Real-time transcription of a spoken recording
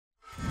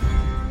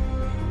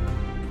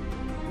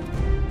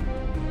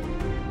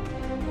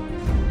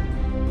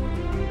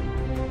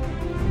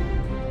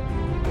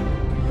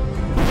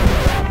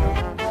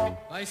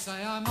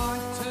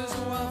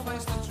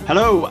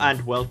Hello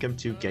and welcome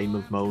to Game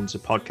of Moans, a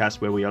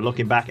podcast where we are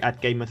looking back at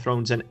Game of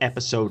Thrones an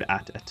episode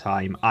at a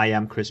time. I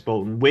am Chris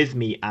Bolton. With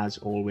me, as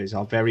always,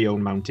 our very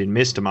own mountain,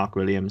 Mr. Mark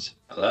Williams.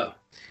 Hello.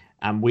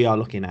 And we are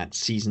looking at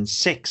Season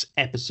 6,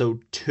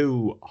 Episode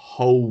 2,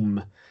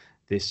 Home,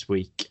 this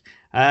week.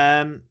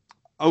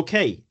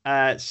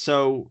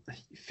 So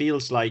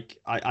feels like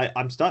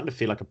I'm starting to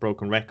feel like a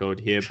broken record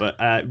here, but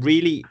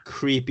really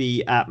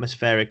creepy,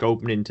 atmospheric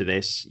opening to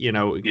this.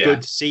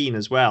 Good scene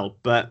as well,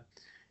 but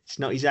it's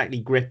not exactly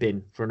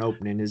gripping for an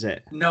opening, is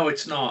it? No,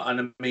 it's not.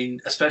 And I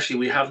mean, especially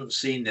we haven't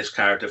seen this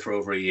character for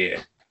over a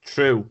year.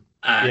 True.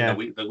 And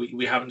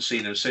we haven't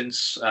seen him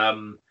since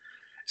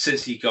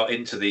he got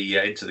into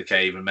the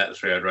cave and met the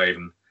Three-Eyed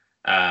Raven,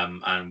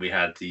 and we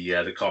had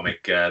the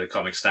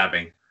comic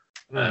stabbing.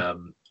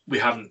 We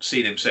haven't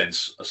seen him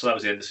since, so that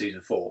was the end of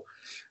season 4.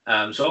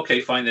 So okay,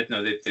 fine. They're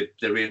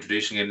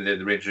reintroducing him.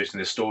 They're reintroducing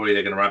the story.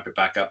 They're going to ramp it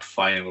back up.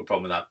 Fine, no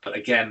problem with that. But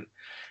again,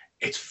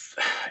 it's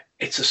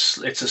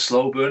a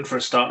slow burn for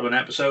a start of an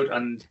episode,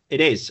 and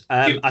it is.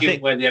 I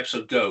think where the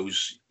episode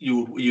goes,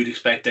 you'd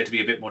expect there to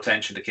be a bit more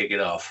tension to kick it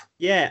off.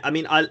 Yeah, I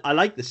mean, I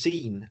like the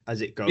scene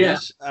as it goes. Yeah.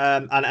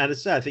 And as I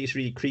say, I think it's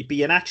really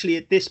creepy. And actually,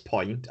 at this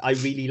point, I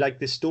really like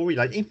this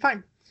storyline. In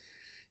fact,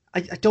 I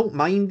don't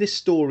mind this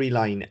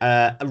storyline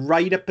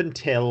right up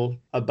until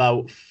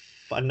about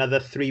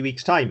another 3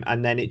 weeks' time,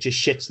 and then it just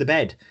shits the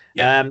bed.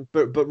 Yeah.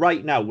 But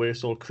right now, where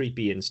it's all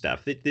creepy and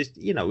stuff,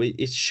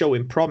 it's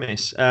showing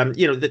promise.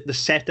 The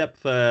setup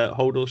for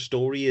Hodor's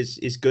story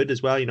is good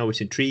as well. It's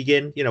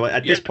intriguing.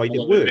 At this point,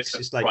 it works.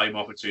 It's like prime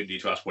opportunity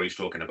to ask what he's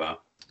talking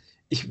about.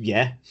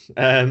 Yeah.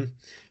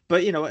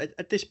 But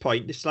at this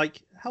point, it's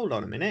like, hold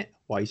on a minute.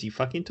 Why is he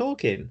fucking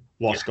talking?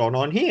 What's going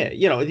on here?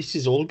 This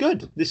is all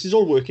good. This is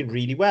all working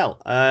really well.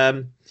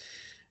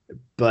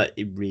 But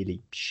it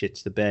really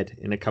shits the bed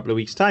in a couple of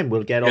weeks' time.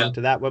 We'll get on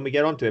to that when we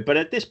get onto it. But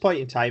at this point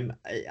in time,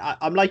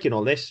 I'm liking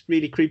all this.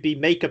 Really creepy.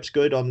 Makeup's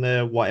good on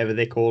the whatever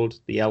they called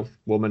the elf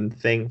woman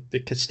thing.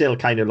 It still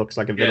kind of looks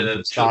like a villain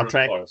from Star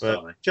Trek.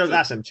 Children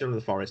of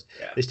the Forest.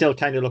 Yeah. They still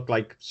kind of look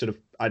like sort of,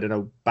 I don't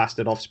know,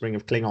 bastard offspring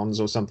of Klingons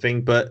or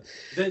something. But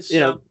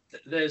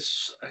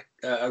there's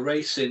a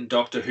race in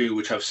Doctor Who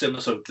which have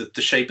similar sort of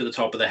the shape of the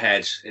top of the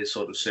head is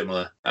sort of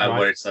similar,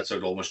 where it's that sort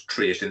of almost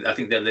tree-ish. I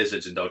think they're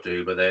lizards in Doctor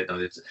Who, but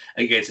it's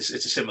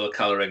a similar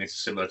colouring, it's a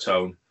similar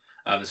tone,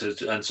 and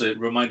so it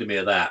reminded me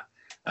of that.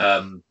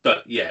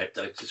 But yeah,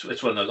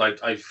 it's one of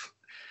those.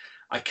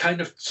 I kind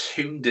of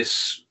tuned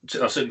this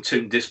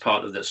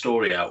part of the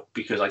story out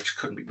because I just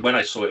couldn't be, when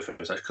I saw it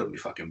first, I couldn't be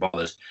fucking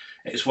bothered.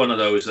 It's one of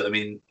those that, I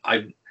mean,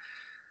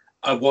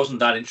 I wasn't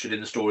that interested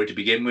in the story to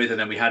begin with, and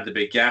then we had the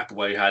big gap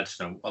where we had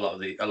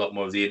a lot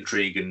more of the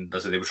intrigue, and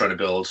as they were trying to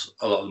build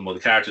a lot more of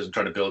the characters and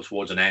trying to build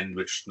towards an end,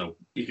 which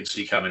you can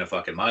see coming a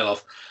fucking mile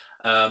off.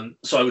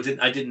 So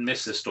I didn't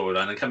miss this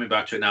storyline, and coming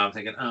back to it now, I'm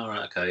thinking, oh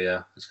right, okay,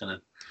 yeah, it's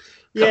gonna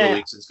couple of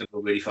weeks, it's gonna go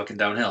really fucking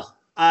downhill.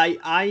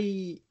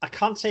 I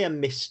can't say I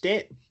missed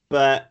it,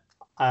 but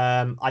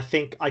I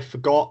think I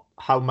forgot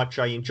how much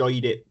I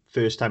enjoyed it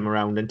first time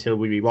around until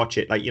we rewatch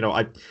it. Like,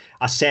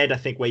 I said, I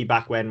think way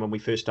back when we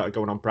first started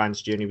going on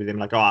Bran's journey with him,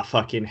 like, oh, I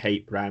fucking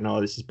hate Bran,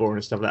 oh, this is boring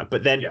and stuff like that.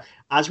 But then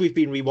as we've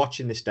been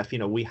rewatching this stuff,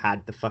 we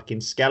had the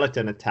fucking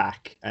skeleton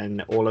attack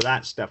and all of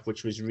that stuff,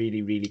 which was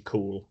really, really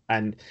cool.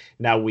 And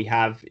now we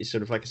have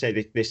sort of, like I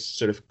say, this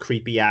sort of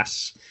creepy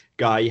ass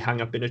guy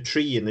hung up in a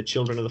tree in the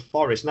Children of the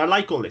Forest. And I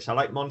like all this. I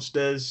like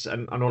monsters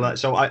and all that.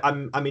 So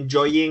I'm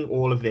enjoying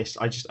all of this.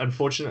 I just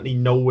unfortunately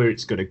know where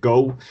it's going to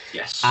go.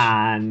 Yes.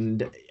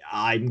 And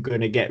I'm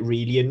going to get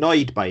really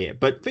annoyed by it.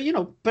 But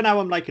now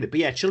I'm liking it. But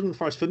yeah, Children of the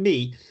Forest, for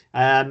me,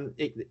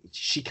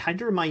 she kind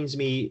of reminds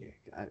me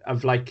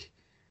of like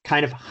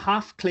kind of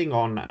half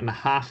Klingon and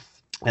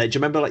half... do you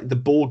remember like the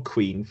Borg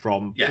Queen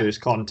from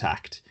First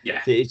Contact?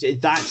 Yeah.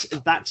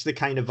 That's the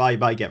kind of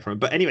vibe I get from it.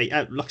 But anyway,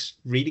 it looks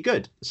really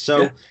good.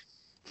 So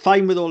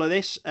fine with all of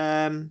this.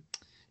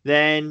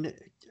 Then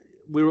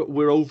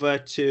we're over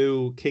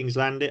to King's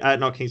Landing.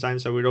 Not King's Landing,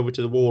 so we're over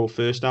to the Wall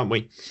first, aren't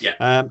we?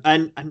 Yeah.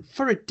 And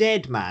for a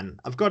dead man,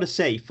 I've got to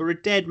say,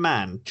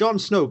 Jon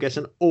Snow gets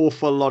an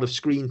awful lot of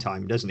screen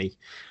time, doesn't he?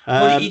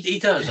 Well, he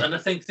does, and I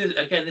think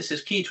this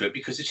is key to it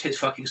because it's his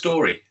fucking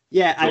story.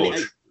 Yeah,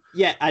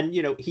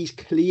 and he's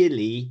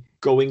clearly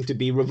going to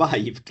be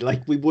revived.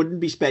 Like, we wouldn't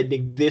be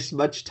spending this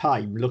much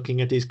time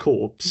looking at his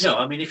corpse. No,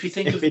 I mean, if you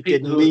think of the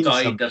people who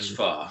died thus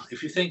far,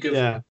 if you think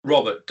of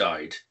Robert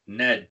died,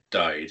 Ned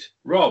died,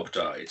 Rob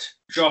died,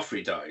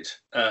 Joffrey died.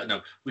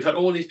 No, we've had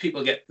all these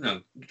people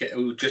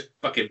who just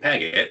fucking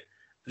peg it.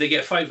 They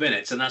get 5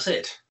 minutes and that's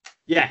it.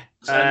 Yeah.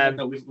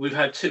 We've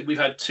had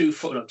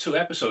two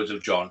episodes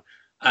of Jon,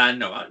 and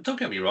no, don't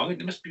get me wrong,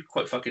 it must be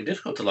quite fucking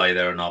difficult to lie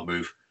there and not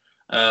move.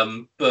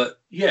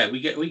 But yeah, we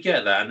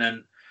get that, and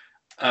then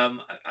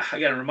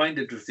again, I'm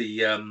reminded of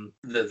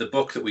the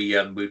book that we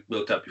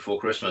looked at before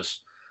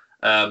Christmas,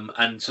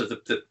 and so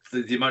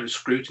the amount of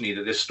scrutiny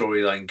that this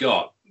storyline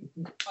got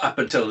up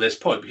until this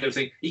point, because I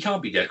think he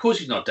can't be dead. Of course,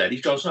 he's not dead.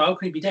 He's Jon Snow. How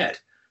can he be dead?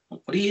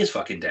 Well, he is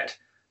fucking dead.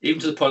 even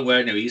to the point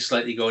where he's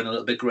slightly going a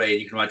little bit grey.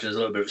 You can imagine there's a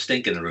little bit of a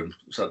stink in the room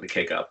starting to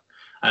kick up.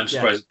 I'm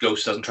surprised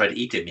Ghost doesn't try to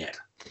eat him yet.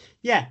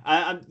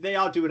 Yeah, they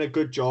are doing a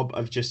good job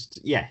of just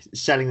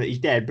selling that he's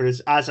dead. But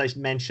as I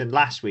mentioned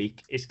last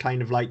week, it's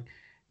kind of like,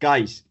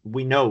 guys,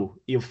 we know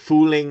you're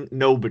fooling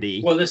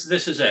nobody. Well, this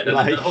is it.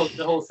 Like,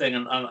 the whole thing,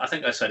 and I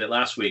think I said it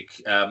last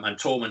week, and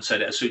Tommen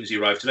said it as soon as he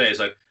arrived today. It's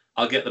like,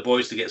 I'll get the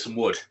boys to get some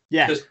wood.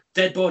 Yeah. Because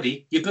dead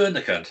body, you burn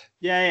the cunt.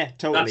 Yeah,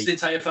 totally. That's the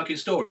entire fucking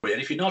story.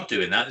 And if you're not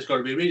doing that, there's got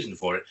to be a reason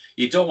for it.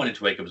 You don't want him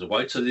to wake up as a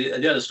white. So the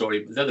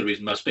other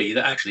reason must be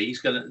that actually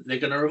they're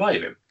gonna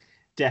revive him.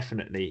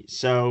 Definitely.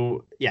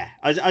 So yeah,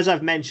 as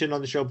I've mentioned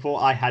on the show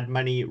before, I had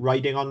money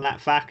riding on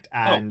that fact,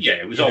 and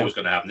it was always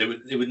going to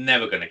happen. They were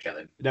never going to kill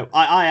him. No,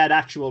 I had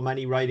actual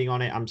money riding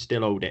on it. I'm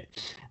still owed it.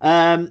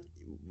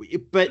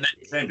 But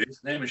name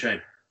and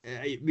shame.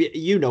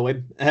 You know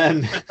him.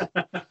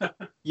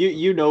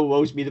 You know who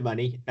owes me the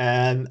money.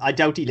 I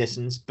doubt he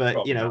listens, but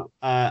probably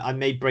I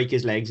may break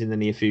his legs in the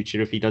near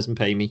future if he doesn't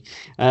pay me,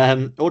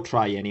 or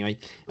try anyway.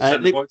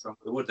 The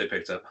wood they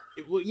picked up.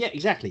 Well, yeah,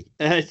 exactly.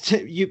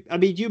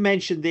 You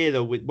mentioned there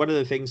though, with one of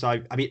the things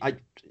I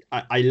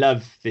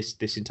love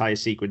this entire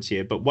sequence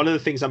here, but one of the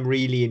things I'm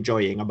really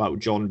enjoying about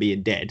Jon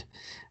being dead,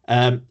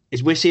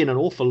 is we're seeing an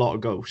awful lot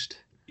of Ghost.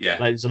 Yeah,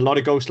 like, there's a lot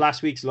of Ghost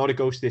last week, a lot of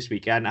Ghost this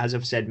week, and as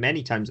I've said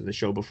many times on the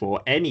show before,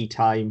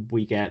 anytime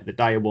we get the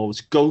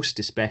direwolves, Ghost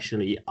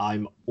especially,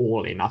 I'm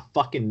all in. I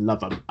fucking love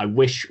them. I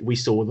wish we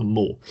saw them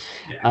more.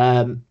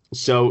 Yeah.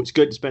 So it's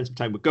good to spend some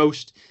time with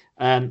Ghost.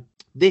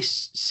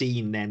 This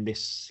scene, then,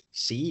 this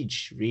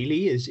siege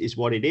really is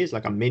what it is,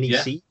 like a mini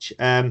siege.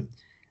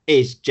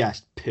 Is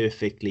just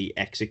perfectly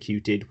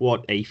executed.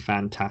 What a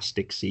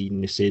fantastic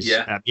scene this is.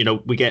 Yeah.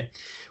 We get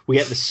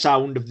the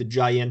sound of the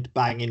giant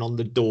banging on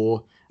the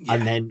door. Yeah.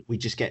 And then we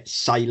just get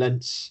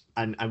silence,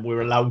 and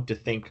we're allowed to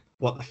think,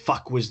 what the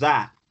fuck was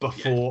that,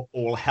 before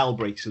all hell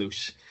breaks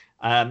loose.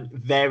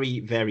 Very,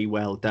 very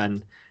well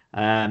done.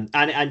 And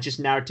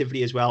just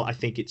narratively as well, I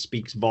think it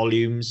speaks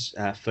volumes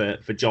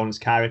for Jon's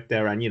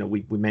character. And,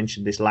 we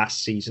mentioned this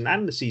last season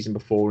and the season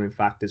before, in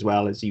fact, as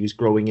well, as he was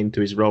growing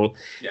into his role.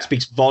 Yeah. It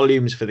speaks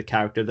volumes for the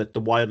character that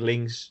the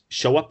wildlings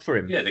show up for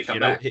him. Yeah, they come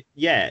back.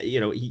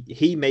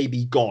 He may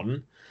be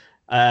gone.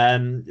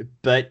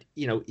 But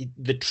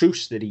the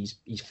truce that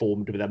he's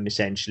formed with them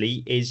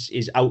essentially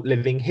is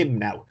outliving him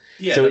now.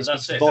 Yeah, so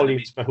it's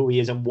volumes for who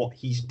he is and what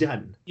he's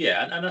done.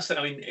 Yeah, and that's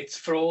it's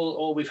for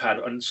all we've had,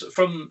 and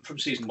from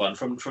season one,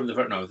 from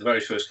the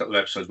very first couple of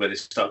episodes where they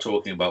start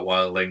talking about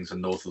wildlings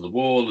and north of the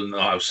wall and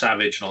how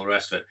savage and all the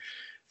rest of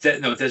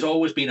it. There's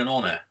always been an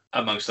honor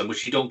amongst them,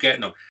 which you don't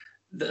get.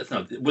 With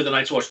the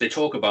Night's Watch, they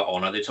talk about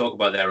honor, they talk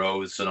about their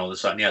oaths and all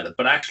this and the other,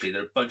 but actually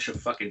they're a bunch of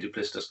fucking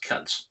duplicitous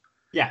cunts.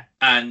 Yeah,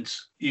 and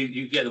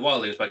you get the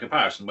wildlings by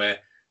comparison, where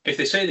if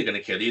they say they're going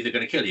to kill you, they're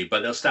going to kill you,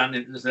 but they'll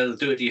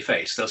do it to your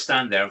face. They'll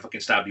stand there and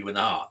fucking stab you in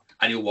the heart,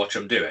 and you'll watch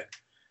them do it.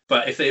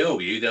 But if they owe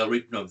you,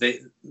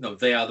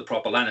 they are the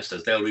proper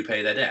Lannisters. They'll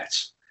repay their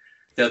debts.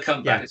 They'll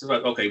come back and say,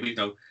 right, okay,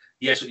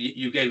 yes,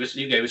 you gave us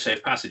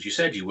safe passage. You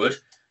said you would.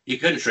 You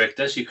could have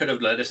tricked us. You could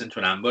have led us into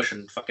an ambush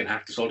and fucking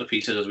hacked us all to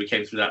pieces as we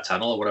came through that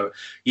tunnel or whatever.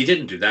 You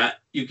didn't do that.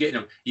 You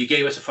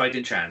gave us a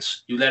fighting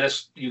chance. You let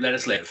us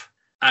live.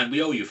 And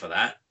we owe you for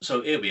that.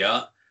 So here we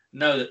are.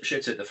 Now that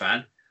shit's hit the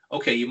fan,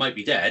 okay, you might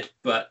be dead,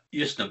 but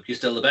you're still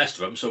the best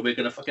of them. So we're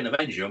going to fucking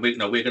avenge you, and we're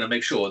going to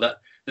make sure that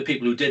the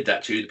people who did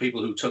that to you, the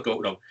people who took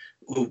over,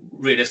 who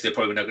realistically are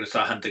probably not going to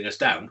start hunting us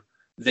down,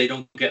 they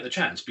don't get the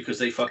chance because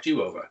they fucked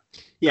you over.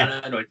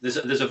 Yeah. And there's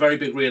a very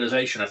big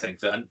realization, I think,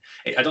 that, and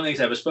I don't think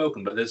it's ever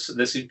spoken, but there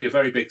seems to be a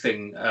very big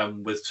thing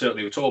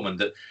certainly with Tommen,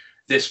 that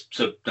this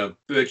sort of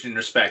burgeoning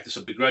respect, this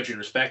sort of begrudging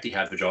respect he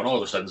had for Jon, all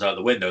of a sudden is out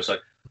the window. It's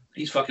like,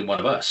 he's fucking one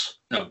of us.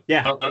 No,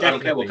 yeah, I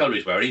don't care what colour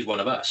he's wearing. He's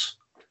one of us.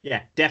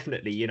 Yeah,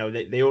 definitely.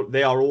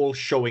 They are all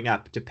showing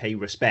up to pay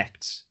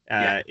respects.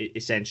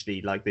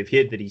 Essentially, like they've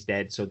heard that he's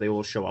dead, so they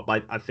all show up.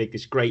 I think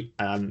it's great.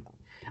 And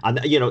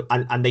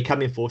they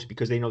come in force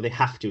because they know they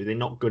have to. They're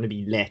not going to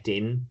be let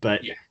in.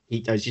 But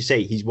he, as you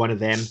say, he's one of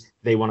them.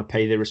 They want to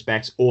pay their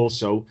respects.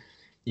 Also,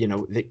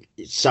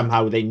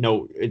 somehow they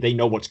know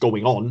what's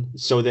going on,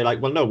 so they're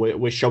like, well, no,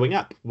 we're showing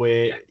up.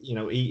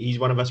 He's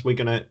one of us. We're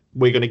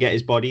gonna get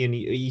his body, and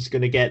he's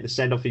gonna get the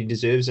send off he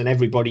deserves, and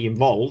everybody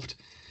involved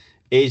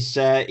is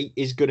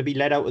going to be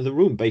let out of the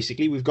room.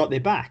 Basically, we've got their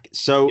back.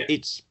 So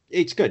it's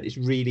good. It's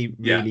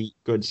really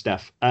good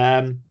stuff.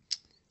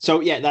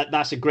 So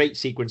that's a great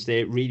sequence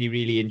there. Really,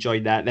 really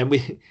enjoyed that.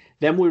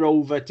 Then we're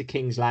over to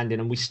King's Landing,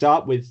 and we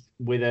start with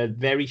a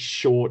very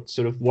short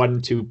sort of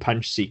 1-2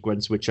 punch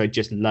sequence, which I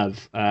just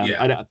love.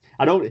 I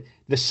don't.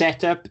 The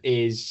setup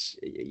is,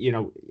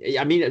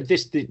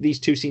 these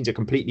two scenes are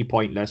completely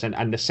pointless,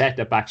 and the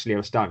setup actually, I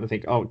was starting to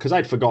think, because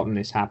I'd forgotten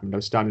this happened. I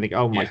was starting to think,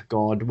 oh my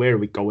god, where are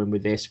we going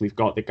with this? We've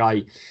got the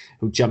guy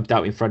who jumped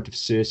out in front of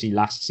Cersei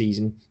last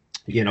season.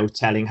 you know,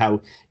 telling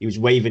how he was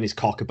waving his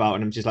cock about,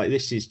 and I'm just like,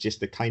 this is just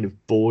the kind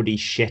of bawdy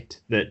shit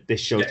that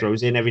this show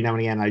throws in every now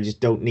and again. I just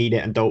don't need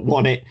it and don't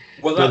want it.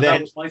 Well,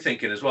 that was my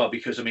thinking as well,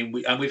 because I mean,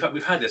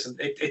 we've had this, and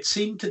it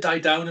seemed to die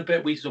down a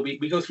bit. We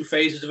go through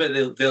phases of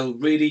it. They'll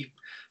really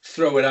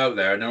throw it out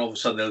there, and then all of a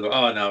sudden they'll go,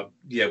 oh no,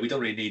 yeah, we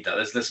don't really need that.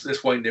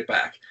 Let's wind it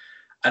back,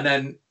 and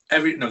then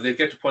they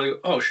get to point,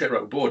 oh shit,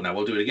 right, we're bored now,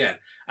 we'll do it again.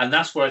 And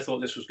that's where I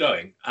thought this was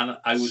going. And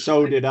I was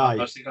did I. I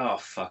was thinking, oh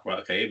fuck, right,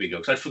 okay, here we go,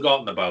 because I'd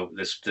forgotten about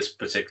this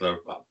particular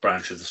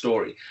branch of the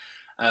story.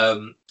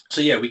 So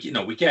yeah, we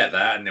get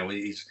that, and and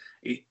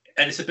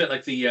it's a bit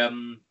like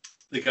the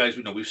guys,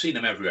 we've seen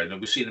them everywhere.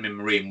 We've seen them in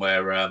Marine,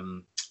 where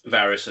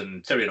Varys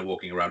and Tyrion are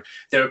walking around.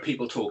 There are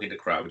people talking to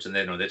crowds, and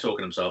they're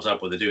talking themselves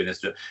up, or they're doing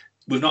this.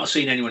 We've not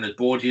seen anyone as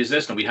bored as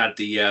this. And we had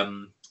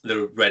the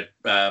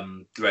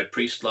Red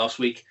Priest last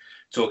week,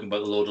 talking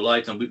about the Lord of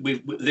Light, and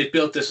they've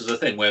built this as a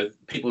thing where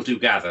people do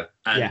gather,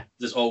 and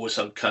there's always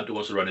some cunt who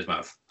wants to run his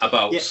mouth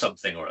about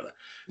something or other.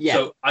 Yeah.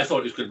 So I thought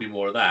it was going to be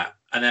more of that,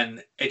 and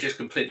then it just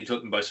completely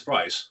took me by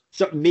surprise.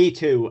 So me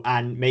too,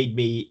 and made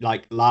me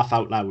like laugh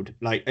out loud.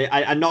 Like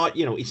I'm not,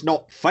 it's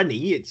not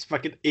funny. It's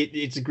fucking,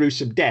 it's a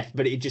gruesome death,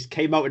 but it just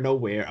came out of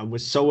nowhere and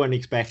was so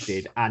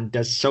unexpected, and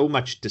does so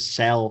much to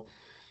sell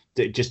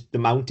just the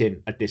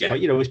Mountain at this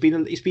point.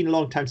 It's been a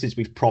long time since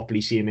we've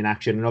properly seen him in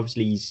action, and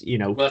obviously he's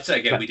well, that's it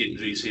again. We didn't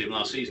really see him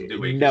last season, did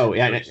we? No,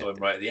 we saw him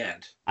right at the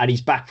end, and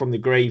he's back from the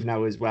grave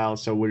now as well.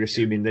 So we're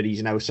assuming that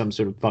he's now some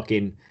sort of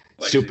fucking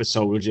super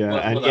soldier.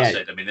 Well, that's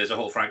it. I mean, there's a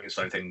whole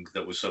Frankenstein thing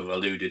that was sort of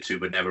alluded to,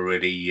 but never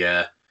really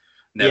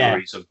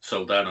really sort of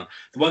sold down on.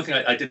 The one thing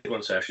I did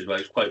want to say actually, well,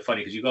 it's quite funny,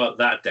 because you got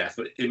that death,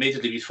 but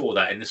immediately before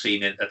that, in the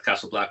scene at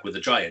Castle Black with the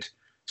giant,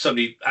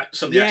 somebody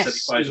accidentally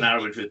fires an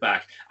arrow into his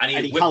back, and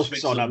he whips him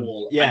into the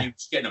wall, and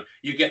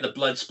you get the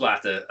blood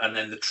splatter, and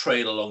then the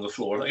trail along the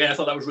floor. Again, I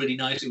thought that was really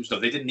nice. It was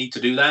stuff they didn't need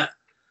to do that,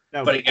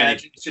 but again,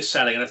 it's just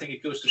selling, and I think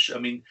it goes to show. I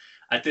mean,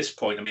 at this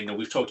point,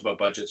 we've talked about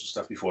budgets and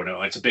stuff before.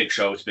 Now, it's a big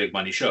show, it's a big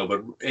money show,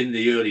 but in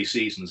the early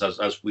seasons,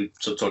 as we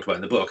sort of talked about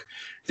in the book,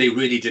 they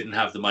really didn't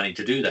have the money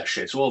to do that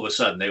shit. So all of a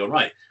sudden, they go,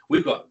 right,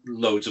 we've got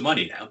loads of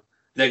money now.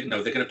 They're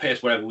going to pay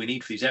us whatever we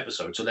need for these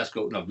episodes. So let's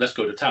go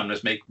to town.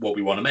 Let's make what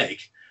we want to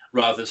make,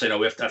 rather than say, no,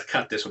 we have to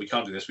cut this, or we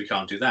can't do this, we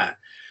can't do that.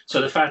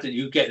 So the fact that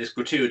you get this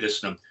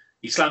gratuitous,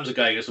 he slams a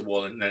guy against the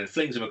wall and then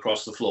flings him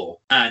across the floor,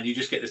 and you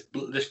just get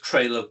this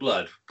trail of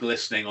blood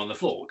glistening on the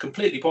floor,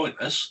 completely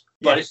pointless.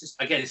 But it's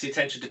just, again, it's the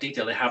attention to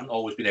detail they haven't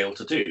always been able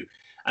to do.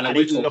 And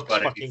it looks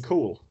fucking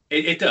cool.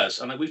 It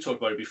does, and we've talked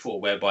about it before,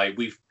 whereby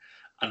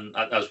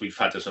as we've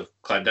had to sort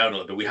of climb down a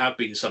little bit, we have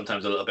been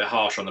sometimes a little bit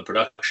harsh on the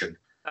production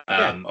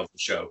of the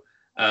show.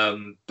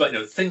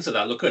 But things like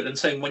that look good. And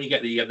same when you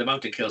get the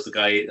Mountain kills the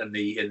guy in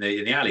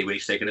the alley when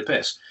he's taking a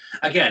piss.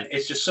 Again,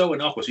 it's just so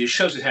innocuous. He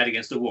shoves his head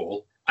against the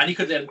wall, and you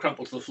could let him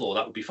crumple to the floor.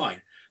 That would be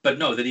fine. But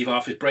no, they leave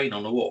half his brain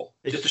on the wall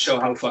just to show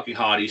how fucking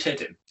hard he's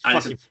hitting. And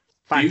it's a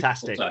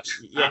fantastic touch.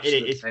 Yeah,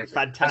 it's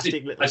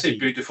fantastic. I say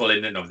beautiful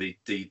in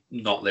the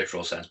not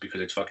literal sense,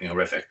 because it's fucking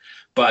horrific.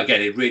 But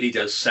again, it really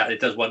does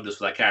wonders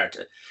for that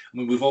character. I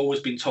mean, we've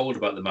always been told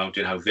about the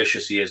Mountain, how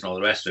vicious he is and all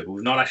the rest of it, but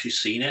we've not actually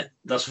seen it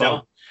thus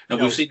far. Now,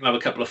 we've seen him have a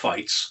couple of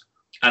fights,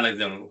 and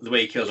the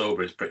way he kills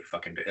Oberyn is pretty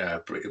fucking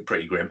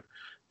pretty grim.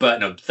 But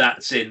no,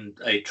 that's in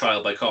a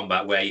trial by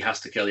combat where he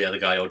has to kill the other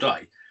guy or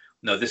die.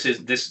 No,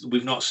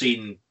 we've not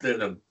seen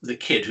the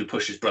kid who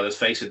pushed his brother's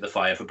face in the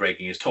fire for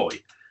breaking his toy.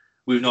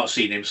 We've not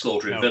seen him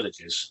slaughtering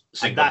villages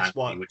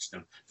single-handedly.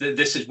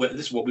 This is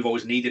what we've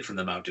always needed from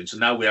the Mountain. So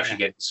now we're actually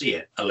getting to see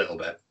it a little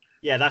bit.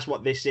 Yeah, that's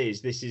what this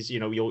is. This is,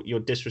 you're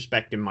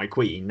disrespecting my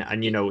queen,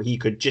 and he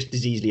could just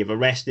as easily have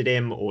arrested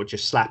him or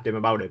just slapped him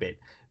about a bit.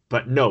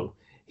 But no,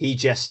 he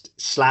just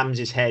slams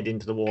his head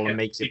into the wall and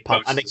makes it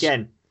pop. And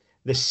again,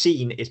 the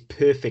scene is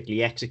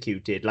perfectly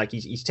executed. Like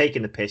he's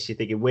taking the piss. You're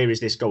thinking, where is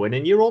this going?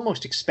 And you're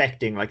almost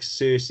expecting like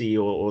Cersei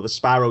or the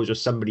Sparrows or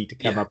somebody to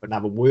come up and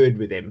have a word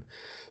with him.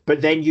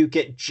 But then you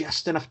get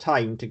just enough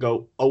time to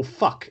go, oh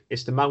fuck,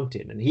 it's the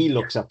Mountain, and he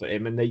looks up at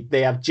him, and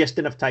they have just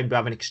enough time to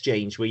have an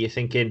exchange where you're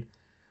thinking,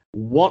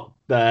 what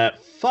the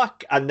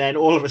fuck? And then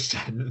all of a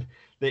sudden,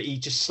 that he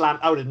just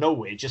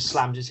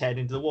slams his head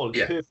into the wall.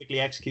 It's perfectly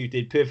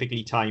executed,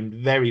 perfectly timed,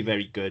 very,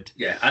 very good.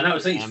 Yeah, and I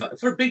was thinking,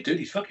 for a big dude,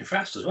 he's fucking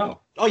fast as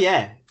well. Oh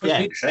yeah,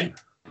 Shame.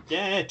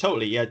 Yeah,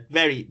 totally. Yeah,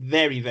 very,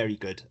 very, very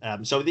good.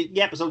 So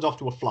the episode's off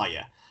to a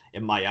flyer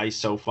in my eyes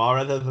so far.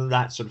 Other than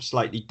that sort of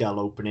slightly dull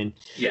opening,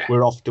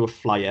 we're off to a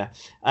flyer.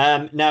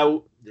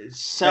 Now,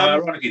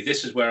 ironically,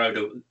 this is where I'd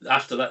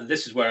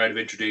have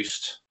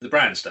introduced the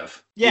Bran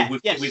stuff. Yeah,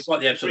 we've got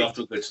the episode off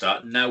to a good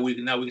start. Now we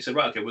can say,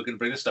 right, okay, we're going to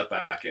bring this stuff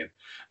back in.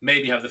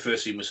 Maybe have the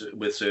first scene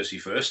with Cersei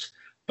first,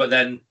 but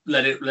then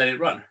let it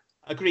run.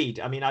 Agreed.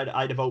 I mean,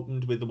 I'd have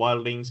opened with the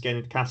wildlings getting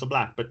into Castle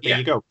Black, but there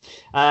you go.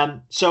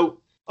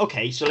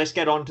 Okay, so let's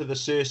get on to the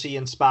Cersei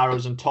and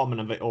Sparrows and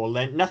Tommen of it all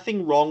then.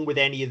 Nothing wrong with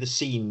any of the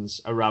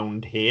scenes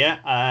around here.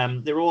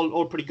 They're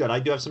all pretty good. I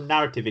do have some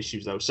narrative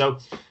issues though. So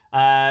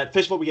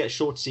first of all, we get a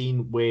short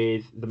scene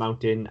with the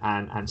Mountain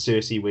and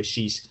Cersei where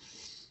she's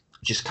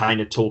just kind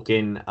of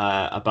talking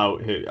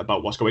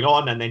about what's going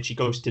on, and then she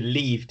goes to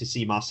leave to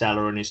see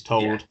Marcella and is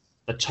told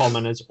that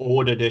Tommen has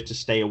ordered her to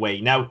stay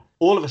away. Now,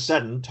 all of a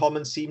sudden,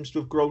 Tommen seems to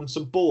have grown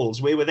some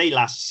balls. Where were they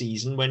last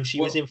season when she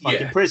was in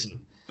fucking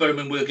prison? But I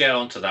mean, we'll get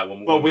onto that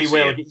one. Well, we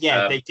will.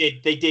 Yeah, they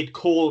did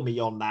call me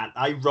on that.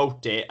 I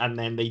wrote it, and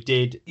then they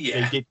did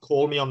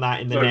call me on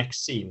that in the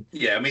next scene.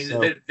 Yeah, I mean,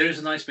 there is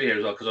a nice bit here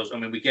as well, because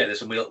we get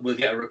this, and we'll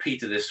get a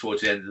repeat of this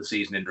towards the end of the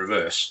season in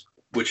reverse,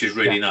 which is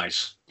really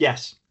nice.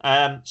 Yes.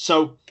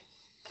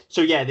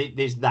 So yeah,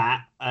 there's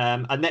that,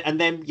 and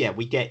then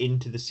we get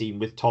into the scene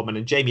with Tommen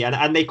and Jaime,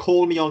 and they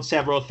call me on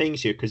several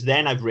things here, because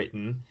then I've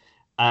written,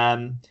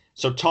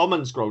 so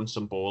Tommen's grown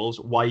some balls.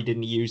 Why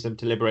didn't he use them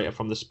to liberate her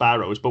from the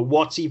Sparrows? But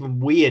what's even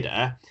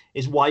weirder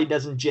is, why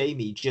doesn't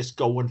Jaime just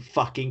go and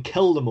fucking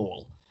kill them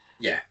all?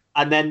 Yeah.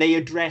 And then they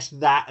address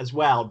that as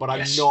well, but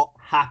I'm not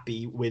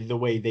happy with the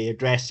way they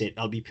address it,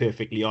 I'll be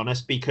perfectly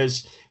honest,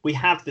 because we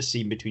have the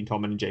scene between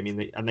Tommen and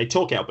Jaime, and they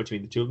talk it out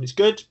between the two of them. It's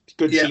good. It's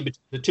good scene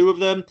between the two of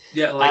them.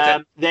 Yeah, I like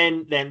that.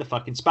 Then the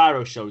fucking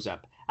Sparrow shows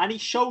up. And he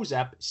shows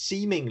up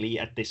seemingly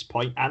at this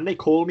point, and they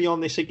call me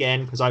on this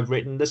again, because I've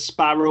written the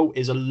Sparrow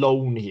is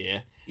alone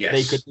here. Yes.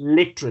 They could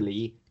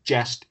literally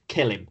just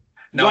kill him.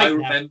 No, I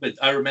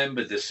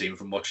remembered this scene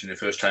from watching it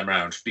first time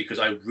round, because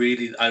I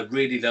really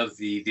love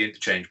the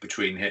interchange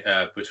between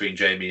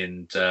Jaime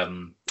and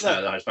the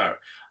High Sparrow.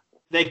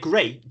 They're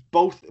great,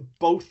 both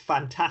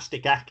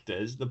fantastic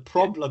actors. The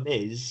problem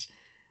is,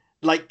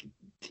 like,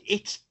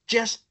 it's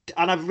just,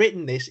 and I've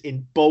written this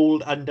in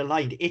bold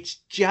underlined, it's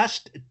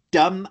just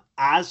dumb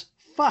as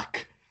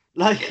fuck.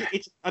 Like,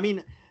 it's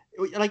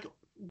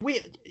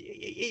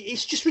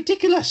just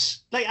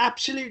ridiculous. Like,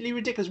 absolutely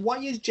ridiculous. Why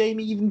is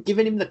Jaime even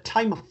giving him the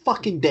time of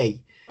fucking day?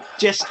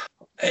 Just,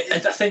 I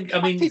think the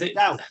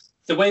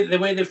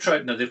way they've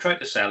tried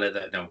to sell it,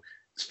 that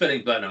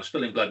spilling blood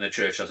in a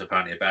church, that's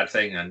apparently a bad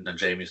thing, and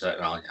Jaime's like,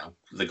 well,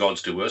 the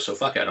gods do worse, so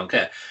fuck it, I don't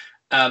care.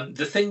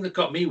 The thing that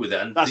got me with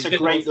it, and that's a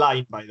great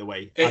line, by the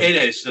way. It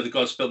is. So the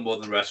gods spill more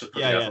than the rest. It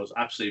was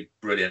absolutely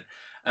brilliant.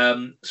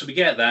 So we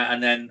get that,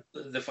 and then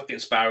the fucking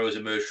Sparrows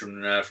emerge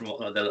from their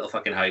little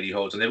fucking hidey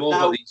holes, and they've all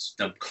got these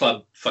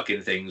club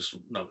fucking things.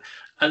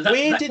 And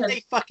where did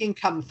they fucking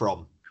come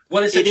from?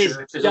 Well, it's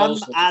dumb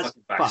as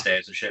fucking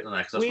backstairs and shit, and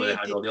because that's where they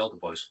hide all the altar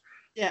boys.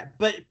 Yeah,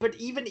 but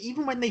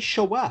even when they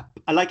show up,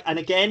 and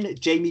again,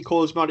 Jaime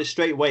calls me on it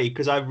straight away,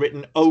 because I've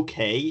written,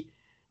 okay,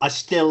 I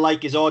still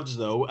like his odds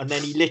though, and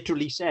then he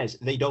literally says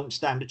they don't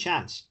stand a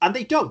chance, and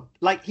they don't.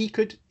 Like, he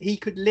could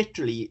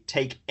literally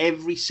take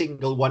every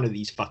single one of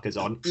these fuckers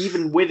on,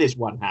 even with his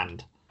one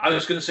hand. I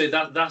was going to say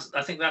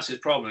I think that's his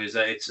problem, is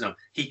that it's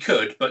he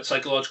could, but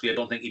psychologically I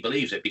don't think he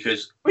believes it,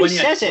 because when he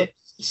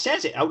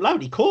says it out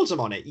loud. He calls them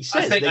on it. He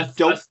says they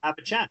don't have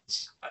a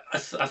chance.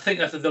 I think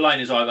that the line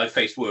is, I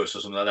faced worse,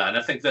 or something like that, and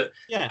I think that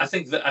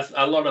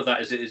a lot of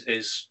that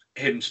is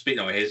him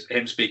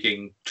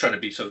speaking, trying to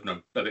be sort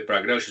of a bit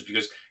braggadocious,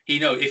 because he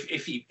knows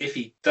if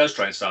he does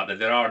try and start it,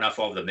 there are enough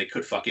of them, they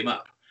could fuck him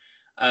up.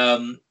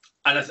 And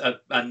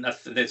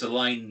there's a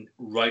line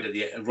right in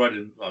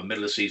the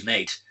middle of season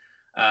 8,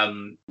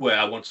 where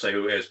I won't say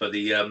who it is, but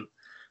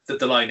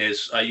the line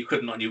is, you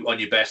couldn't on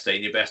your best day,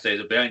 and your best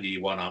days are behind you,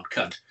 you one-armed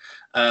cunt.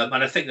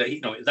 And I think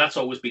that that's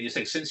always been his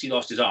thing since he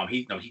lost his arm.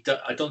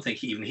 I don't think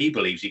he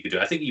believes he could do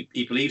it. I think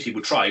he believes he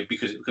would try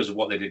because of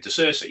what they did to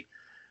Cersei.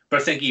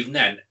 But I think even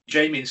then,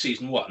 Jaime in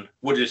season 1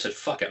 would have just said,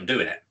 "Fuck it, I'm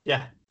doing it."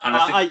 Yeah,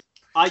 and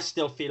I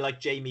still feel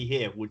like Jaime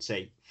here would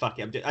say, "Fuck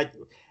it, I'm doing."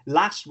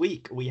 Last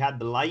week we had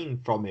the line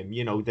from him,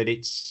 that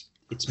it's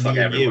me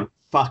and you.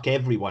 Fuck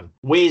everyone.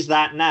 Where's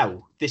that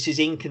now? This is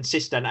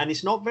inconsistent, and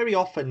it's not very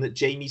often that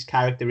Jaime's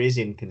character is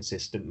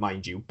inconsistent,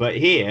 mind you. But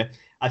here,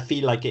 I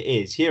feel like it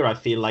is. Here, I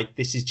feel like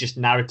this is just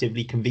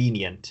narratively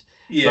convenient.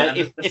 Yeah.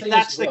 But if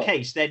that's the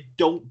case, then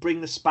don't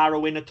bring the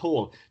Sparrow in at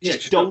all.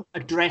 Just don't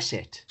address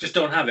it. Just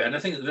don't have it. And I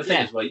think the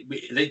thing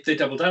is, they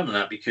double down on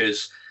that,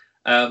 because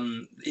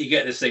you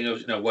get this thing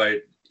of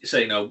where you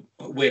say,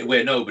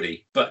 we're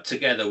nobody, but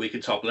together we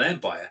can topple an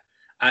empire.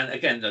 And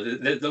again,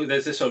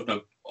 there's this sort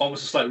of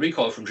almost a slight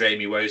recoil from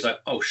Jaime, where he's like,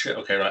 "Oh shit,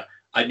 okay, right.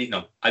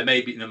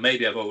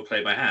 Maybe I've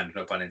overplayed my hand,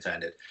 no pun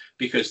intended,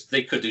 because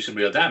they could do some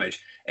real damage."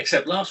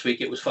 Except last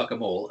week it was fuck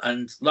 'em all,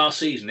 and last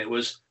season it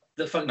was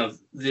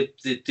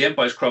the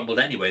Empire's crumbled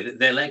anyway.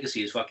 Their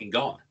legacy is fucking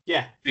gone.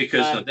 Yeah,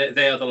 because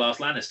they are the last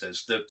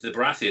Lannisters. The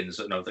Baratheons,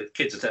 the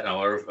kids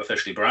are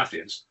officially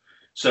Baratheons.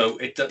 So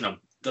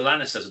the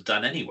Lannisters are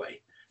done anyway.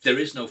 There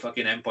is no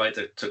fucking Empire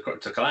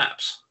to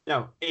collapse.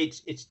 No,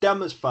 it's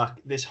dumb as fuck.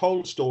 This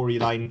whole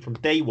storyline from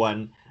day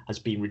one has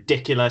been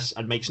ridiculous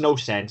and makes no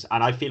sense.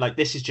 And I feel like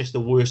this is just the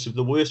worst of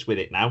the worst with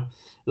it now.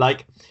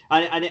 Like,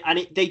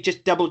 they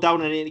just double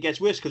down and it gets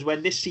worse, because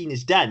when this scene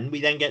is done, we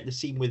then get the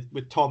scene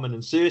with Tommen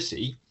and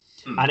Cersei.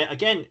 And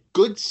again,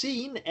 good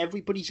scene.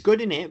 Everybody's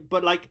good in it.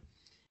 But like,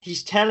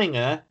 he's telling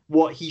her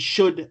what he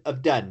should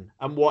have done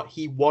and what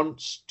he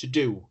wants to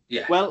do.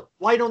 Yeah. Well,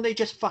 why don't they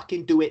just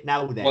fucking do it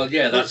now then? Well,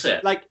 yeah, that's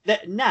it. Like,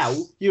 that now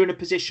you're in a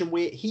position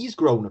where he's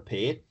grown up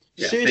here.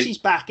 Yeah, Cersei's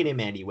backing him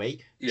anyway.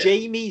 Yeah.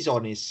 Jamie's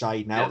on his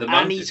side now, the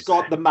and he's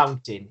got the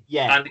mountain.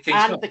 Yeah, and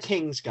the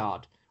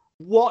Kingsguard.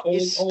 What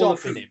is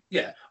stopping him?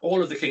 Yeah,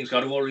 all of the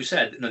Kingsguard have already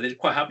said, they're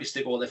quite happy to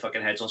stick all their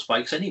fucking heads on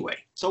spikes anyway.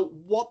 So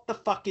what the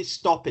fuck is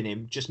stopping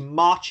him just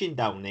marching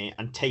down there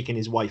and taking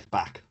his wife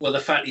back? Well, the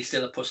fact he's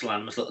still a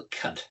pusillanimous little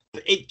cunt.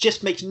 It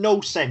just makes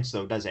no sense,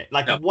 though, does it?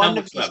 Like, one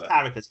of these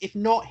characters, if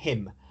not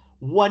him,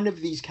 one of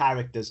these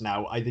characters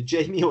now, either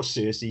Jamie or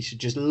Cersei, should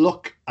just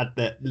look at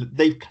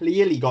they've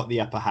clearly got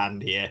the upper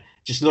hand here.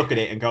 Just look at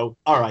it and go,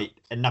 all right,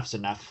 enough's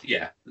enough.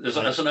 Yeah,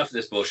 that's enough of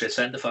this bullshit.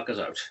 Send the fuckers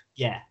out.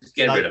 Yeah. Just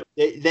get rid of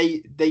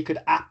it. They could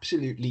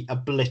absolutely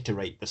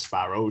obliterate the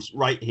Sparrows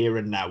right here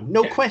and now.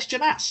 No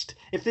question asked.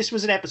 If this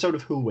was an episode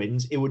of Who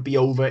Wins, it would be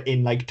over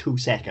in like 2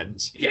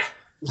 seconds. Yeah.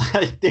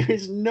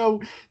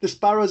 The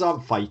Sparrows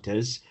aren't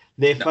fighters.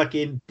 They're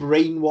fucking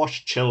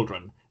brainwashed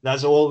children.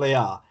 That's all they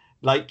are.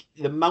 Like,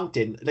 the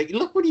mountain, like,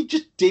 look what he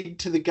just did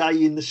to the guy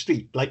in the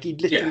street. Like,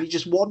 he'd literally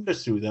just wander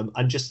through them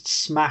and just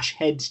smash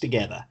heads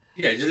together.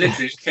 Yeah, just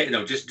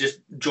literally,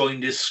 just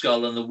joined his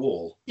skull on the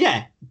wall.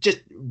 Yeah,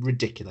 just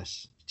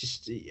ridiculous.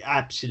 Just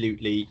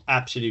absolutely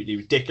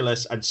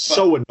ridiculous and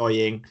so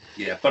annoying.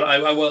 Yeah, but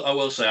I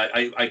will say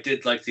I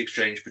did like the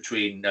exchange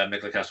between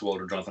Nicola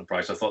Castle-Waldau and Jonathan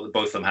Pryce. I thought that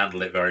both of them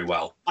handled it very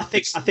well. I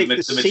think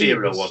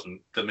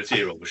the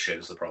material was shit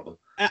is the problem.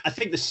 I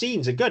think the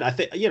scenes are good. I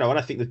think and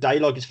I think the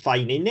dialogue is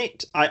fine in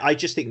it. I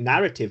just think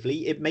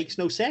narratively it makes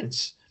no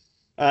sense.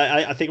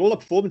 I think all the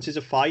performances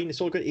are fine.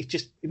 It's all good. It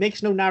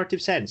makes no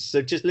narrative sense.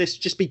 So let's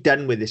just be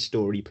done with this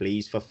story,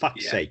 please, for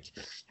fuck's sake.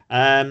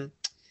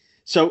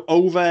 So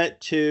over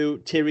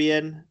to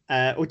Tyrion.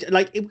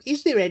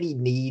 Is there any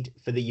need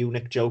for the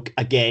eunuch joke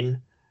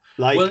again?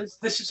 Well,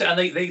 this is, and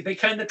they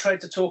kind of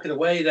tried to talk it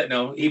away that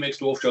no, he makes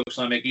dwarf jokes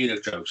and I make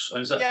eunuch jokes.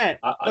 And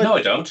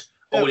I don't.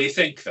 Or will you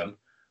think them?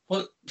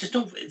 Well, just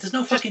don't. There's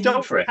no fucking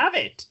need for it. Have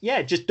it.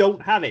 Yeah, just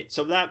don't have it.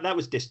 So that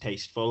was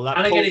distasteful.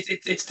 And again,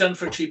 it's done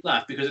for a cheap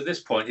laugh because at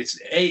this point, it's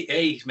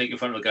he's making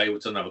fun of a guy who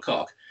doesn't have a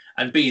cock,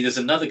 and B, there's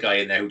another guy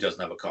in there who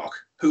doesn't have a cock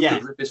who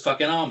could rip his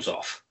fucking arms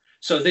off.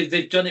 So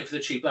they've done it for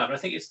the cheap laugh. And I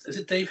think is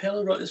it Dave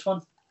Hill who wrote this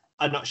one?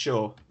 I'm not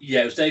sure.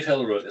 Yeah, it was Dave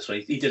Hill who wrote this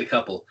one. He did a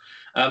couple.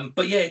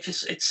 But yeah,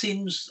 it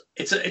seems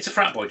it's a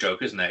frat boy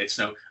joke, isn't it? It's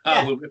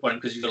we'll rip on him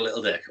because he's got a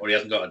little dick, or he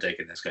hasn't got a dick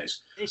in this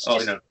case. He's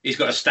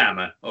got a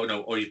stammer,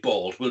 or he's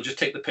bald. We'll just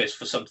take the piss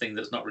for something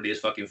that's not really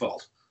his fucking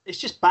fault. It's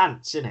just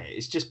bants, isn't it?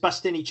 It's just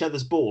busting each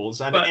other's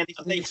balls. And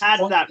if they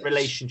had that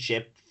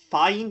relationship,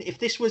 fine. If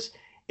this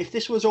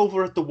was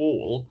over at the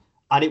Wall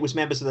and it was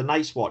members of the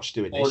Nice Watch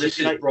doing this, this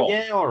is wrong.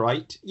 Yeah, all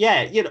right.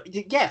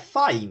 Yeah,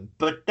 fine.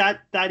 But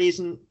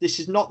this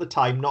is not the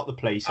time, not the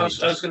place. I was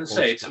going to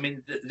say,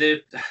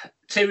 the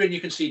Tyrion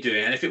you can see doing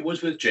it, and if it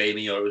was with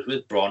Jamie or it was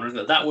with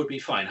Bronn, that would be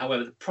fine.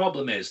 However, the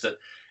problem is that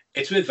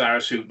it's with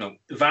Varys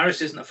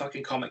Varys isn't a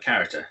fucking comic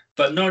character.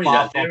 But not only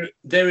that,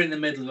 they're in the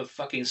middle of a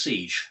fucking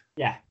siege.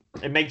 Yeah,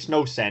 it makes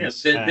no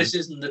sense. This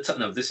isn't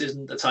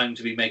the time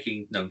to be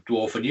making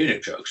dwarf and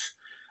eunuch jokes.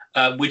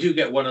 We do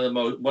get one of the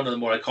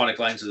more iconic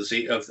lines of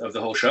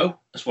the whole show.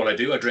 That's what I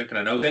do. I drink and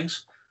I know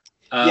things.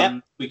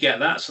 We get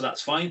that, so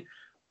that's fine.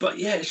 But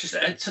yeah,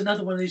 it's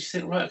another one of these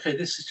things. Right? Okay,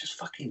 this is just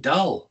fucking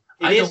dull.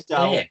 It is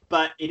dull,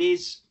 but it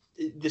is.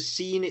 The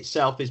scene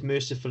itself is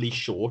mercifully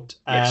short.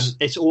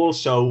 It's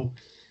also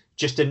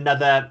just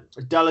another,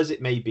 dull as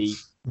it may be,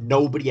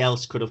 nobody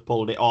else could have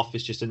pulled it off.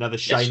 It's just another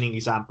shining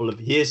example of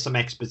here's some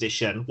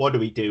exposition. What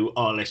do?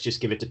 Oh, let's just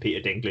give it to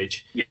Peter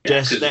Dinklage. Yeah,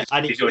 he's the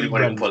only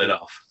one who can pull it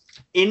off.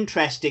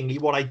 Interestingly,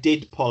 what I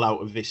did pull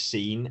out of this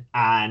scene,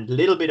 and a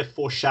little bit of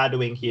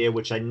foreshadowing here,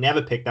 which I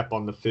never picked up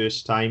on the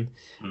first time,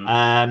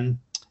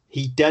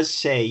 he does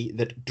say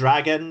that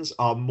dragons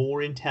are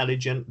more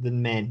intelligent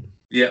than men.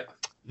 Yeah.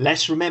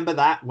 Let's remember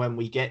that when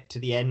we get to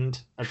the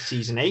end of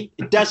season 8.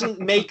 It doesn't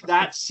make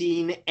that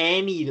scene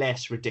any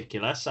less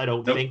ridiculous, I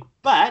don't think,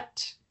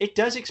 but it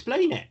does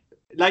explain it.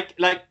 Like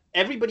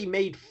everybody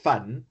made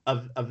fun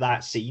of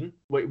that scene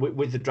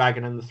with the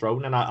dragon and the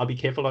throne, and I'll be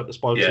careful not to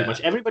spoil too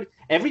much.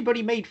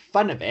 Everybody made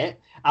fun of it,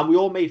 and we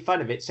all made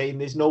fun of it, saying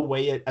there's no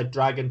way a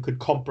dragon could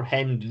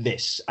comprehend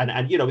this,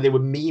 and there were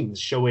memes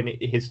showing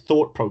his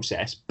thought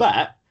process,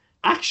 but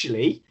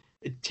actually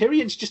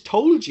Tyrion's just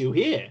told you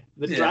here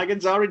that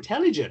dragons are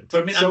intelligent.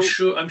 But I mean,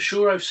 I'm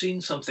sure I've seen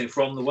something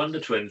from the Wonder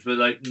Twins, but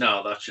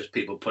no, that's just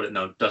people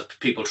that's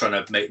people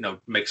trying to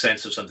make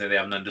sense of something they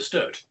haven't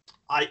understood.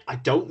 I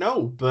don't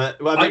know, but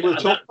we'll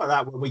talk about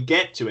that when we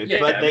get to it. Yeah,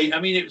 but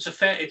it's a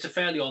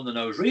fairly on the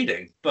nose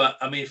reading. But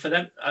I mean, for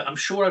them, I'm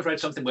sure I've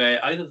read something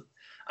where either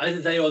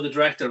they or the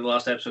director of the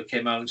last episode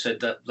came out and said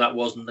that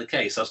wasn't the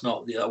case.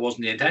 That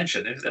wasn't the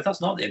intention. If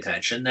that's not the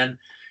intention, then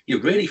you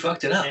really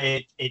fucked it up.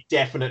 It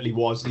definitely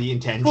was the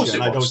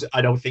intention.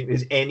 I don't think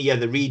there's any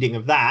other reading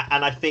of that.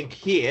 And I think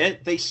here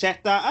they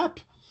set that up.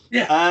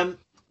 Yeah.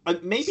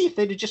 Maybe if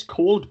they'd have just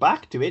called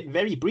back to it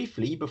very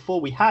briefly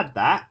before we had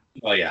that.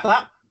 Oh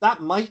yeah. That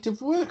might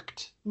have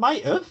worked.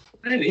 Might have.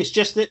 Really? It's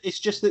just that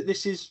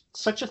this is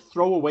such a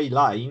throwaway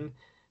line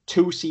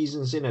 2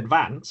 seasons in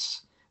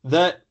advance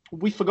that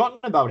we've forgotten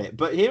about it.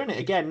 But hearing it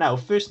again now,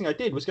 first thing I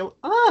did was go,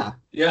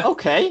 Yeah.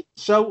 okay.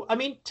 So, I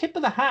mean, tip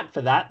of the hat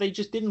for that. They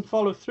just didn't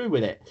follow through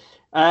with it.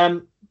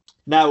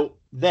 Now,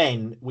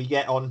 then we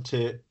get on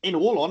to, in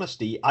all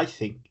honesty, I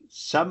think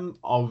some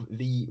of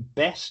the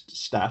best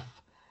stuff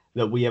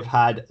that we have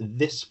had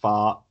this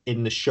far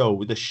in the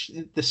show.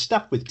 The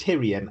stuff with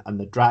Tyrion and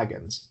the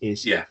dragons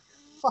is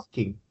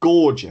fucking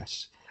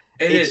gorgeous.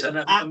 It's and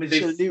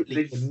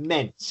absolutely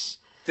immense.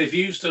 They've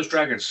used those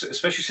dragons,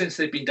 especially since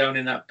they've been down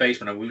in that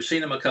basement, and we've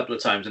seen them a couple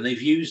of times, and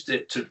they've used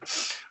it to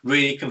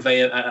really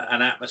convey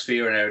an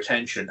atmosphere and our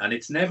attention, and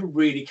it's never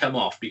really come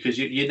off because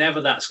you're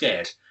never that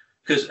scared.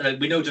 Because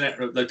we know when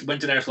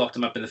Daenerys locked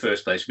them up in the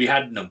first place, we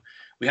had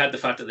the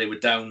fact that they were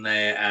down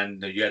there,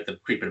 and you had them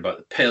creeping about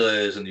the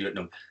pillars, and you had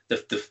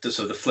the sort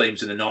of the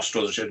flames in the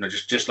nostrils,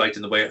 just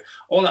lighting the way.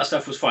 All that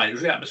stuff was fine. It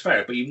was really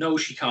atmospheric, but you know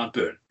she can't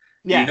burn.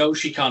 Yeah. You know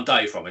she can't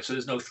die from it, so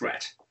there's no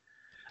threat.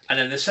 And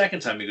then the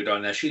second time we go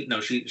down there, she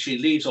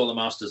leads all the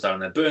masters down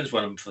there, burns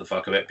one of them for the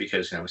fuck of it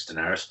because it's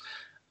Daenerys,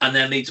 and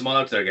then leads them all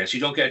out there again. So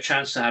you don't get a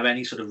chance to have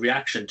any sort of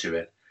reaction to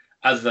it,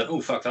 other than oh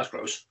fuck, that's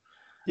gross.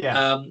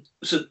 Yeah.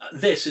 So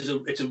this is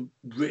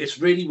it's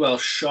really well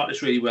shot.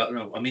 It's really well.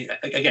 No, I mean,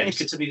 again,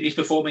 he's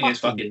performing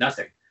against fucking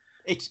nothing.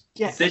 It's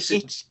gorgeous. This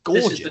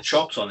is the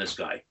chops on this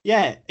guy.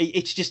 Yeah,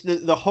 it's just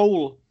the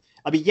whole.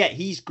 I mean, yeah,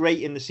 he's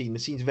great in the scene. The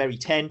scene's very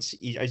tense.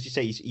 As you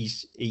say,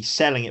 he's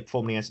selling it,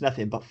 performing against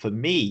nothing. But for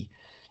me,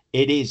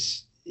 it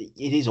is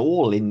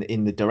all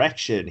in the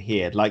direction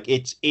here. Like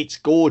it's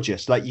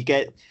gorgeous. Like you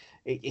get.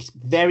 It's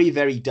very,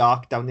 very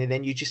dark down there.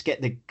 Then you just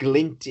get the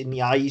glint in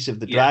the eyes of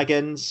the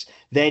dragons.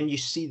 Then you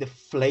see the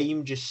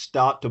flame just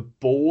start to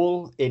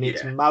boil in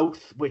its mouth,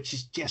 which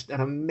is just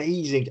an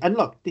amazing. And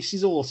look, this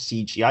is all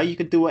CGI. You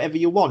can do whatever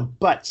you want,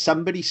 but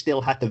somebody still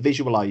had to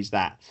visualize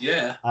that.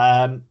 Yeah.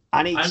 And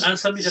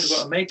somebody's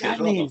got to make it as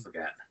well. Don't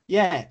forget.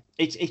 Yeah,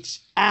 it's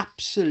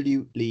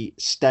absolutely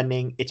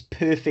stunning. It's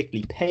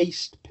perfectly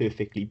paced,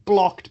 perfectly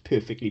blocked,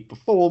 perfectly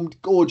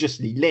performed,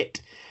 gorgeously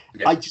lit.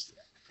 Yeah.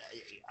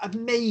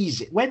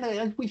 Amazing.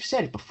 When we've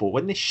said it before,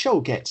 when this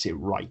show gets it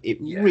right, it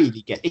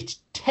really gets.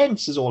 It's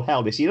tense as all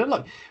hell this season.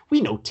 Look,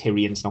 we know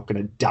Tyrion's not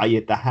going to die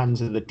at the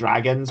hands of the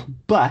dragons,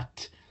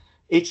 but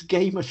it's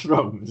Game of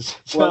Thrones.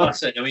 So well,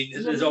 that's it. I mean,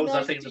 there's always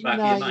that thing in the back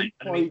of your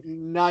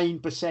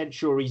mind. 9%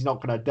 sure he's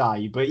not going to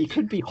die, but he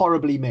could be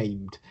horribly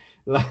maimed.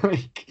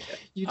 Like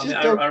you just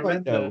don't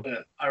quite know.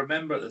 I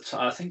remember at the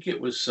time. I think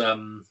it was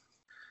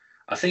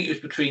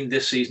between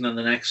this season and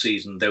the next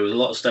season. There was a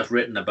lot of stuff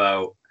written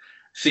about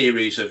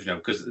theories of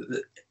because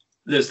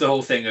there's the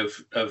whole thing of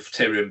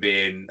Tyrion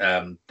being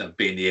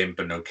the imp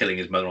and killing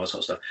his mother and all that sort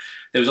of stuff.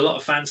 There was a lot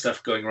of fan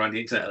stuff going around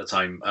the internet at the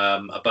time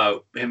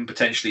about him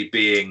potentially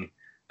being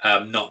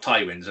not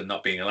Tywin's and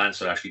not being a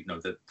Lannister. Actually,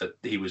 that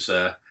he was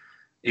a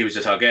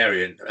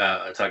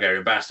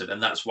Targaryen bastard,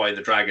 and that's why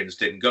the dragons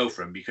didn't go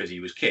for him because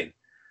he was kin.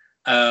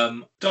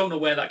 Don't know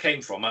where that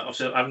came from.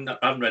 Obviously, I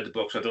haven't read the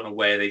book, so I don't know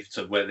where they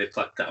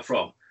plucked that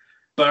from.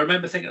 But I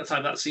remember thinking at the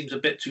time that seems a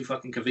bit too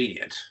fucking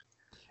convenient.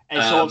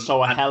 It's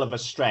also a hell of a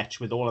stretch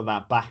with all of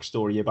that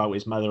backstory about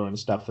his mother and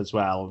stuff as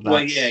well.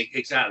 Well, yeah,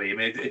 exactly. I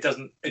mean, it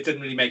didn't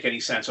really make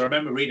any sense. I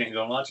remember reading it and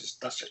going, well, that's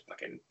just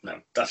fucking no.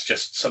 That's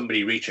just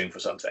somebody reaching for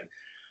something.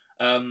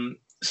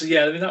 So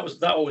yeah, I mean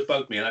that always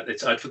bugged me, and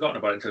I'd forgotten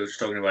about it until I was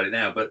talking about it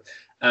now. But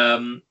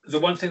the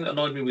one thing that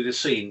annoyed me with this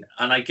scene,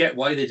 and I get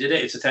why they did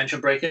it, it's a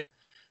tension breaker.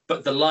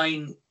 But the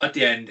line at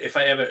the end, if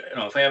I ever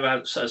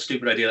have a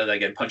stupid idea like that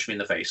again, punch me in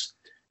the face.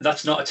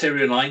 That's not a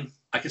Tyrion line.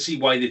 I can see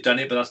why they've done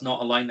it, but that's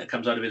not a line that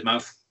comes out of his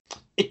mouth.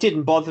 It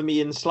didn't bother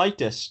me in the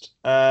slightest.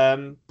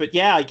 But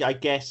yeah, I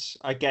guess.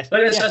 But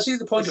I see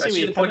the point. I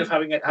see the point of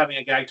having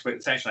a gag to break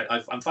the tension.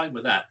 I'm fine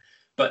with that.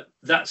 But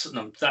that's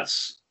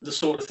the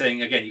sort of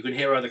thing. Again, you can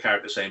hear other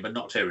characters saying, but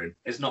not Tyrion.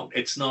 It's not.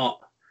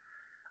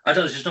 I don't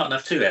know. There's just not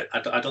enough to it.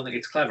 I don't think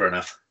it's clever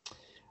enough.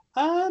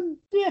 Yeah,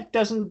 it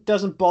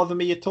doesn't bother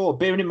me at all.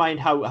 Bearing in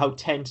mind how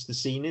tense the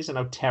scene is and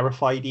how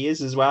terrified he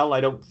is as well.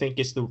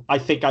 I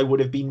think I would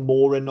have been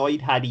more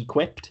annoyed had he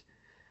quipped.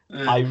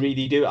 I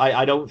really do.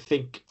 I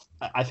think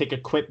a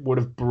quip would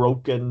have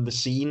broken the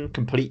scene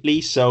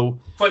completely.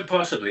 So quite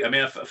possibly. I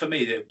mean, for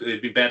me,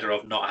 it'd be better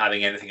off not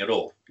having anything at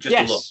all. Just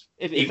yes, look.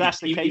 If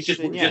that's the case, he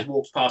just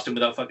walks past him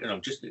without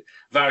fucking. Just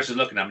Varys is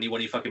looking at him. And he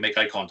won't even fucking make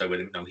eye contact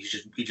with him. No, he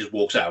just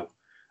walks out.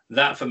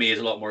 That for me is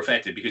a lot more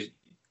effective because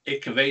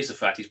it conveys the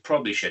fact he's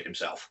probably shit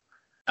himself,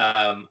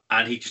 and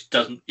he just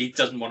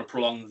doesn't want to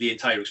prolong the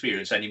entire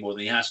experience any more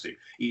than he has to.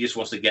 He just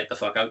wants to get the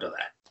fuck out of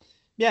there.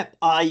 Yeah,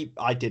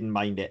 I didn't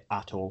mind it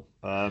at all.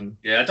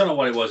 Yeah, I don't know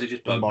what it was. It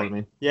just bothered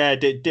me. Yeah, it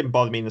didn't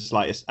bother me in the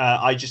slightest.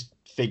 I just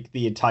think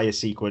the entire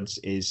sequence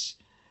is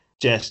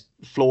just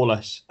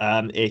flawless.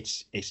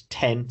 It's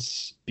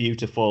tense,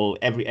 beautiful,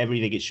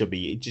 everything it should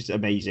be. It's just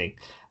amazing.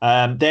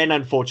 Then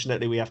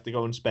unfortunately we have to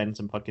go and spend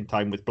some fucking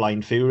time with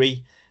Blind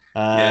Fury.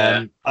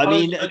 I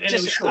mean,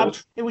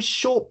 it was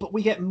short, but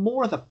we get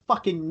more of the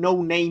fucking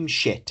no-name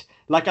shit.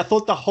 Like, I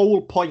thought the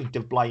whole point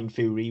of Blind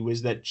Fury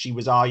was that she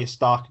was Arya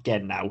Stark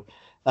again now.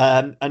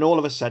 And all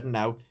of a sudden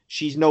now,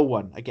 She's no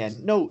one. Again,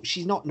 no,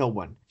 she's not no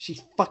one.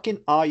 She's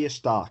fucking Arya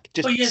Stark.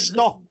 Just Well, yeah,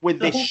 stop with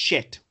this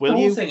shit, will the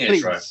whole you? thing Please.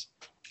 is, right.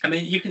 I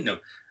mean, you can know.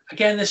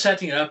 Again, they're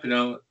setting it up.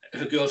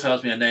 If a girl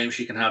tells me her name,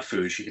 she can have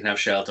food, she can have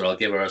shelter. I'll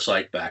give her her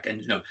sight back.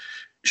 And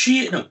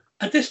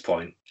at this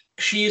point,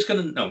 she is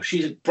going to know.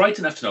 She's bright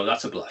enough to know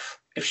that's a bluff.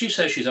 If she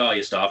says she's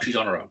Arya Stark, she's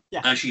on her own,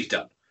 and she's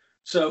done.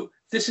 So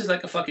this is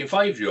like a fucking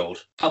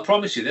 5-year-old. I'll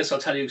promise you this. I'll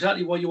tell you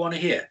exactly what you want to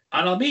hear,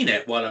 and I'll mean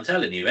it while I'm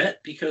telling you it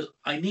because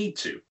I need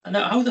to. And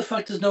now, how the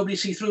fuck does nobody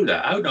see through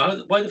that?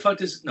 Why the fuck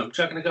does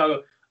Jack and the guy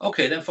go?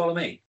 Okay, then follow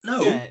me.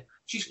 No. Yeah.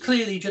 She's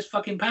clearly just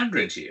fucking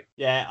pandering to you.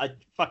 Yeah, I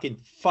fucking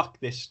fuck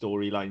this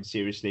storyline,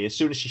 seriously. As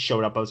soon as she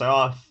showed up, I was like,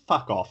 oh,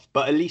 fuck off.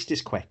 But at least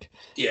it's quick.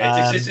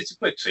 Yeah, it's a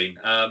quick scene.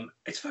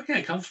 It's fucking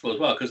uncomfortable as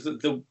well, because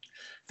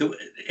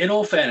in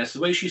all fairness, the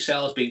way she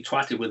sells being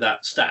twatted with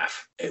that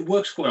staff, it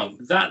works quite well.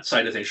 That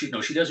side of things, she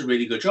does a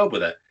really good job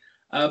with it.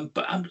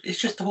 But it's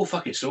just the whole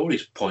fucking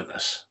story's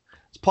pointless.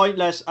 It's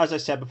pointless. As I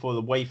said before,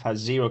 the waif has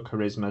zero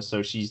charisma,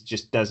 so she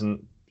just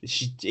doesn't...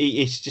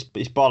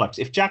 It's bollocks.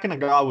 If Jack and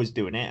Agar was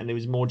doing it and there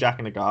was more Jack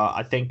and Agar,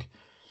 I think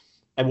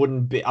I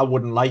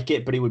wouldn't like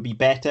it, but it would be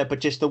better. But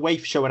just the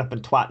waif showing up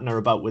and twatting her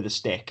about with a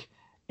stick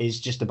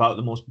is just about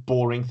the most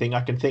boring thing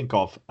I can think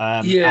of.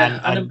 And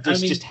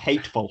it's just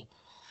hateful.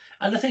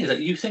 And the thing is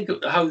that you think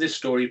of how this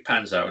story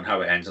pans out and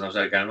how it ends, and I was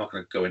like, I'm not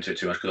going to go into it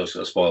too much because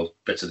I'll spoil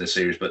bits of this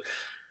series, but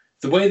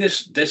the way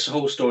this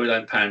whole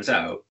storyline pans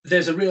out,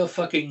 there's a real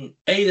fucking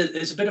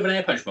there's a bit of an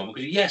air punch moment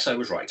because yes, I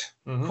was right.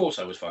 Mm-hmm. Of course,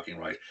 I was fucking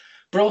right.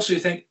 But also, you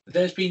think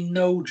there's been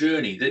no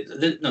journey.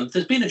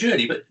 There's been a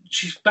journey, but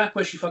she's back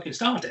where she fucking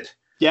started.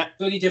 Yeah.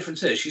 The only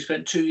difference is she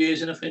spent 2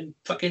 years in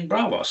fucking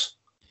Bravos.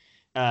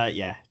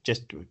 Yeah,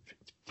 just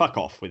fuck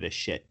off with this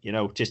shit.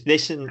 Just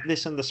listen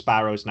the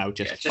Sparrows now.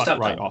 Just fuck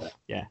right off.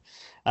 Yeah.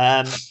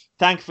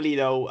 Thankfully,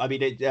 though, I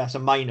mean, it's a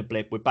minor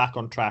blip. We're back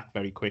on track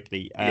very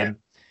quickly.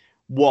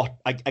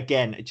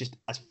 Just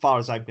as far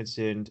as I'm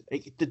concerned,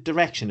 the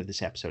direction of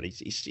this episode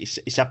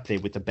is up there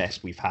with the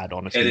best we've had,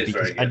 honestly. It is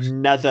very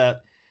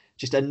good.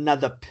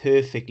 Another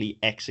perfectly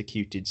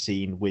executed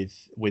scene with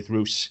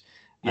Roose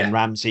and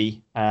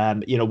Ramsay.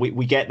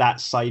 We get that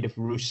side of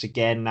Roose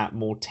again, that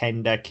more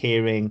tender,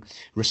 caring,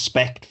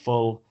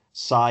 respectful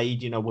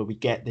side, where we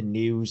get the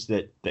news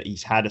that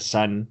he's had a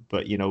son,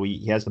 but,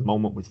 he has the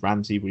moment with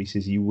Ramsay where he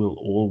says, you will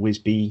always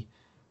be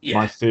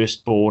my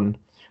firstborn.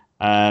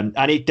 And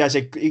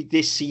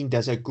this scene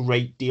does a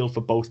great deal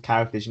for both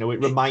characters. It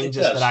reminds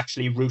us that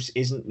actually Roose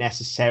isn't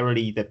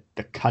necessarily the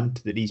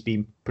cunt that he's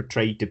been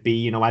portrayed to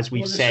be. As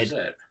we've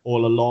said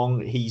all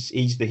along,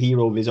 he's the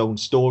hero of his own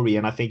story,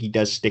 and I think he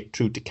does stick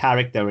true to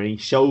character, and he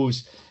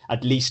shows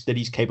at least that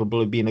he's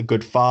capable of being a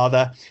good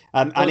father.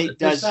 And it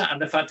does that,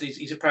 and the fact that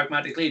he's a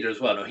pragmatic leader as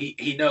well.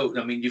 He knows.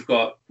 I mean, you've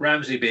got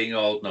Ramsay being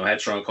all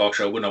headstrong,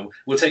 cocksure.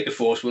 We'll take the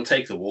force, we'll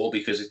take the wall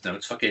because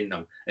it's fucking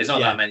There's not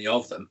that many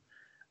of them.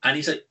 And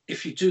he said,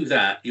 if you do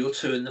that, you'll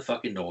turn the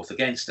fucking North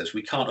against us.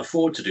 We can't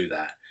afford to do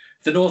that.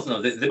 The North,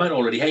 they might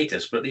already hate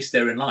us, but at least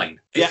they're in line.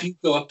 Yeah. If you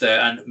go up there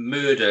and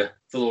murder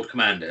the Lord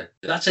Commander,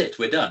 that's it.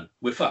 We're done.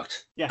 We're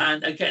fucked. Yeah.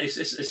 And again, it's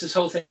this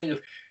whole thing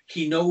of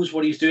he knows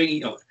what he's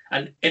doing.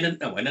 And in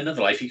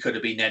another life, he could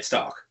have been Ned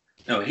Stark.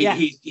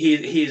 He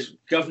is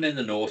governing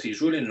the North.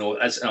 He's ruling the North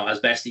as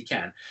best he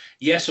can.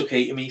 Yes,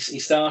 okay. I mean, he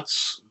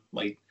starts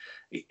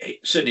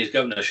certainly his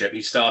governorship,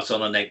 he starts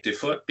on a negative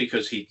foot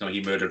because he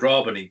murdered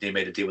Robb and he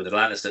made a deal with the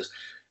Lannisters.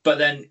 But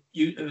then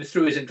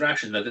through his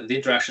interactions, the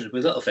interactions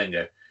with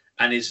Littlefinger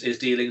and his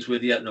dealings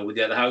with the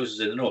other houses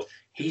in the North,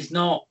 he's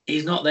not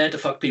there to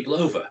fuck people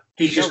over.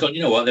 He's just gone,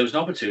 there was an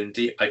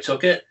opportunity, I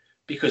took it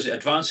because it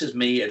advances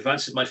me, it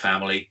advances my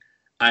family,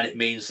 and it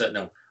means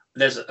that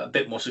there's a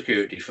bit more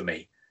security for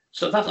me.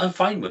 So I'm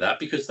fine with that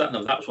because that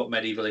was what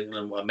medieval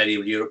England, what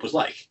medieval Europe was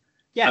like.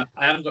 Yeah,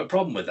 I haven't got a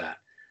problem with that.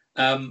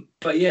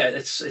 But yeah,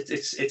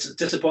 it's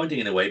disappointing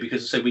in a way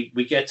because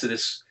we get to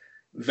this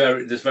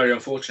very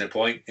unfortunate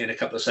point in a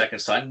couple of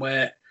seconds time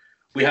where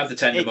we have the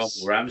tender moment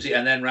with Ramsay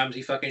and then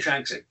Ramsay fucking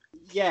shanks him.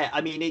 Yeah,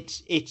 I mean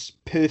it's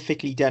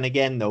perfectly done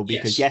again though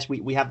because yes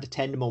we have the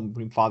tender moment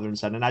between father and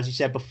son, and as you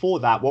said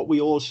before that, what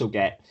we also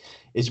get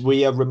is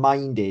we are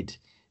reminded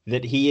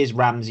that he is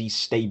Ramsay's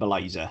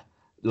stabilizer.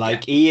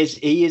 He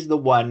is the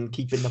one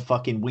keeping the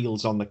fucking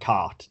wheels on the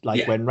cart.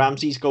 When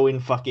Ramsay's going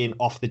fucking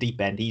off the deep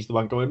end, he's the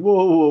one going,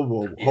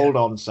 whoa, hold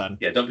on, son.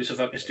 Yeah, don't be so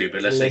fucking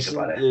stupid. Let's think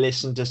about it.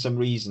 Listen to some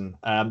reason.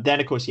 Then,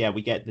 of course,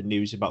 we get the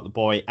news about the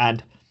boy.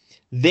 And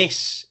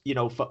this,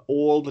 for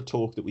all the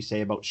talk that we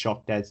say about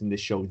shock deaths in this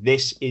show,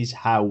 this is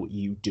how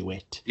you do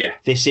it. Yeah.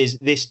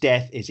 This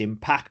death is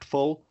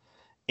impactful.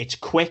 It's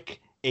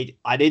quick.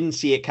 I didn't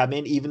see it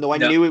coming, even though I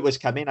knew it was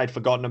coming. I'd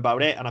forgotten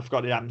about it, and I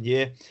forgot it happened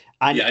here.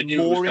 And I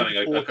knew it was coming.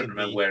 I couldn't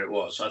remember where it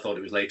was. I thought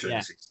it was later in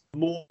the season.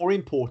 More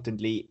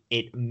importantly,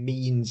 it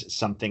means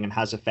something and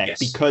has effect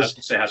because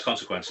it has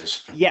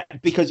consequences. Yeah,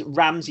 because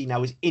Ramsay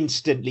now is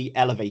instantly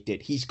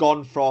elevated. He's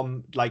gone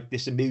from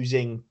this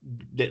amusing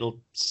little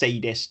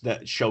sadist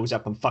that shows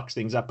up and fucks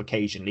things up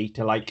occasionally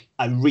to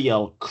a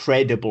real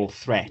credible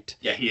threat.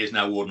 Yeah, he is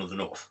now Warden of the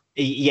North.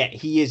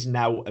 he is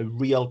now a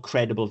real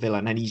credible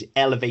villain, and he's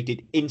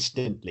elevated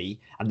instantly.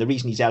 And the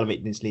reason he's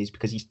elevated instantly is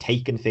because he's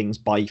taken things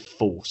by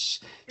force.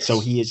 Yes. So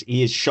he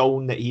is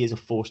shown that he is a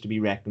force to be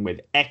reckoned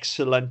with.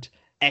 Excellent,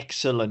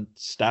 excellent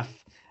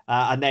stuff.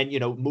 And then,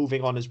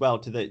 moving on as well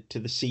to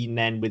the scene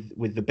then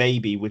with the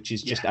baby, which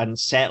is just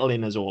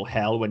unsettling as all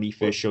hell when he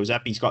first shows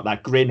up. He's got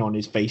that grin on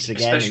his face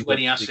again, especially when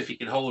he asks if he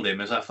can hold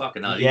him. Is that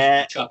fucking hell?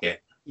 Yeah, chuck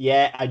it.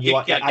 Yeah, and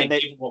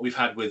given what we've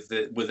had with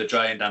the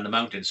giant and the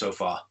mountain so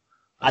far.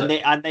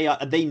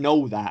 They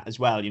know that as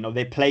well.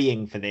 They're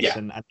playing for this,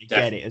 and they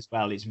get it as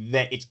well.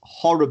 It's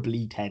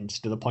horribly tense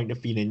to the point of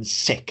feeling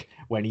sick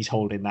when he's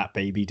holding that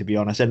baby, to be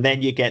honest. And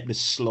then you get the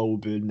slow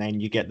burn, then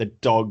you get the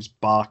dogs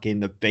barking,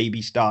 the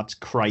baby starts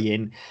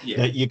crying.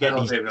 Yeah, you get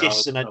these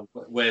dissonant.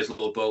 Where's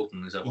Lord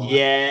Bolton? Is that what?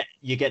 Yeah,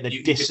 you get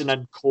the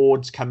dissonant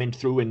chords coming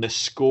through in the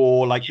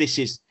score. Like this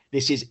is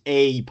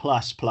A+++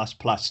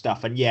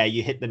 stuff. And yeah,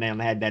 you hit the nail on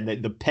the head. Then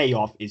the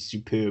payoff is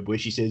superb, where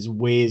she says,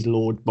 "Where's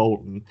Lord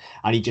Bolton?"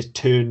 And he just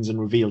turns and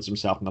reveals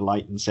himself in the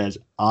light and says,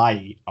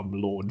 "I am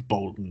Lord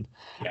Bolton."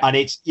 Yeah. And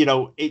it's,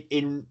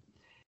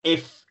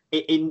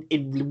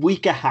 in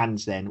weaker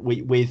hands then,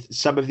 with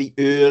some of the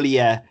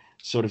earlier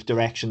sort of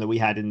direction that we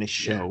had in this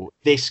show,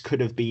 this could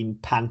have been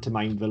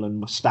pantomime villain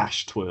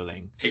mustache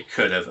twirling. It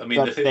could have. I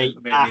mean, the thing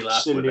that made me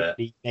laugh with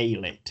it,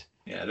 nail it.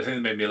 Yeah, the thing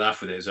that made me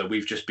laugh with it is that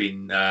we've just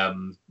been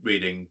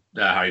reading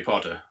Harry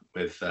Potter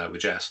with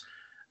Jess,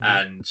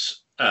 and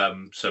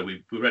so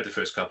we read the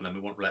first couple, and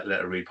we won't let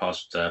her read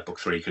past book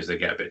 3 because they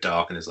get a bit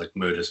dark and there's like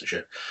murders and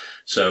shit.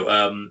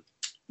 So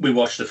we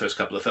watched the first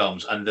couple of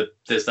films, and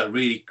there's that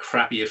really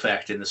crappy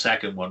effect in the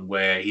second one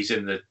where Harry's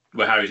in the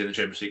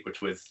Chamber of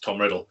Secrets with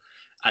Tom Riddle,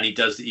 and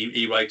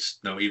he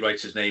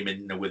writes his name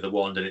in with the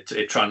wand, and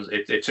it turns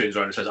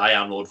around and says, "I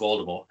am Lord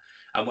Voldemort."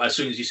 And as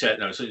soon as you said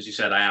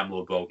 "I am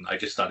Lord Bolton," I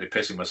just started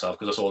pissing myself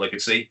because that's all I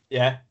could see.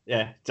 Yeah.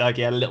 It's like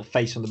he had a little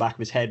face on the back of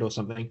his head or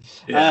something.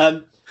 Yeah.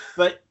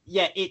 But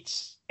yeah,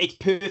 it's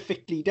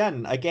perfectly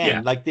done.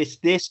 Again, like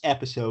this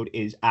episode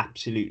is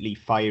absolutely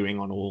firing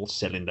on all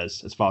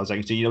cylinders as far as I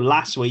can see.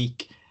 Last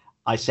week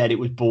I said it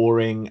was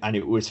boring and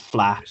it was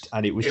flat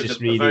and it was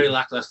really a very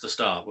lackluster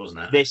start, wasn't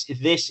it?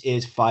 This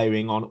is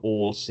firing on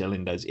all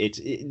cylinders.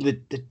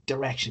 The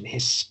direction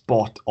is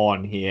spot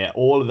on here.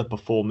 All of the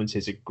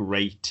performances are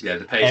great. Yeah,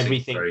 the pacing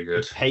is very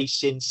good. The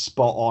pacing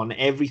spot on.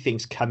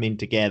 Everything's coming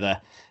together.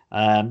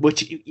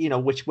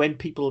 Which when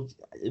people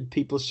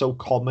so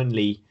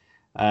commonly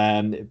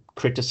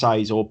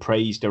criticize or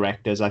praise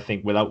directors, I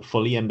think, without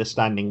fully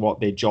understanding what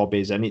their job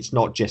is, and it's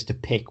not just to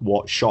pick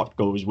what shot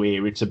goes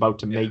where, it's about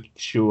to make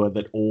sure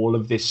that all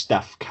of this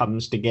stuff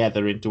comes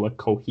together into a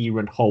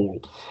coherent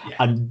whole.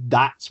 And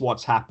that's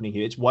what's happening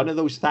here. It's one of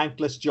those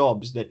thankless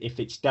jobs that if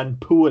it's done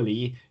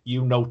poorly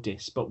you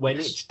notice, but when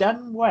it's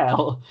done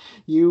well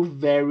you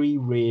very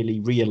rarely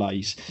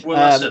realize.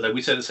 Well,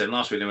 we said the same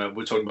last week.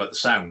 We're talking about the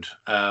sound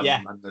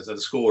and the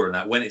score and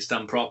that. When it's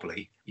done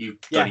properly you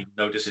don't even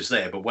notice it's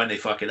there, but when they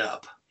fuck it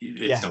up,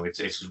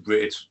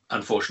 it's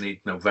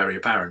unfortunately very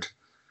apparent.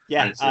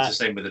 Yeah, and it's the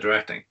same with the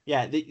directing.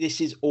 Yeah, this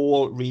is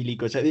all really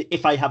good. So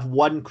if I have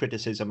one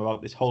criticism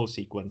about this whole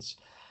sequence,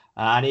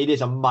 and it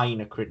is a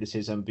minor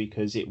criticism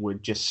because it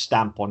would just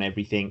stamp on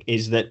everything,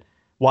 is that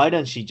why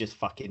don't she just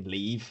fucking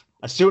leave?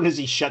 As soon as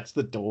he shuts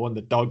the door and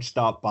the dogs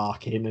start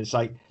barking, it's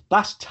like,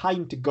 that's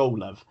time to go,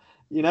 love.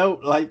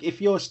 Like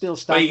if you're still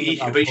standing...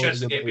 But he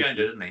shuts the gate behind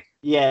her, doesn't he?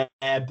 Yeah,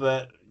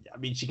 but... I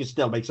mean, she could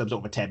still make some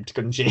sort of attempt,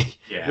 couldn't she?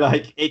 Yeah.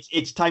 Like,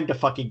 it's time to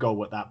fucking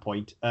go at that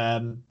point.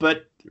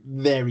 But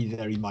very,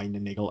 very minor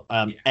niggle.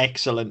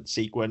 Excellent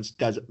sequence.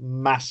 Does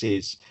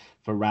masses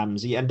for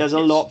Ramsay and does a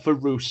lot for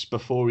Roose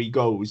before he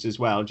goes as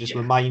well. Just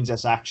reminds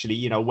us,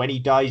 actually, when he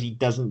dies, he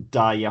doesn't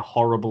die a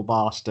horrible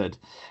bastard,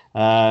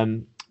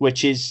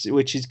 which is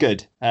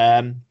good.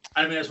 I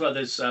mean, as well,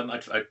 there's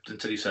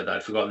until you said that,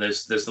 I'd forgotten.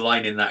 There's the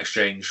line in that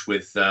exchange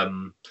with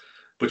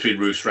between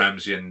Roose,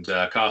 Ramsay, and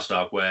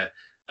Karstark where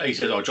he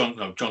said, "Oh, Jon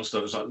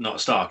Snow's not a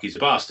Stark; he's a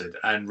bastard."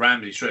 And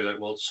Ramsay straight like,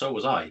 "Well, so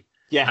was I."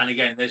 Yeah. And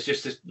again, there's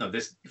just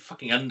this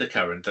fucking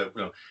undercurrent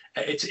that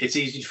it's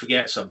easy to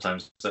forget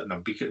sometimes that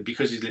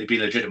because he's been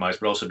legitimized,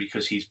 but also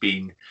because he's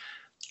been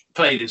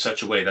played in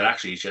such a way that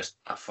actually he's just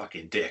a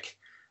fucking dick.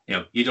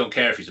 You don't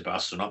care if he's a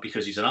bastard or not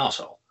because he's an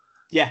arsehole.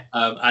 Yeah.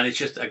 And it's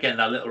just again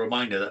that little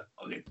reminder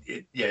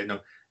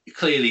that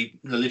clearly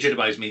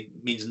legitimized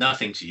means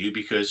nothing to you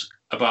because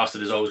a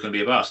bastard is always going to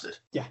be a bastard.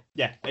 Yeah.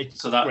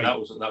 So that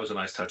was a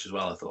nice touch as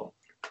well, I thought.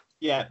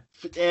 Yeah,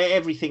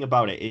 everything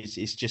about it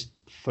is just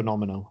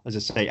phenomenal, as I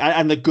say,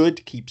 and the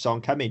good keeps on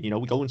coming.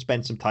 We go and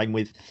spend some time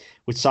with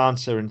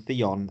Sansa and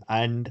Theon,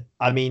 and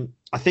I mean,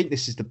 I think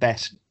this is the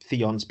best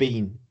Theon's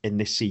been in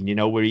this scene.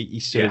 Where he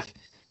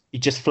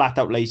just flat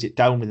out lays it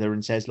down with her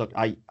and says, "Look,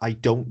 I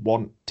don't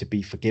want to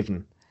be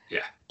forgiven."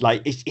 Yeah,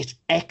 like it's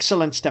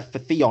excellent stuff for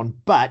Theon,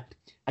 but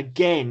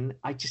again,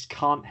 I just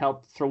can't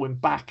help throwing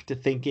back to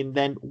thinking,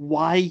 then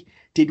why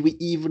did we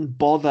even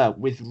bother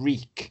with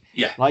Reek?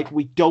 Yeah. Like,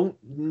 we don't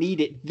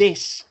need it.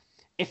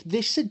 If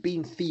this had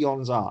been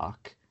Theon's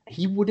arc,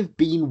 he would have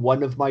been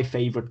one of my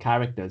favorite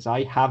characters.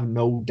 I have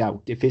no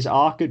doubt. If his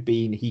arc had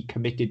been he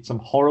committed some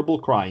horrible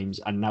crimes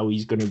and now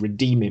he's going to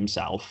redeem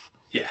himself,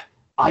 yeah,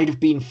 I'd have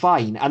been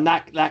fine. And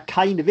that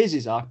kind of is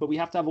his arc, but we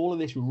have to have all of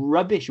this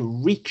rubbish,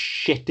 reek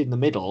shit in the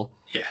middle.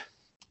 Yeah.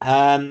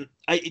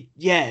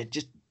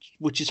 Just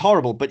which is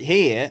horrible. But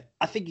here,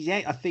 I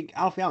think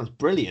Alfie Allen's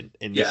brilliant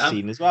in this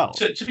scene as well.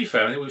 To be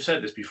fair, I think we've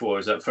said this before,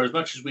 is that for as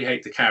much as we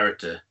hate the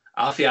character,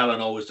 Alfie Allen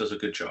always does a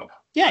good job.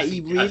 Yeah,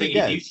 he really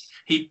does.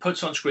 He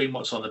puts on screen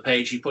what's on the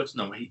page. He puts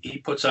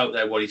out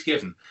there what he's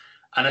given,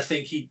 and I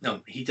think he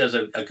does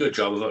a good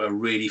job of a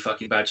really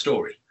fucking bad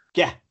story.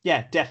 Yeah,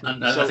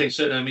 definitely. And I think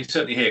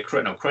certainly here,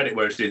 credit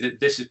where it's due.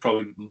 This is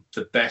probably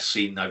the best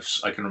scene I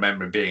can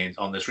remember him being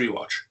on this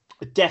rewatch.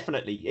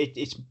 Definitely,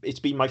 it's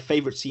been my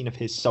favorite scene of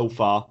his so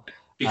far.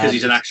 Because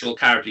he's an actual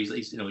character.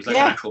 He's like an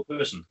actual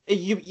person.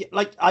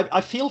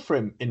 I feel for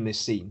him in this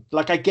scene.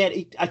 Like I get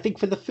it. I think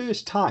for the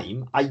first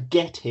time I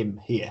get him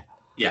here.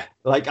 Yeah.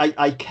 Like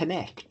I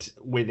connect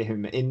with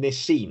him in this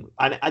scene,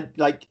 and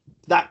like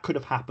that could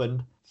have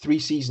happened 3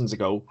 seasons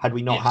ago had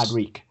we not had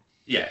Reek.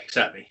 Yeah,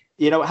 exactly.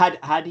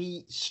 Had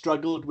he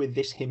struggled with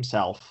this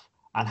himself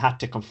and had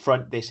to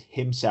confront this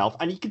himself,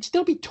 and he could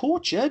still be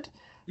tortured.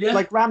 Yeah.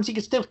 Like Ramsay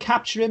could still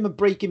capture him and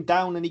break him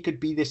down, and he could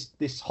be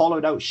this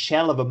hollowed out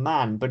shell of a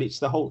man. But it's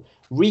the whole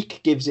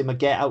Reek gives him a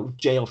get out of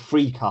jail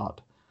free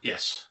card.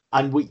 Yes.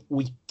 And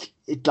we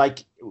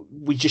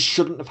just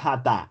shouldn't have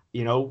had that,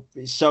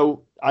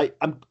 So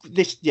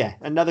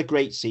another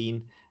great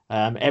scene.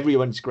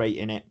 Everyone's great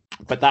in it,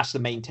 but that's the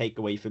main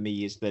takeaway for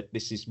me, is that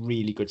this is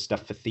really good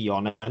stuff for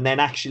Theon. And then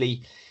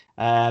actually,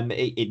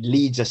 it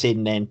leads us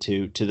in then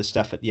to the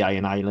stuff at the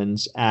Iron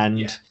Islands. And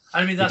yeah.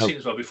 I mean, that scene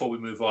as well, before we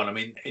move on, I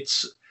mean,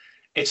 it's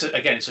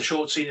a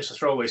short scene, it's a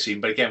throwaway scene,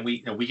 but again,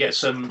 we get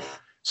some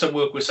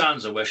work with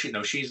Sansa where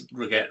she's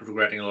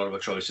regretting a lot of her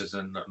choices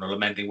and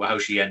lamenting how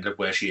she ended up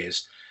where she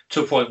is,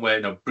 to a point where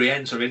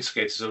Brienne sort of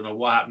instigates,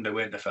 what happened to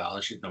Winterfell,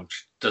 and she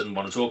doesn't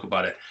want to talk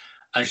about it,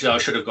 and she said, I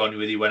should have gone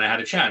with you when I had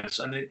a chance,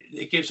 and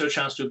it gives her a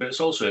chance to do a bit of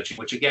soul searching,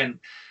 which again,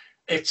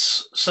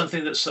 it's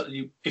something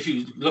that if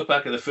you look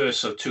back at the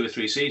first 2 or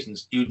 3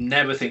 seasons, you'd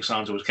never think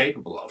Sansa was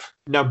capable of.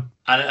 No.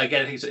 And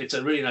again, I think it's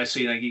a really nice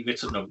scene. You get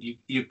to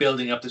you're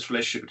building up this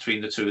relationship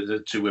between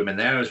the two women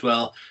there as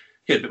well.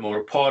 You get a bit more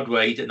of a pod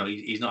where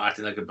he's not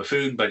acting like a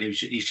buffoon, but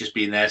he's just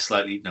being there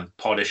slightly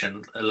poddish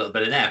and a little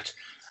bit inept.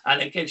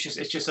 And again,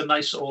 it's just a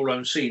nice all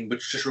round scene,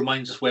 which just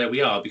reminds us where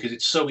we are, because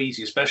it's so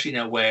easy, especially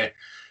now where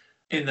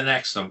in the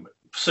next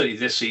certainly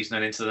this season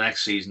and into the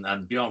next season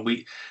and beyond,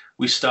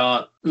 we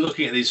start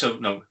looking at these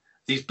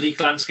these bleak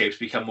landscapes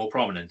become more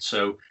prominent.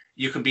 So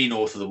you can be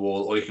north of the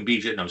wall, or you can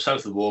be south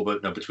of the wall,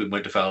 but between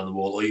Winterfell and the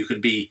wall, or you can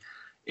be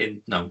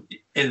in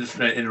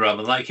the realm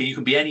of Lyca. You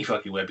can be any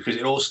fucking way, because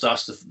it all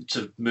starts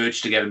to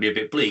merge together and be a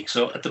bit bleak.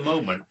 So at the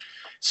moment,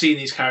 seeing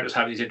these characters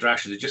having these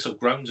interactions, it just sort of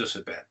grounds us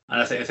a bit.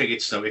 And I think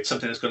it's something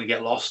that's going to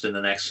get lost in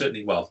the next,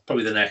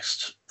 probably the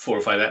next 4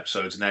 or 5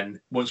 episodes, and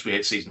then once we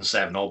hit season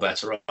 7, all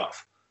bets are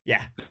off.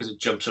 Yeah, because it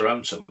jumps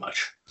around so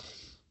much.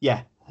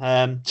 Yeah.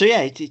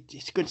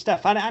 It's good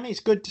stuff, and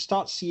it's good to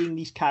start seeing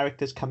these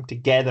characters come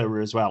together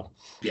as well.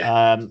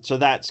 Yeah. So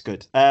that's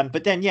good.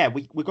 But then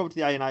we go to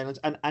the Iron Islands,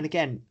 and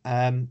again,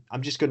 I'm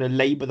just going to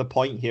labour the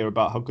point here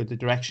about how good the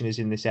direction is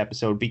in this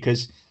episode,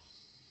 because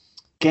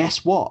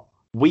guess what?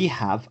 We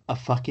have a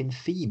fucking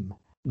theme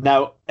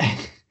now.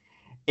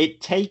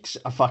 It takes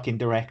a fucking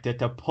director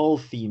to pull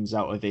themes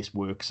out of this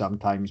work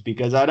sometimes,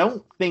 because I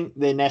don't think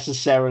they're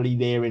necessarily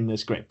there in the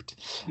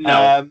script.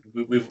 No,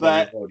 we've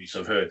already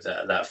sort of heard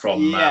that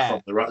from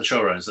the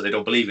showrunners, that they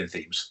don't believe in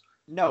themes.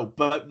 No,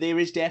 but there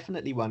is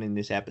definitely one in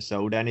this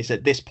episode, and it's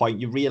at this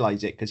point you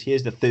realise it, because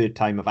here's the 3rd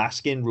time of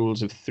asking,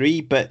 rules of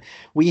 3, but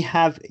we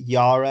have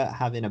Yara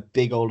having a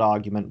big old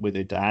argument with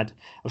her dad.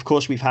 Of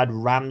course, we've had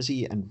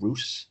Ramsay and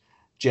Roose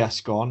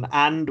just gone,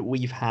 and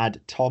we've had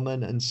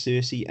Tommen and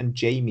Cersei and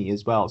Jaime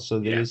as well.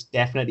 So there is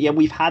definitely, and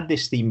we've had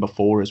this theme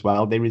before as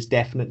well, there is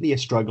definitely a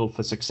struggle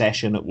for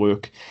succession at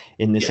work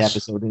in this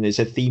episode, and it's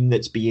a theme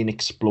that's being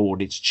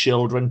explored. It's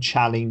children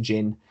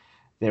challenging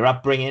their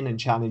upbringing and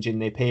challenging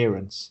their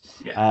parents.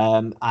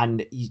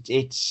 And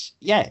it's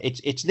there,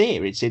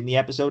 it's in the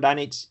episode, and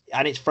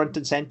it's front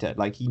and center.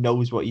 Like, he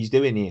knows what he's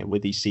doing here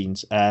with these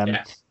scenes.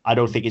 I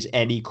don't think it's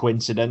any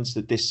coincidence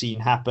that this scene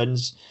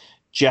happens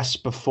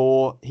just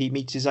before he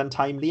meets his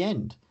untimely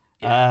end,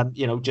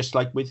 just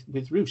like with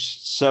Roose.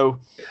 So,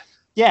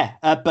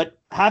 but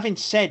having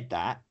said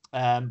that,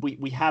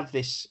 we have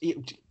this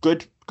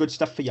good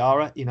stuff for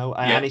Yara,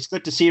 and it's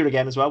good to see her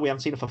again as well. We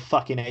haven't seen her for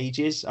fucking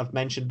ages. I've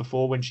mentioned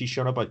before when she's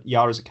shown up, but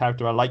Yara's a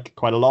character I like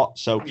quite a lot,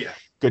 so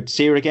good to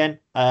see her again.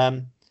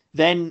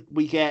 Then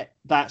we get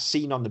that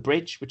scene on the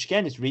bridge, which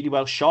again is really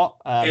well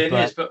shot. It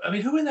is, but I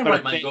mean, who in their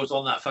right mind goes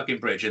on that fucking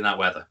bridge in that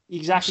weather?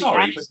 Exactly.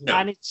 Sorry,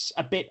 and it's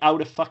a bit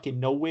out of fucking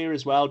nowhere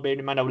as well, bearing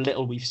in mind how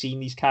little we've seen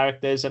these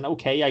characters. And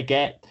okay, I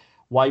get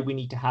why we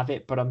need to have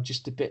it, but I'm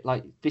just a bit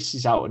like, this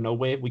is out of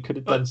nowhere. We could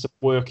have done some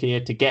work here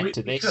to get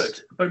to this. We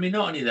could, but I mean,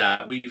 not only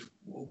that, we've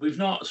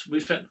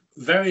spent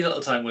very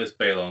little time with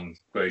Balon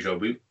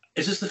Greyjoy.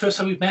 Is this the first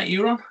time we've met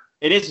Euron?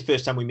 It is the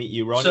first time we meet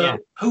Euron. So yeah.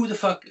 Who the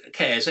fuck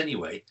cares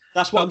anyway?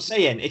 That's what I'm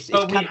saying. It's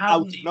come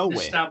out of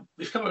nowhere.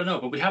 We've come out of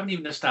nowhere, but we haven't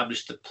even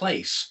established the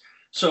place.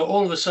 So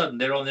all of a sudden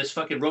they're on this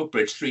fucking rope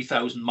bridge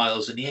 3,000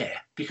 miles in the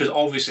air, because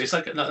obviously it's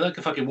like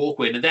a fucking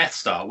walkway in the Death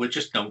Star with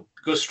just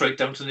go straight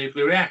down to the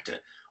nuclear reactor.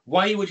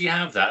 Why would you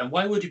have that, and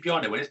why would you be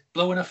on it when it's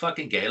blowing a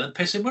fucking gale and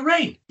pissing with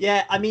rain?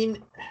 Yeah, I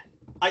mean,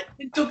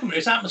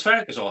 it's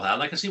atmospheric as all hell,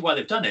 and I can see why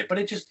they've done it, but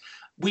it just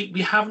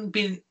we haven't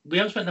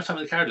spent enough time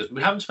with the characters.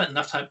 We haven't spent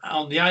enough time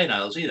on the Iron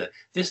Isles either.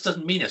 This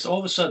doesn't mean it's all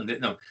of a sudden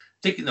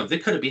they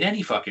could have been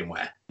any fucking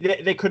where.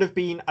 They could have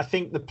been. I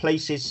think the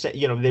place is,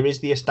 there is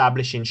the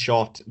establishing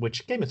shot,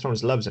 which Game of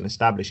Thrones loves an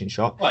establishing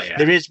shot. Oh, yeah.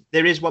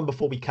 There is one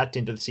before we cut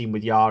into the scene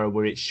with Yara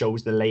where it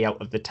shows the layout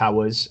of the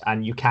towers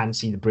and you can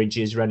see the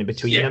bridges running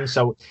between them.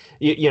 So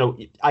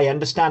I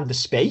understand the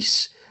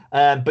space.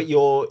 But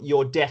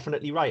you're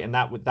definitely right, and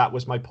that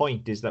was my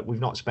point, is that we've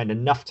not spent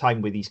enough time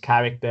with these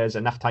characters,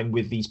 enough time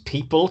with these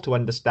people to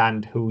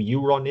understand who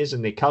Euron is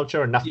and their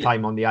culture, enough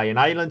time on the Iron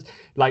Island.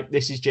 Like,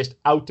 this is just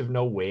out of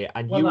nowhere,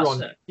 and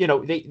Euron,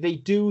 they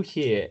do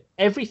here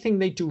everything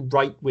they do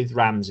right with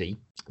Ramsay,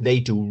 they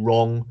do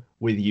wrong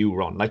with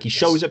Euron. Like, he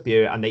shows up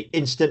here and they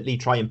instantly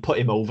try and put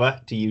him over,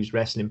 to use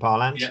wrestling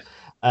parlance.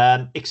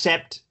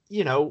 Except,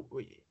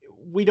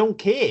 we don't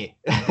care.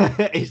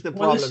 Is the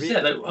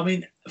problem? I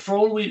mean, for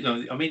all we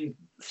know,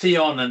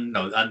 Theon and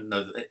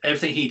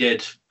everything he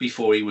did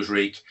before he was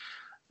Reek,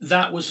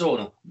 that was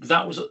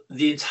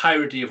the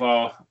entirety of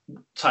our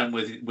time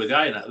with the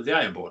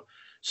Ironborn.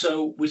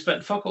 So we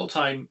spent fuck all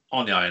time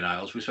on the Iron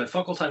Isles. We spent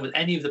fuck all time with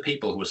any of the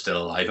people who are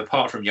still alive,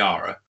 apart from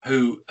Yara,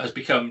 who has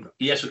become,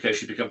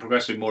 she's become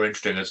progressively more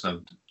interesting as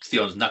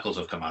Theon's knuckles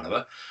have come out of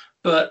her.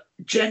 But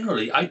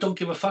generally, I don't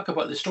give a fuck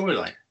about the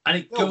storyline, and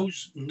it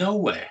goes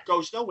nowhere.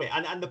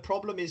 And the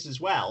problem is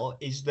as well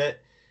is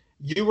that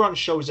Euron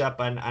shows up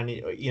and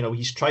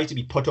he's tried to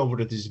be put over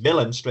to this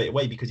villain straight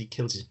away because he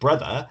kills his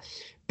brother.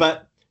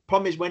 But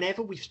problem is,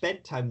 whenever we've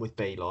spent time with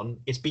Balon,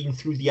 it's been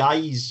through the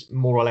eyes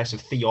more or less of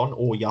Theon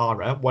or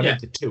Yara, one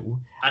of the two.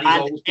 And he's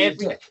always been a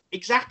dick.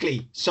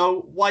 Exactly.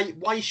 So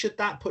why should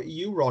that put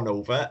Euron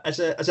over as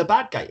a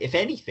bad guy? If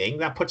anything,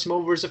 that puts him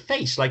over as a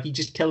face, like he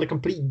just killed a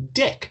complete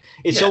dick.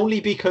 It's only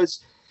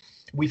because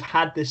we've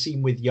had the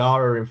scene with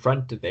Yara in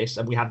front of this,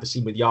 and we had the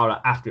scene with Yara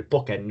after it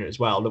bookended as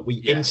well, that we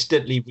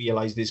instantly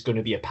realised there's going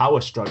to be a power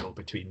struggle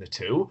between the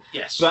two.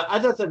 Yes. But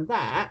other than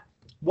that,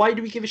 why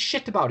do we give a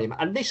shit about him?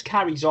 And this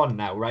carries on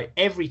now, right?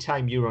 Every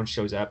time Euron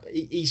shows up,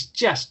 he's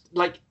just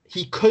like,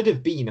 he could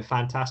have been a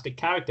fantastic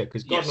character,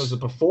 because God knows the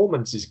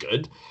performance is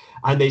good,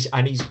 and there's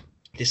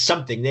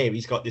something there.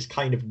 He's got this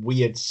kind of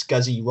weird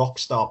scuzzy rock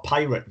star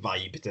pirate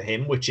vibe to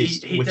him, which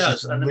is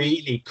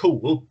really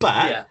cool.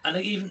 But and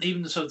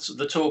even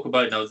the talk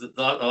about the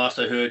last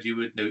I heard, you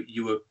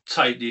were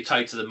tied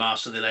to the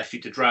mast and they left you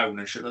to drown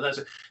and shit.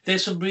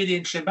 There's some really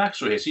interesting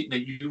backstory here.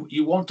 So,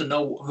 you want to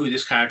know who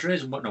this character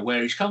is and want to know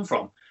where he's come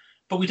from,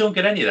 but we don't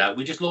get any of that.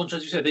 We just launch,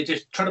 as you said, they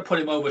just try to put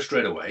him over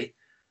straight away,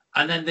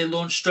 and then they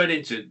launch straight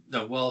into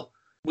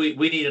We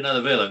need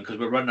another villain because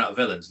we're running out of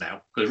villains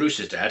now. Because Roose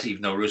is dead,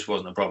 even though Roose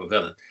wasn't a proper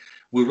villain.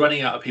 We're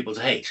running out of people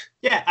to hate.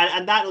 Yeah,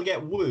 and that'll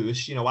get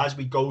worse, as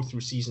we go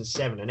through season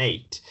 7 and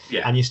 8.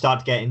 Yeah. And you start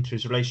to get into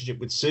his relationship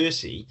with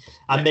Cersei.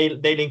 And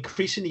they'll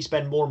increasingly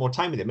spend more and more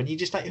time with him. And you're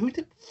just like, who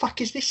the fuck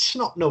is this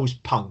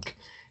snot-nosed punk?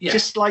 Yeah.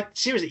 Just like,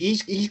 seriously,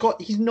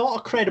 he's not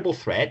a credible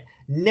threat.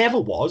 Never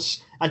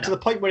was. And to the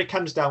point where it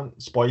comes down,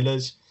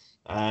 spoilers,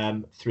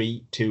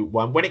 3, 2,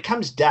 1. When it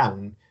comes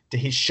down to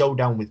his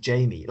showdown with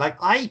Jaime, like,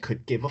 I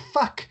could give a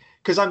fuck,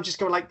 because I'm just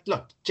going like,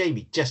 look,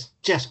 Jaime, just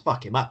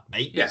fuck him up,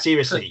 mate. Yeah,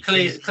 seriously.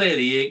 Clearly,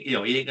 he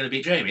ain't going to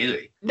beat Jaime, is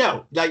he?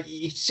 No, like,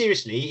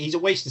 seriously, he's a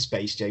waste of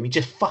space, Jaime.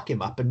 Just fuck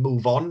him up and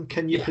move on,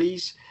 can you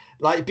please?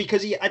 Like,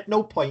 because he, at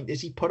no point is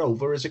he put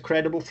over as a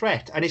credible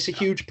threat, and it's a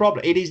huge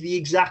problem. It is the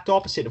exact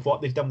opposite of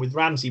what they've done with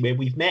Ramsay, where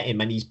we've met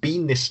him and he's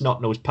been this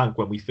snot-nosed punk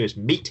when we first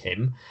meet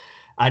him.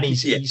 And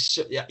he's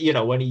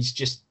when he's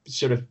just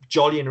sort of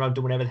jollying around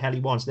doing whatever the hell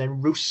he wants. And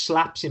then Roose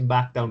slaps him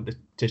back down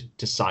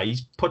to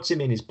size, puts him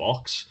in his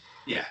box.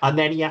 Yeah. And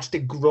then he has to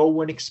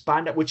grow and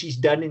expand it, which he's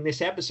done in this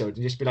episode,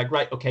 and just be like,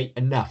 right, okay,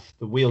 enough.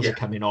 The wheels are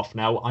coming off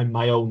now. I'm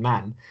my own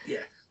man.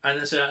 Yeah. And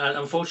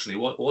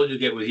unfortunately, all you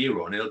get with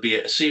Euron, it'll be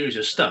a series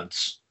of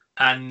stunts,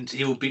 and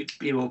he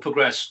will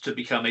progress to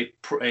become an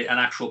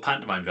actual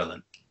pantomime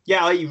villain.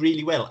 Yeah, he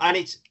really will. And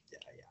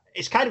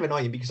it's kind of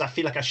annoying because I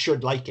feel like I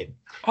should like him.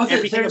 Oh,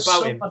 there's about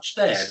so him, much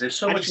there. There's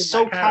so much. He's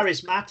so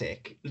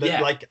charismatic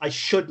that like I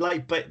should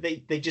like, but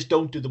they just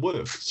don't do the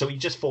work. So he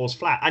just falls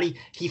flat, and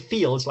he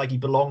feels like he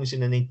belongs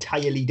in an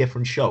entirely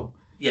different show.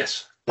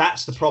 Yes,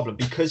 that's the problem,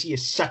 because he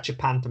is such a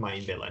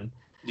pantomime villain.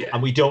 Yeah.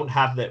 And we don't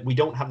have the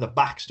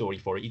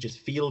backstory for it. He just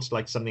feels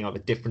like something of a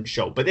different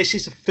show. But this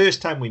is the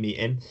first time we meet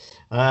him,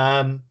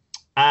 and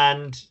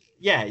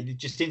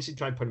just instantly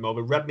try and put him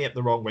over, rub me up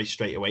the wrong way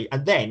straight away,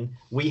 and then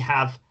we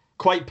have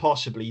quite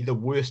possibly the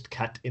worst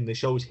cut in the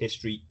show's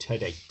history to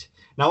date.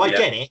 Now, I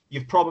get it.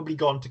 You've probably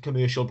gone to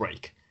commercial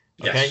break.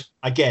 Okay, yes.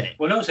 I get it.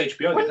 Well, no, it's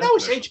HBO. Well, no,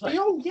 it's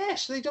HBO.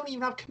 Yes, they don't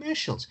even have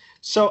commercials.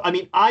 So, I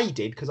mean, I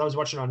did because I was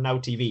watching on Now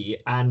TV,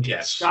 and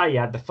Sky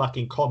had the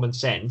fucking common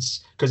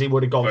sense because he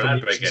would have gone from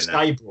the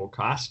Sky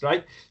broadcast,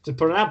 right, to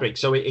put an ad break.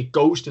 So it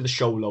goes to the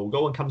show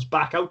logo and comes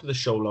back out to the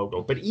show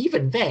logo. But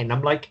even then,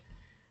 I'm like,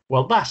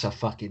 well, that's a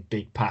fucking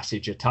big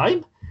passage of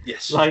time.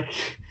 Yes.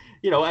 Like,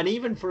 you know, and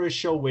even for a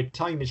show where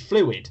time is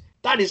fluid,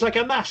 that is like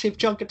a massive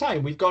chunk of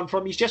time. We've gone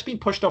from he's just been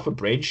pushed off a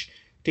bridge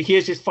to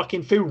here's his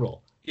fucking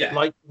funeral. Yeah.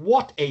 Like,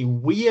 what a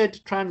weird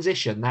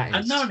transition that is.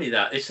 And not only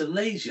that, it's the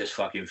laziest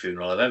fucking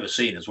funeral I've ever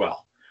seen as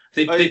well.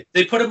 They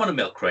put him on a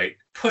milk crate,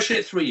 push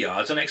it 3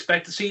 yards, and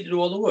expect the sea to do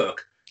all the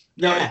work.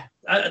 Yeah.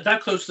 Now,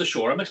 that close to the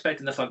shore, I'm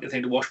expecting the fucking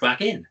thing to wash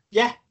back in.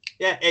 Yeah.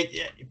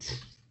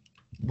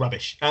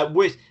 Rubbish.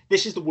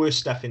 This is the worst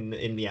stuff in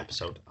the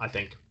episode, I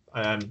think.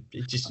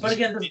 But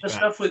again,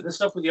 the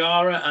stuff with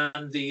Yara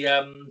and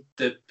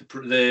the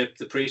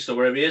priest or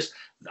wherever he is,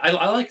 I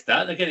like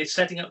that. Again, it's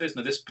setting up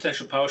this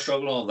potential power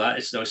struggle and all that.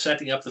 It's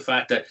setting up the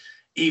fact that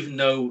even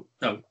though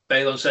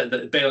Balon said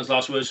that Balon's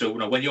last words, so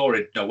when you're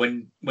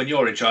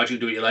in charge, you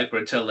do what you like,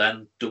 but until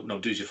then, do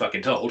as you're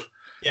fucking told.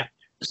 Yeah.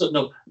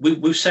 So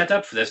we've set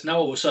up for this. Now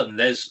all of a sudden,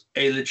 there's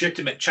a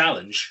legitimate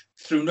challenge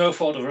through no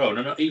fault of her own,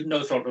 and not even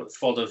no fault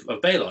of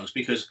Balon's,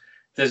 because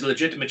there's a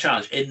legitimate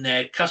challenge in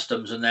their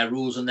customs and their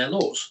rules and their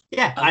laws.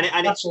 Yeah,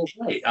 and that's all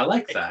great. I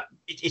like that.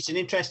 It's an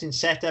interesting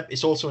setup.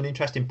 It's also an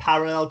interesting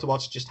parallel to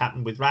what's just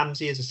happened with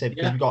Ramsay, as I said,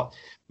 because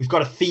we've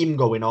got a theme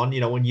going on,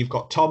 when you've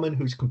got Tommen,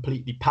 who's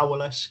completely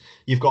powerless,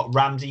 you've got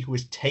Ramsay, who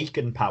has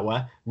taken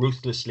power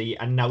ruthlessly,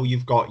 and now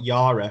you've got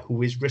Yara,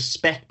 who is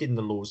respecting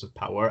the laws of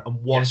power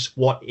and wants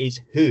what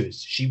is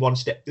hers. She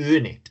wants to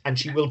earn it, and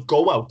she will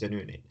go out and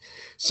earn it.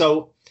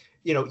 So,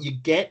 you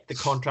get the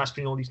contrast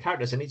between all these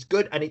characters, and it's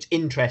good, and it's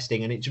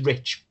interesting, and it's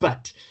rich,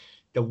 but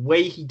the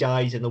way he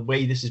dies and the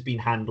way this has been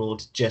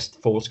handled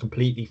just falls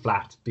completely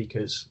flat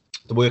because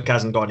the work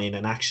hasn't gone in.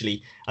 And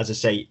actually, as I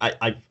say,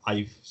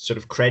 I've sort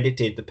of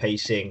credited the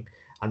pacing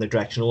and the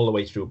direction all the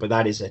way through, but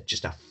that is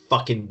just a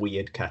fucking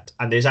weird cut.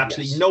 And there's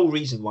absolutely no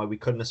reason why we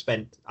couldn't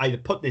have either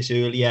put this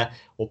earlier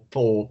or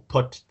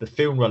put the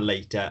funeral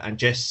later and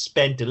just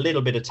spent a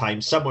little bit of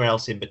time somewhere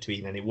else in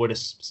between, and it would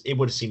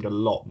have seemed a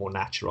lot more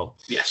natural.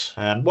 Yes.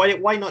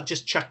 Why not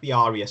just chuck the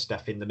Arya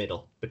stuff in the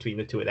middle between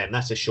the two of them?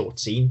 That's a short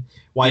scene.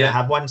 Why not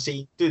have one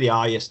scene, do the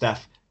Arya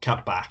stuff,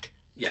 cut back?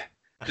 Yeah.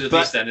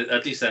 Because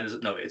at least then,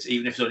 it's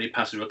even if it's only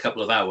passed through a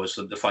couple of hours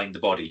for them to find the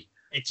body.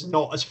 It's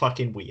not as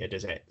fucking weird,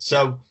 is it?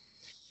 So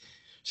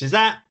is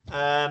that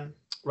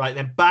right?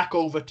 Then back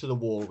over to the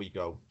wall we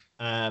go.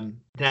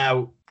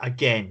 Now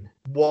again,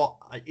 what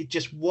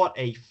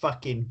a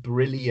fucking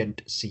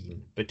brilliant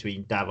scene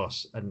between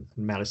Davos and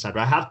Melisandre.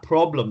 I have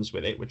problems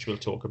with it, which we'll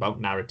talk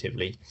about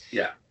narratively.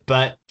 Yeah.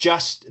 But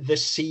just the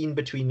scene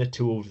between the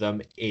two of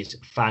them is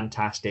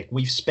fantastic.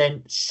 We've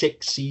spent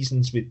 6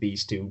 seasons with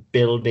these two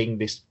building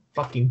this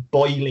fucking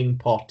boiling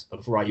pot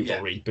of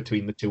rivalry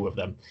between the two of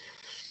them.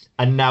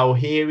 And now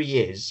here he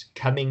is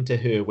coming to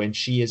her when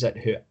she is at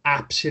her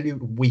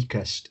absolute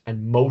weakest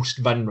and most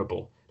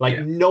vulnerable.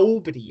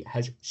 Nobody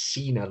has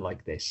seen her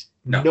like this.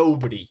 No.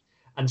 Nobody.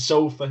 And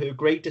so for her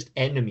greatest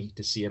enemy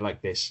to see her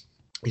like this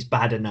is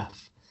bad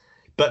enough.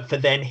 But for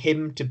then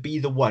him to be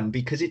the one,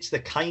 because it's the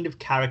kind of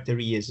character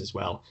he is as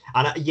well.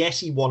 And yes,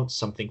 he wants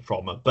something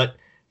from her, but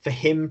for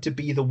him to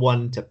be the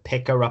one to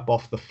pick her up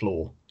off the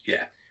floor.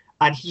 Yeah.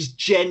 And he's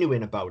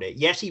genuine about it.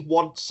 Yes, he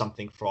wants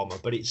something from her,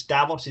 but it's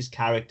Davos's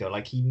character.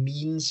 Like, he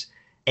means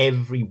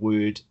every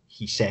word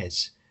he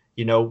says.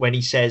 When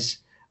he says,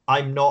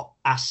 I'm not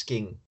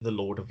asking the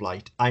Lord of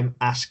Light. I'm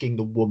asking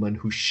the woman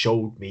who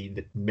showed me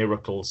that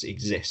miracles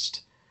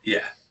exist.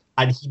 Yeah.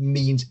 And he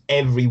means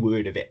every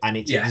word of it. And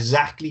it's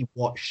exactly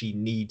what she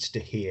needs to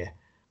hear.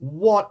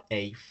 What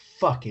a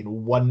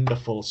fucking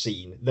wonderful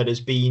scene that has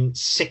been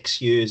 6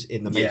 years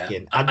in the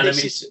making. And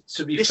this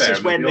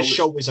is when the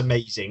show is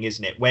amazing,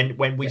 isn't it?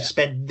 When we've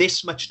spent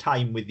this much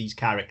time with these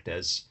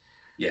characters.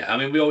 Yeah, I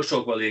mean, we always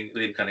talk about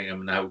Liam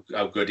Cunningham and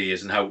how good he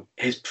is and how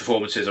his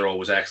performances are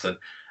always excellent.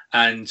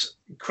 And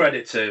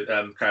credit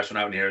to Carson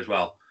out here as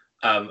well.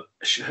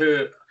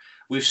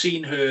 We've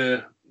seen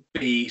her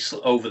be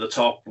over the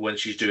top when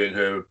she's doing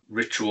her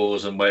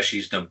rituals and where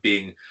she's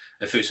being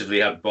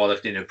effusively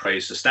hyperbolic in her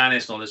praise to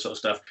Stannis and all this sort of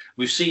stuff.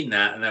 We've seen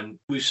that, and then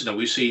we've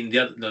seen the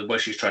other where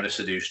she's trying to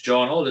seduce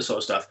Jon, all this sort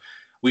of stuff.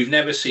 We've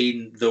never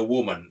seen the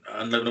woman,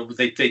 and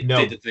they did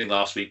the thing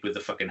last week with the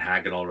fucking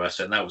hag and all the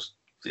rest, and that was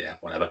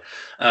whatever.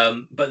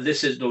 But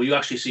this is you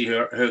actually see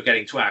her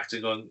getting to act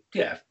and going,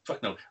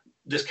 fuck no,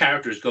 this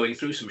character is going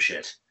through some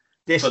shit.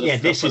 This is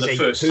a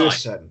person.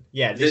 Time.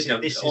 Yeah, this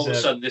all of a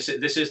sudden, this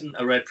isn't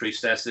a red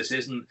priestess. This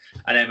isn't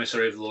an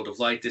emissary of the Lord of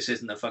Light. This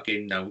isn't a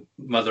fucking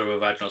mother of a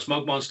vaginal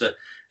smoke monster.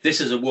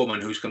 This is a woman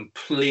who's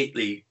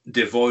completely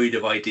devoid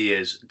of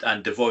ideas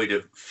and devoid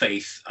of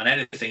faith and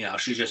anything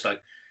else. She's just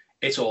like,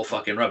 it's all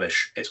fucking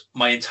rubbish. It's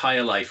my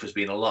entire life has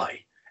been a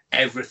lie.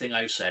 Everything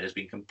I've said has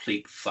been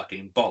complete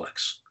fucking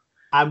bollocks.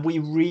 And we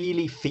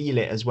really feel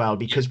it as well,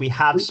 because we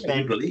have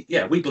spent.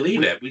 We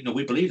believe it.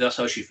 We believe that's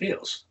how she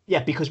feels.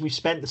 Yeah, because we've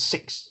spent the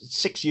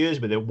six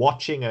years with her,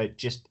 watching her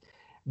just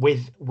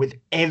with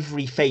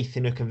every faith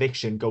in her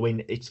conviction,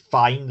 going, it's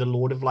fine. The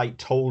Lord of Light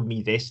told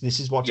me this. This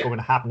is what's going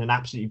to happen, and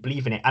absolutely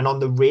believe in it. And on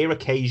the rare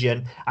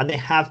occasion, and there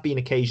have been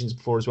occasions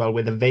before as well,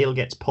 where the veil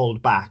gets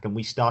pulled back and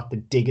we start to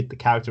dig at the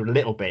character a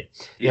little bit.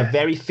 They're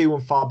very few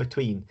and far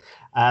between.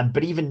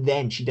 But even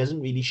then, she doesn't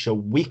really show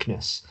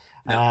weakness.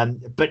 No.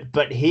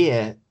 But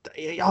here,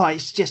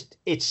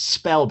 it's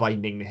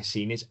spellbinding, this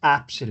scene. It's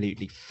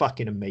absolutely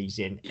fucking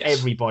amazing. Yes.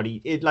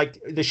 Everybody,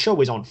 the show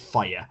is on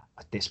fire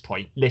at this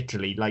point,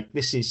 literally. Like,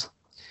 this is,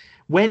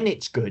 when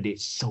it's good,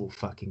 it's so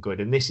fucking good.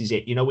 And this is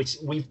it.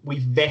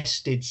 We've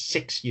vested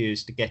 6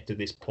 years to get to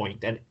this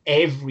point, and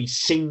every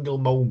single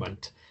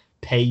moment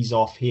pays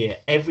off here.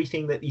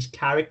 Everything that these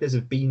characters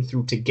have been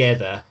through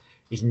together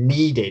is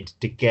needed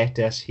to get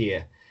us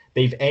here.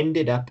 They've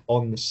ended up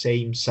on the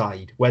same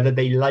side, whether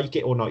they like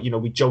it or not.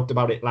 We joked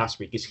about it last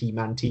week. Is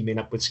He-Man teaming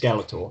up with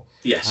Skeletor?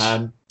 Yes.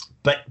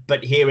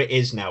 But here it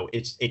is now.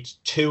 It's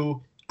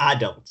two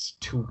adults,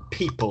 two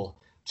people,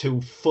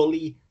 two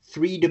fully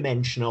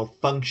three-dimensional,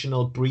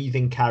 functional,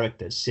 breathing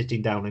characters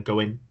sitting down and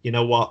going, you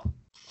know what?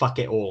 Fuck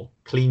it all.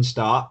 Clean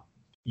start.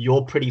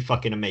 You're pretty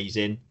fucking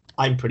amazing.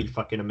 I'm pretty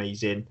fucking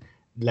amazing.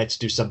 Let's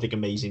do something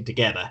amazing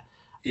together.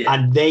 Yeah.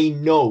 And they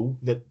know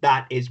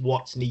that is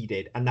what's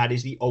needed, and that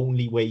is the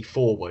only way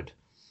forward.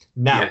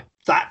 Now,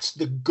 that's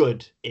the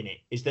good in it,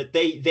 is that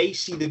they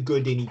see the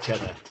good in each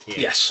other here.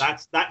 Yes.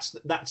 That's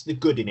the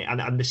good in it.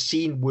 And the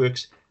scene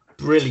works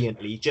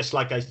brilliantly. Just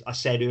like I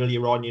said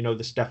earlier on,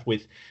 the stuff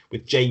with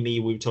Jamie,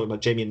 we were talking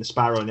about Jamie and the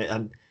Sparrow,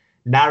 and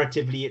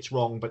narratively it's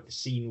wrong, but the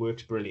scene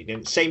works brilliantly.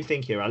 And same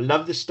thing here. I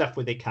love the stuff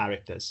with their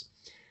characters.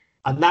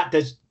 And that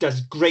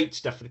does great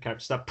stuff for the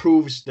characters. That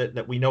proves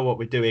that we know what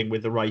we're doing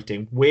with the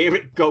writing. Where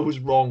it goes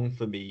wrong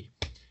for me,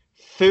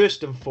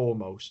 first and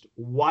foremost,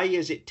 why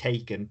has it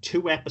taken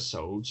 2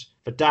 episodes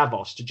for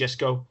Davos to just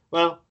go,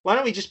 well, why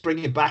don't we just bring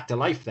him back to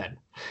life then?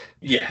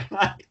 Yeah.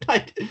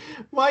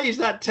 Why is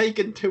that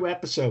taken 2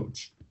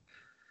 episodes?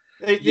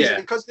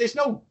 Because there's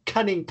no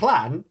cunning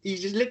plan.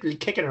 He's just literally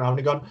kicking around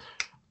and going,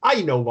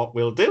 I know what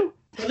we'll do.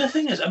 Well, the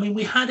thing is,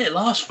 we had it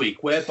last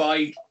week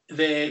whereby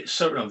they're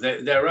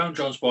around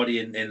John's body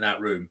in that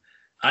room,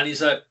 and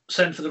he's like,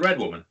 send for the red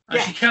woman.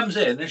 And she comes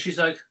in and she's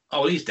like,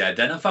 oh, well, he's dead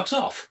then, and fucks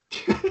off.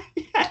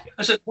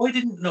 I said, why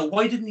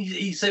didn't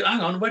he say,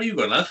 hang on, where are you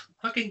going, love?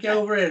 Fucking get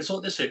over here and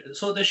sort this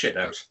shit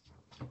out.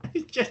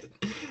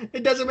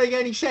 It doesn't make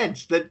any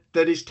sense that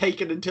it's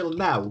taken until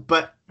now.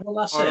 But well,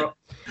 that's it.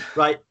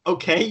 Right,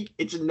 okay,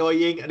 it's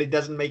annoying and it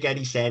doesn't make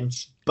any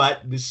sense,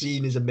 but the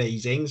scene is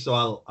amazing,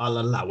 so I'll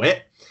allow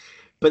it.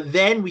 But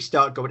then we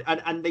start going,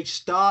 and they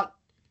start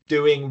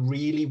doing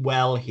really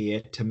well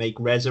here to make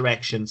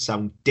resurrection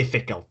sound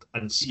difficult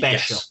and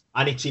special. Yes.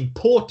 And it's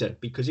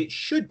important, because it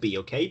should be,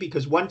 okay?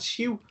 Because once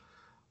you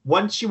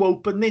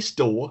open this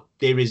door,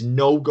 there is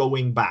no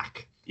going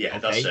back. Yeah, okay?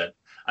 That's it.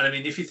 And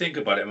if you think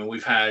about it,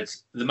 we've had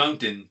the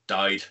Mountain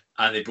died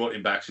and they brought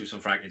him back through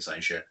some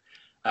Frankenstein shit.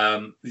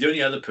 The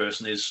only other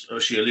person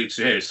she alludes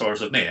to here is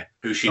Thoros of Myr,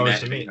 who she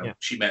met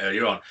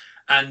earlier on.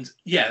 And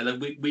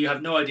we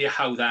have no idea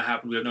how that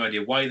happened. We have no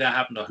idea why that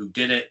happened or who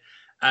did it.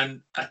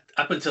 And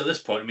up until this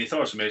point,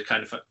 Thoros of Myr is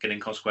kind of getting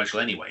inconsequential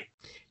anyway.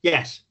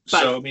 Yes.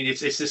 But... So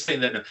it's this thing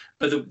that,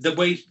 but the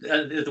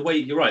way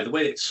you're right, the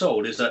way it's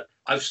sold is that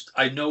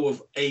I know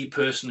of a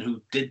person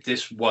who did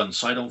this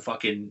once. I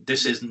don't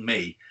this isn't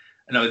me.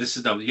 No,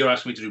 you're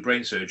asking me to do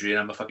brain surgery, and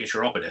I'm a fucking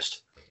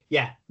chiropodist.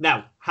 Yeah.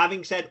 Now,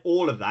 having said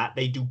all of that,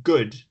 they do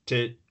good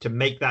to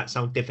make that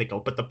sound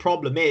difficult. But the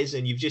problem is,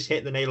 and you've just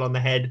hit the nail on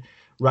the head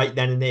right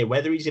then and there,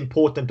 whether he's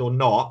important or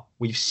not,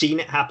 we've seen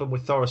it happen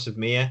with Thoros of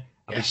Myr,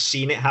 and we've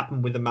seen it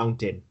happen with the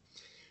Mountain.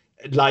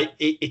 Like,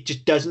 it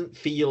just doesn't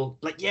feel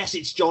like, yes,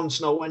 it's Jon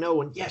Snow, I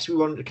know, and yes, we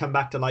want him to come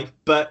back to life,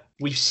 but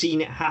we've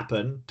seen it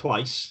happen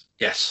twice.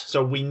 Yes.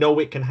 So we know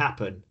it can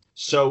happen.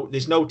 So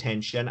there's no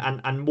tension,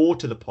 and more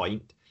to the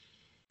point,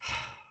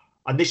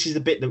 and this is the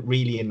bit that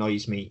really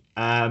annoys me.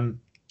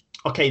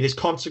 Okay, there's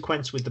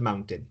consequence with the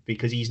Mountain,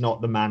 because he's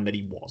not the man that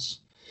he was.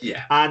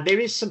 Yeah. And there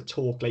is some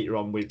talk later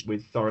on with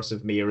Thoros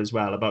of Myr as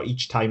well, about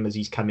each time as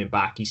he's coming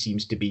back, he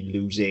seems to be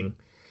losing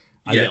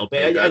a little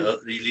bit.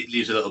 He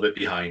leaves a little bit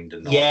behind.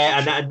 And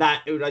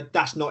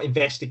that's not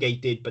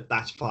investigated, but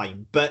that's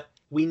fine. But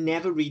we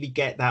never really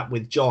get that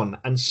with Jon.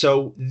 And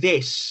so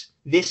this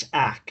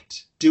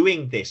act,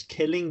 doing this,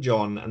 killing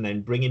Jon and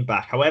then bringing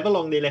back, however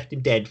long they left him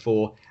dead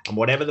for, and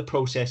whatever the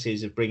process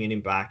is of bringing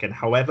him back, and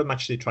however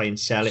much they try and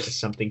sell it as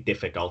something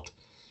difficult,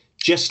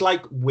 just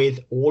like with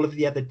all of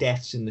the other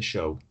deaths in the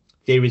show,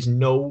 there is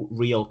no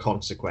real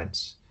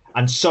consequence.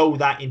 And so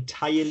that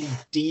entirely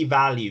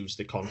devalues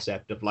the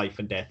concept of life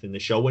and death in the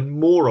show. And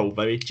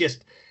moreover, it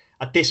just,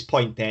 at this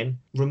point then,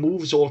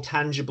 removes all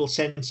tangible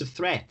sense of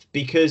threat.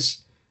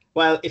 Because,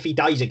 well, if he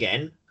dies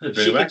again,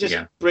 she can just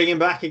bring him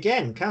back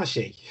again, can't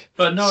she?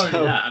 But not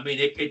only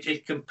that,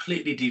 it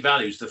completely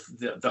devalues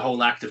the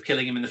whole act of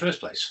killing him in the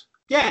first place.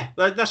 Yeah,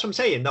 that's what I'm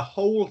saying. The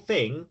whole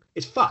thing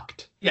is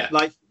fucked. Yeah.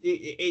 Like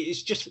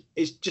it's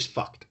just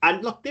fucked.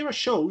 And look, there are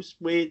shows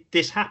where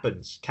this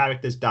happens.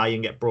 Characters die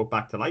and get brought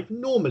back to life.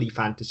 Normally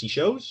fantasy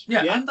shows.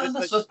 Yeah, and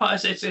that's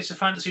part. It's a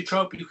fantasy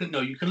trope. You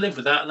can live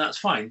with that, and that's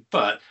fine.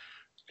 But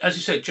as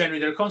you said, generally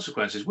there are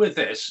consequences with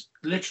this.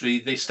 Literally,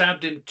 they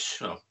stabbed him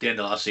the end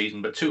of last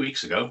season, but 2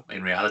 weeks ago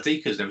in reality,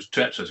 because there was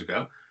 2 episodes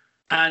ago,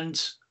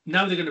 and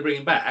now they're going to bring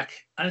him back,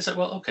 and it's like,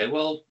 well, okay,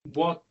 well,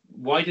 what?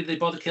 Why did they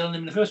bother killing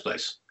him in the first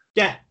place?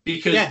 Yeah,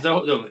 because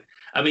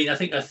I mean, I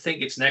think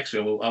it's next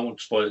week. Well, I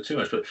won't spoil it too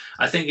much, but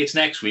I think it's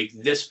next week.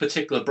 This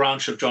particular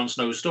branch of Jon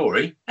Snow's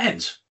story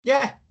ends.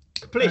 Yeah,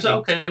 completely. So,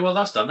 okay, well,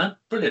 that's done then.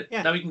 Brilliant.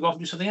 Yeah. Now we can go off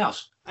and do something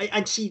else.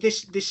 And see,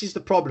 this is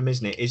the problem,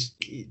 isn't it? Is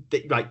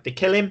right? They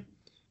kill him,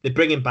 they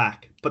bring him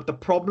back, but the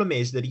problem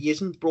is that he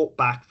isn't brought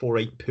back for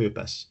a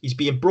purpose. He's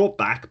being brought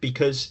back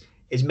because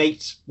his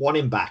mates want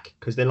him back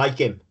because they like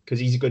him because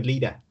he's a good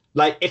leader.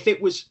 Like if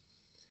it was.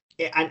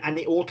 And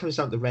it all comes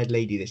down to Red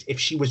Lady. This, if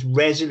she was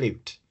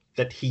resolute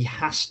that he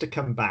has to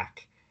come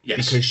back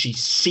because she's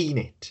seen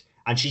it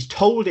and she's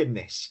told him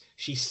this,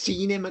 she's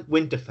seen him at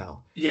Winterfell.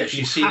 Yeah,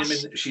 she's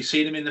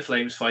seen him in the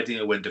flames fighting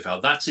at Winterfell.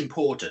 That's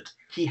important.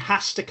 He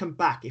has to come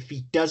back. If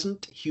he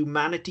doesn't,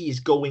 humanity is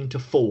going to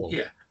fall.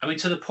 Yeah, I mean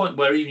to the point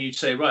where even you'd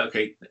say, right,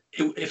 okay,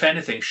 if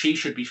anything, she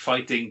should be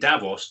fighting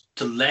Davos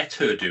to let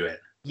her do it.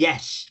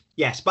 Yes,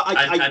 but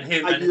I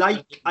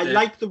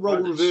like the role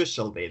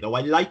reversal there, though.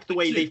 I like the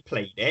way they've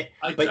played it.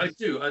 I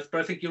do,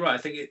 but I think you're right. I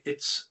think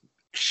it's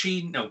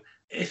she. No,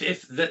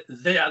 if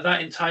that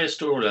entire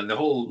storyline, the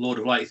whole Lord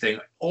of Light thing,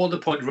 all the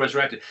point of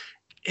resurrected,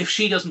 if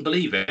she doesn't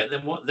believe it,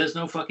 then what? There's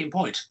no fucking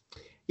point.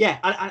 Yeah,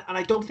 and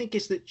I don't think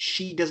it's that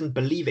she doesn't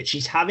believe it.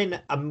 She's having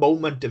a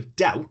moment of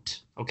doubt.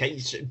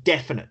 Okay,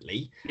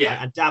 definitely.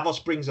 Yeah, and Davos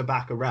brings her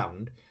back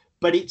around.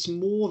 But it's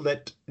more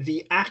that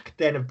the act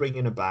then of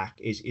bringing her back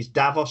is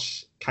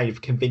Davos kind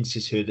of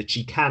convinces her that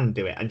she can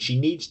do it, and she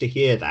needs to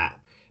hear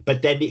that.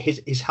 But then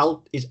his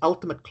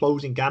ultimate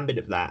closing gambit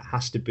of that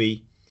has to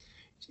be,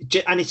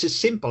 and it's as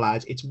simple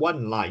as, it's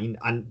one line,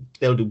 and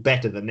they'll do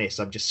better than this.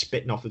 I'm just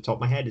spitting off the top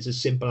of my head. It's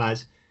as simple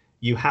as,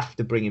 you have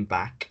to bring him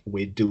back.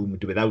 We're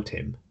doomed without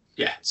him.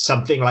 Yeah,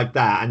 something like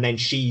that. And then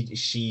she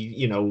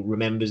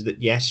remembers that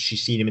yes,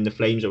 she's seen him in the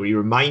flames, or he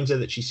reminds her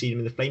that she's seen him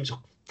in the flames.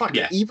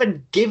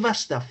 Even give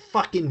us the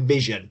fucking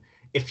vision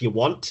if you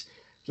want.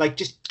 Like,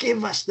 just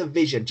give us the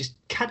vision. Just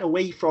cut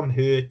away from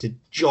her to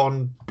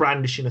Jon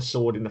brandishing a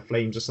sword in the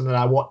flames or something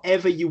like that.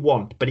 Whatever you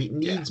want. But it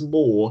needs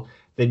more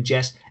than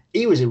just,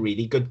 he was a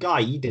really good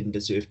guy. He didn't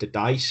deserve to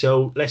die.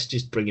 So let's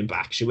just bring him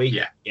back, shall we?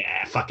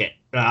 Yeah, fuck it.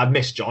 I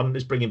miss Jon.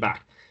 Let's bring him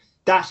back.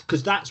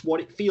 That's what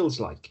it feels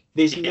like.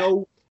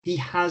 He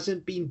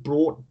hasn't been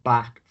brought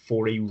back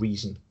for a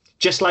reason.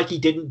 Just like he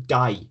didn't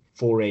die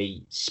for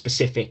a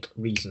specific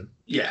reason.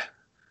 Yeah.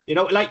 You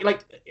know,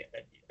 like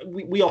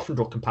we often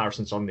draw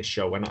comparisons on this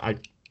show, and I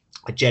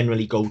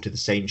generally go to the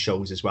same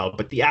shows as well.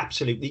 But the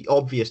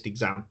obvious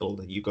example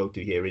that you go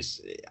to here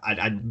is,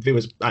 and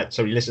viewers,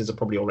 listeners are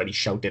probably already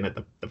shouting at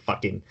the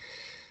fucking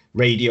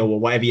radio or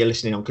whatever you're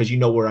listening on, because you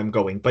know where I'm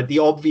going. But the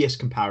obvious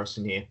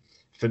comparison here,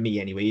 for me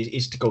anyway,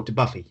 is to go to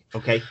Buffy.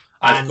 Okay,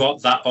 I've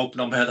got that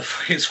open on the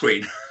fucking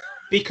screen.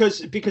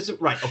 because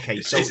right, okay,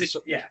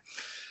 so yeah,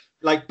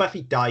 like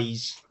Buffy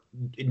dies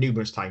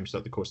numerous times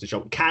throughout the course of the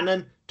show.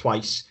 Canon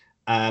twice.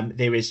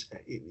 There is,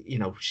 if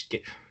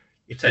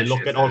you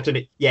look at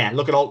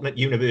alternate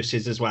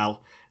universes as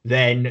well,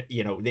 then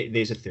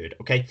there's a third.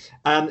 Okay,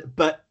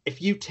 but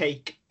if you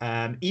take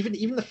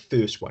even the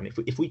first one,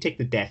 if we take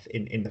the death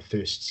in the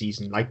first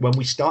season, like when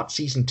we start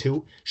season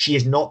 2, she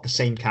is not the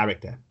same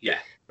character. Yeah,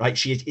 right.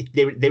 She is.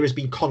 There has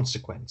been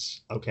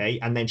consequence. Okay,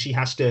 and then she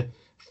has to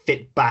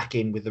fit back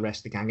in with the rest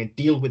of the gang and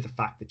deal with the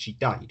fact that she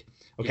died.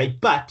 Okay, yeah.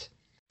 But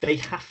they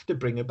have to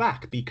bring her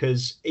back,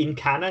 because in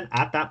canon,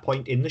 at that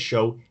point in the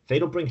show, if they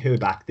don't bring her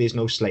back, there's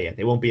no Slayer.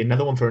 There won't be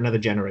another one for another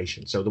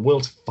generation. So the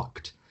world's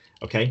fucked.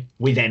 Okay?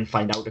 We then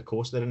find out, of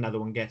course, that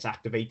another one gets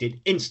activated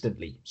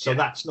instantly. So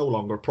that's no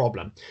longer a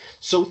problem.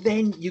 So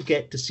then you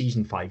get to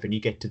season 5 and you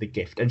get to the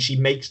gift. And she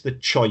makes the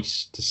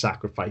choice to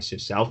sacrifice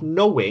herself,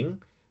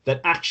 knowing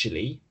that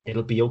actually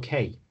it'll be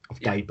okay.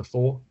 I've died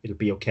before. It'll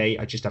be okay.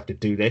 I just have to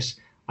do this.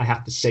 I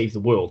have to save the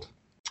world.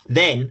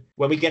 Then,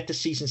 when we get to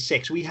season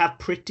 6, we have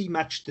pretty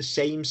much the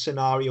same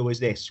scenario as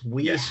this.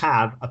 We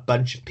have a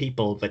bunch of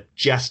people that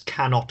just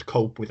cannot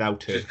cope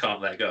without her. Just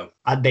can't let go.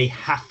 And they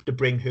have to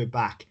bring her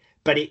back.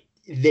 But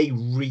they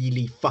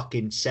really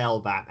fucking sell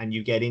that. And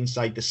you get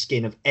inside the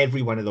skin of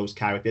every one of those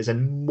characters.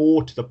 And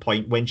more to the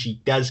point, when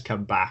she does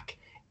come back,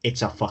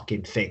 it's a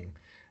fucking thing.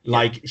 Yeah.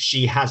 Like,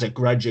 she has a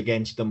grudge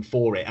against them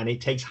for it. And it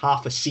takes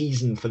half a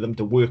season for them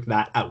to work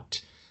that out.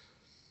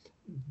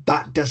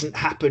 That doesn't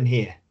happen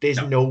here.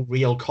 There's no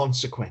real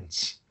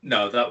consequence.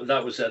 No,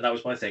 that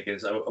was my thinking.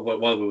 So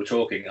while we were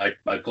talking,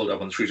 I pulled up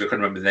on the screen. I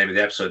couldn't remember the name of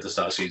the episode at the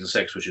start of season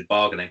 6, which is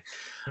bargaining.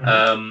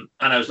 Mm-hmm.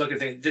 And I was looking,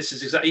 thinking, this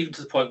is exactly, even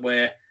to the point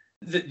where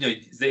they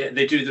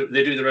do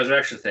the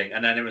resurrection thing,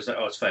 and then it was like,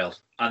 oh, it's failed,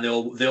 and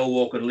they all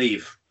walk and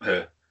leave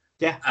her.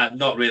 Yeah.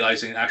 Not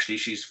realizing actually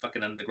she's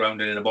fucking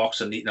underground and in a box,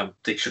 and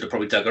they should have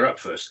probably dug her up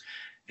first.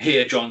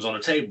 Here, Jon's on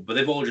a table, but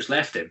they've all just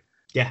left him.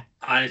 Yeah.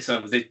 And it's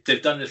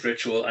they've done this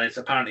ritual, and it's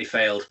apparently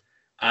failed,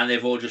 and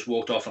they've all just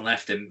walked off and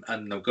left him.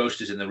 And the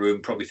Ghost is in the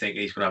room, probably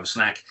thinking he's going to have a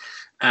snack.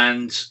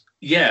 And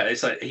yeah,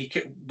 it's like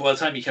by the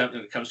time he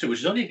comes to, which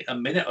is only a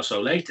minute or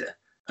so later,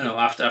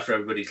 after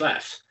everybody's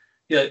left.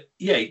 Yeah,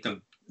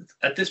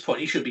 at this point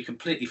he should be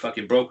completely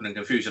fucking broken and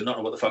confused and not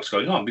know what the fuck's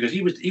going on, because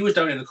he was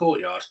down in the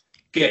courtyard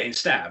getting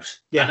stabbed,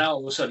 and now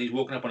all of a sudden he's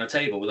walking up on a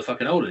table with a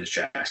fucking hole in his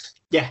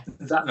chest. Yeah,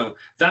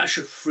 that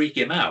should freak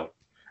him out.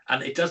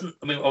 And it doesn't.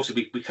 I mean,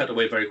 obviously we cut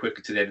away very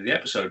quickly to the end of the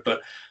episode,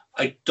 but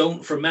I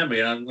don't, from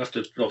memory, and I'm going to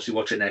have to obviously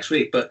watch it next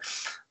week, but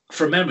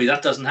from memory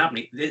that doesn't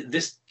happen.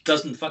 This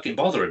doesn't fucking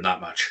bother him that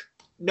much.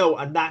 No,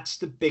 and that's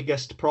the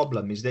biggest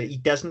problem, is that he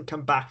doesn't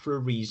come back for a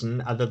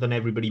reason other than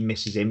everybody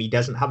misses him. He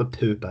doesn't have a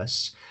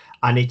purpose,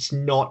 and it's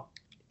not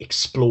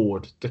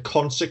explored. The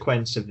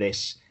consequence of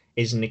this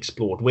isn't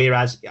explored.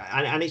 Whereas,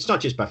 and it's not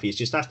just Buffy, it's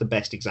just that's the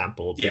best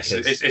example. Yes,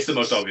 it's the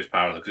most obvious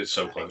parallel because it's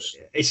so close.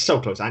 It's so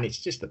close, and it's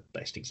just the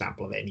best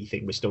example of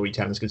anything where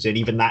storytelling is concerned,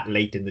 even that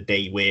late in the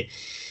day where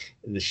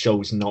the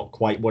show's not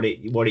quite what it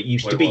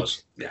used to be.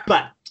 Yeah.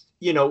 But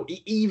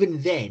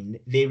even then,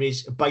 there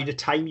is, by the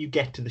time you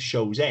get to the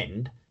show's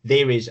end,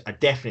 there is a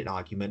definite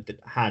argument that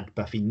had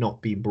Buffy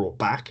not been brought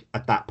back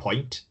at that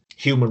point,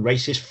 human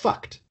race is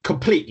fucked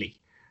completely.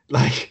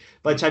 Like,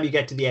 by the time you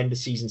get to the end of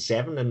season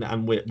 7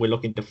 and we're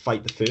looking to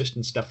fight the First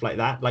and stuff like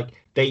that, like,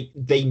 they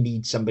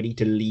need somebody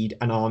to lead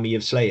an army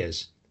of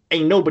Slayers.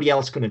 Ain't nobody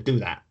else going to do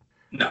that.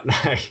 No.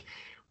 Like,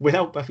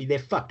 without Buffy, they're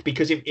fucked.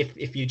 Because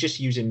if you're just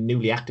using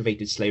newly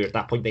activated Slayer at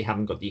that point, they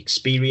haven't got the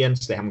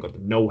experience, they haven't got the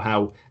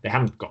know-how, they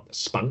haven't got the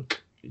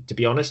spunk, to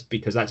be honest,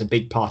 because that's a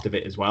big part of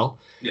it as well.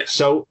 Yeah.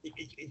 So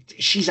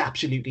she's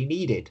absolutely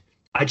needed.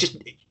 I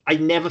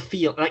never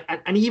feel like,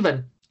 and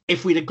even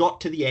if we'd have got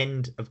to the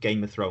end of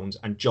Game of Thrones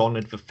and Jon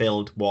had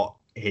fulfilled what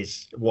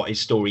his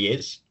story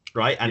is,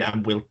 right?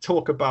 And we'll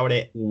talk about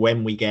it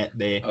when we get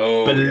there.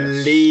 Oh,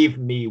 believe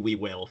me, we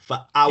will,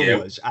 for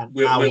hours and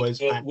hours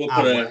and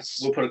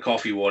hours. We'll put a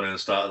coffee warning at the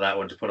start of that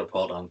one to put a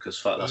pot on,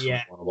 because that's been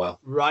a while.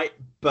 Right,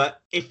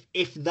 but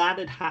if that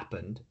had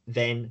happened,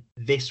 then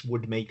this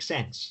would make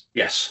sense.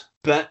 Yes.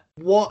 But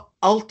what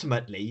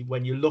ultimately,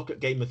 when you look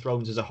at Game of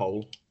Thrones as a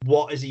whole,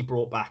 what is he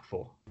brought back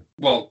for?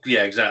 Well,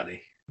 yeah,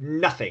 exactly.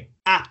 Nothing.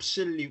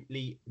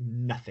 Absolutely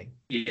nothing.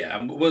 Yeah,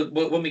 and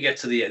when we get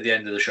to the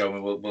end of the show,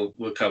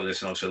 we'll cover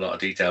this in obviously a lot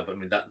of detail. But I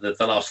mean, the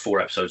last 4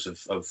 episodes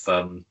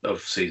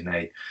of season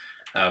 8,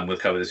 we'll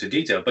cover this in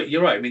detail. But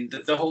you're right. I mean,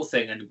 the whole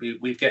thing, and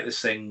we get this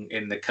thing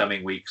in the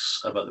coming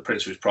weeks about the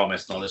Prince Who's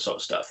Promised and all this sort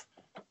of stuff.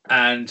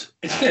 And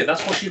it's clear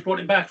that's what she's brought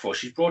him back for.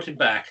 She's brought him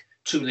back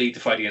to lead the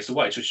fight against the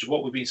Whites, which is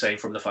what we've been saying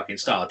from the fucking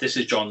start. This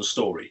is Jon's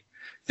story.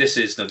 This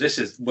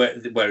is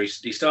where he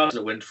started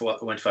at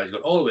Winterfell. He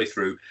got all the way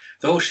through.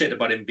 The whole shit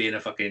about him being a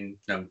fucking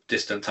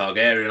distant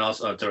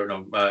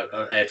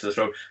Targaryen, heir to the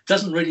throne,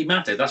 doesn't really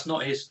matter. That's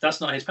not his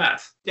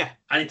path. Yeah,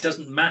 and it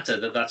doesn't matter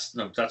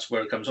that's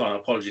where it comes on.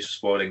 Apologies for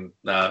spoiling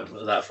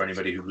that for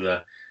anybody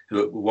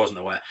who wasn't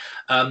aware.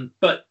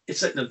 But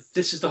it's like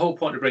this is the whole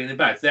point of bringing him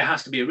back. There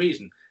has to be a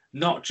reason,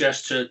 not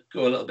just to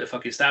go a little bit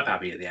fucking stab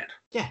happy at the end.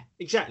 Yeah,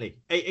 exactly.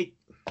 It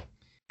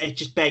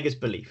just beggars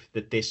belief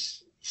that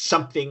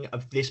something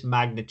of this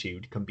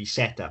magnitude can be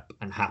set up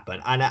and happen.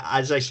 And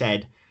as I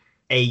said,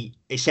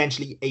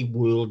 essentially a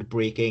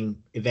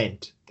world-breaking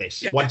event.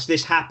 Once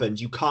this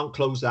happens, you can't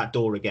close that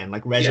door again.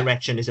 Like,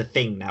 resurrection is a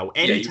thing now.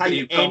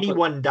 Anytime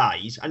anyone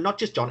dies, and not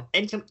just Jon,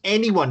 anytime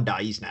anyone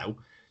dies now,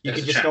 you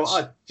can just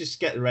go, just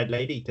get the Red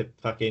Lady to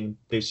fucking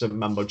do some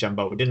mumbo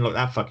jumbo. It didn't look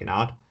that fucking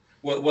hard.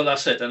 Well,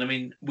 that's it. And I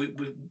mean,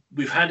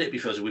 we've had it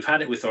before. So we've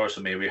had it with Thoros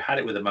and Mir. We've had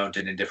it with the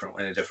Mountain in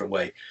a different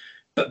way.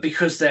 But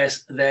because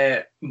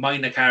they're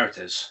minor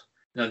characters,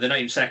 they're not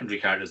even secondary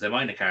characters, they're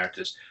minor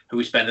characters who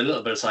we spend a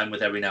little bit of time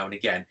with every now and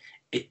again,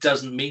 it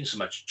doesn't mean so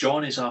much.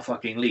 Jon is our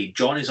fucking lead.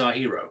 Jon is our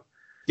hero.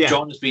 Yeah.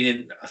 Jon has been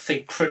in, I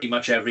think, pretty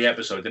much every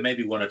episode. There may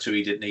be 1 or 2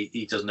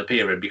 he doesn't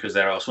appear in because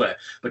they're elsewhere.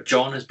 But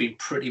Jon has been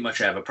pretty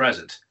much ever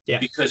present. Yeah.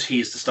 Because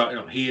he's the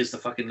star. He is the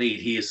fucking lead.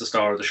 He is the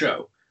star of the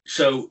show.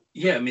 So,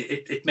 yeah, I mean,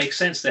 it makes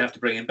sense they have to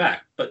bring him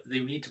back. But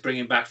they need to bring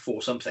him back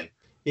for something.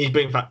 He's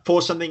bringing back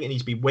for something, and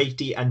he's been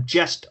weighty, and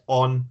just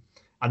on,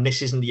 and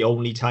this isn't the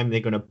only time they're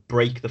going to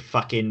break the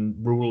fucking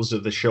rules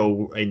of the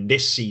show in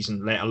this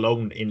season, let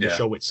alone in the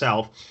show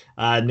itself.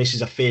 And this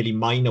is a fairly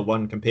minor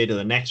one compared to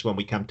the next one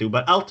we come to.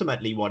 But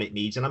ultimately what it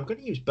needs, and I'm going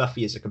to use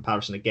Buffy as a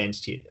comparison again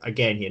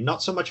here,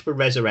 not so much for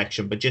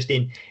resurrection, but just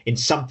in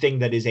something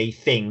that is a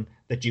thing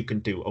that you can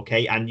do,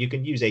 okay? And you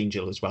can use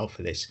Angel as well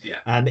for this.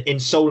 Yeah.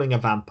 Ensouling a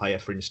vampire,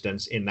 for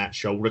instance, in that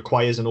show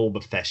requires an orb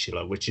of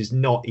Thessula, which is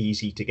not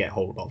easy to get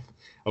hold of.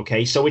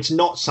 Okay, so it's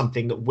not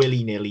something that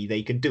willy-nilly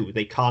they can do.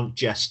 They can't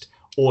just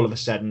all of a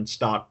sudden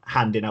start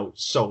handing out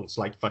souls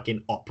like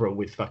fucking Opera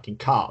with fucking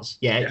cars.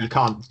 Yeah, you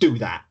can't do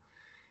that.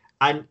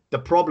 And the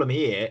problem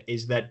here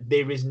is that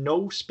there is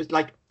no...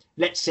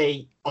 let's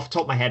say, off the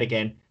top of my head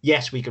again,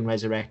 yes, we can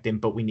resurrect him,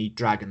 but we need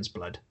dragon's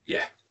blood.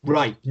 Yeah.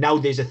 Right, now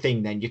there's a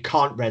thing then. You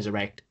can't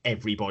resurrect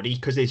everybody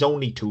because there's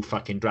only two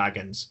fucking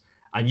dragons.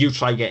 And you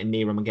try getting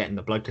near them and getting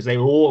the blood because they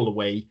were all the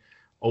way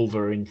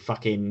over in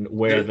fucking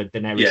wherever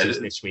Daenerys is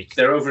this week.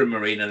 They're over in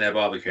Marine and they're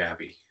barbecue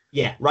happy.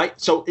 Yeah, right.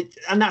 So,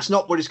 and that's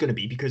not what it's going to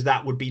be because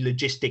that would be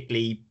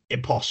logistically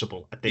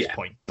impossible at this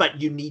point.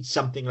 But you need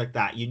something like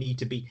that. It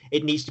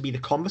needs to be the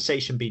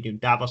conversation between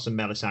Davos and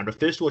Melisandre.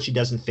 First of all, she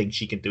doesn't think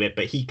she can do it,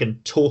 but he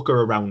can talk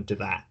her around to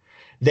that.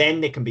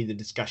 Then there can be the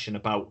discussion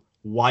about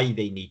why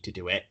they need to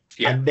do it.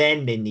 Yeah. And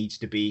then there needs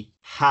to be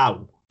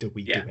how do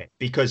we do it?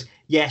 Because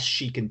yes,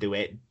 she can do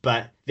it,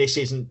 but this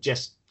isn't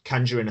just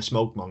conjuring a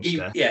smoke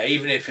monster.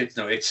 Even if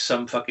it's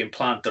some fucking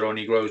plant that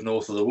only grows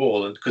north of the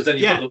wall, and because then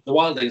you've got the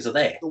wildlings are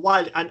there. The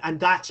wild and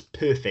that's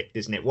perfect,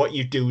 isn't it? What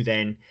you do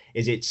then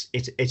is it's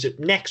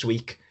next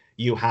week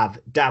you have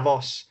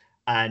Davos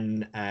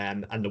and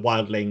the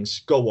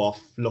wildlings go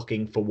off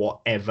looking for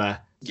whatever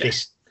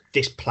this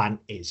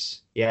plant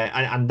is.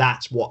 And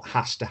that's what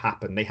has to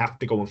happen. They have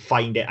to go and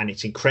find it, and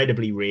it's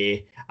incredibly rare,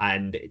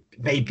 and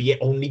maybe it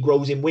only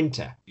grows in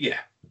winter.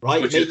 Right,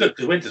 which is good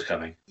because winter's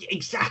coming.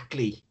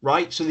 Exactly,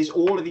 right? So there's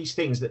all of these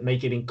things that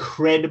make it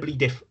incredibly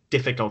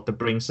difficult to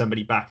bring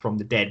somebody back from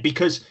the dead.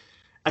 Because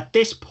at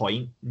this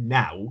point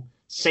now,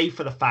 save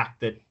for the fact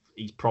that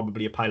he's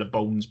probably a pile of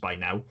bones by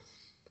now,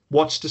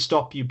 what's to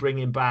stop you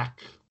bringing back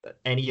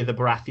any of the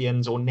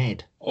Baratheons or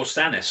Ned? Or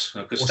Stannis.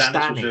 Because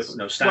Stannis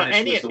was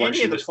the one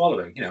she was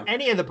following.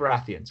 Any of the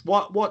Baratheons.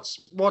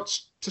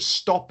 What's to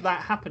stop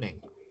that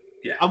happening?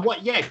 Yeah.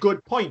 And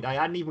good point. I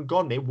hadn't even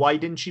gone there. Why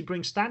didn't she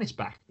bring Stannis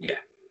back? Yeah.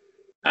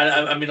 And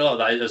I mean, a lot of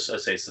that, as I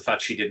say, it's the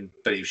fact she didn't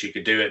believe she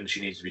could do it and she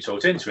needs to be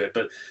talked into it.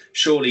 But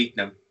surely,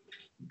 I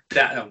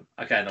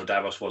know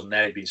Davos wasn't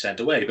there, he'd been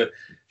sent away, but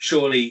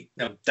surely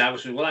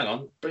Davos was, well, hang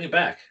on, bring it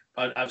back.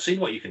 I've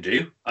seen what you can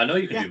do. I know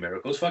you can do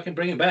miracles. Fucking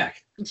bring him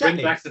back.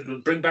 Exactly.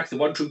 Bring back the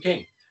one true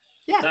king.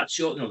 Yeah. That's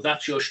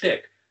your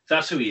shtick.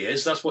 That's who he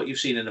is. That's what you've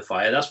seen in the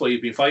fire. That's what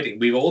you've been fighting.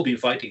 We've all been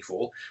fighting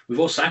for. We've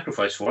all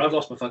sacrificed for. I've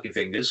lost my fucking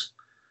fingers.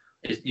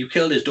 You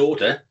killed his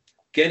daughter.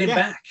 Get him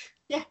back.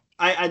 Yeah.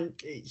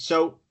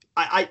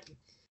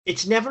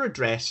 It's never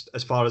addressed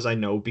as far as I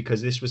know,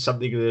 because this was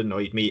something that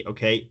annoyed me.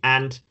 Okay.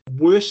 And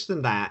worse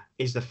than that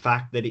is the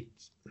fact that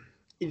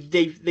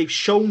they've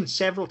shown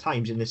several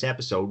times in this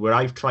episode where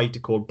I've tried to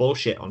call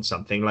bullshit on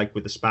something, like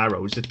with the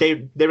Sparrows, that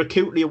they're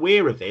acutely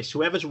aware of this.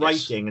 Whoever's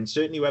writing, and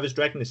certainly whoever's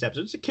directing this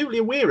episode, is acutely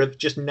aware of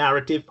just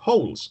narrative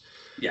holes.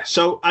 Yeah.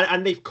 So,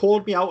 and they've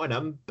called me out on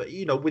them, but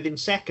within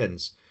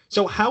seconds.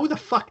 So how the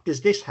fuck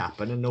does this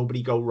happen and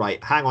nobody go,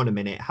 right, hang on a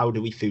minute, how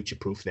do we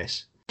future-proof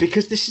this?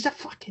 Because this is a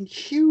fucking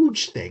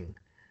huge thing.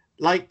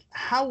 Like,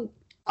 how...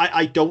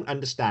 I don't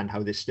understand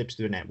how this slips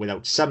through the net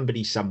without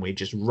somebody somewhere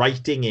just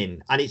writing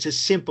in, and it's as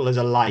simple as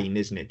a line,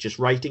 isn't it? Just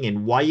writing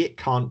in why it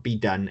can't be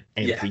done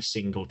every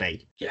single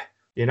day. Yeah.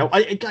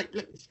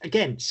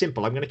 Again,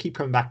 simple. I'm going to keep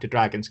coming back to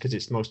dragons because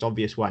it's the most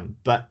obvious one.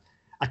 But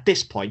at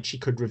this point, she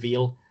could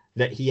reveal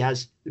that he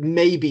has,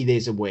 maybe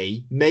there's a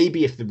way,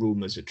 maybe if the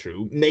rumors are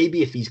true,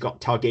 maybe if he's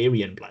got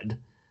Targaryen blood.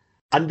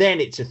 And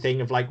then it's a thing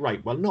of like,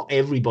 right, well, not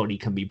everybody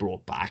can be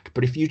brought back,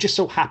 but if you just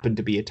so happen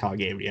to be a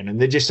Targaryen and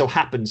there just so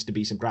happens to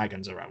be some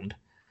dragons around,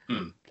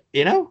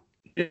 Yeah.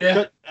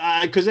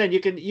 Because then you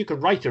can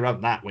write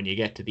around that when you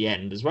get to the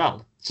end as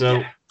well.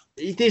 So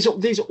there's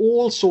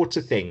all sorts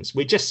of things.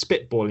 We're just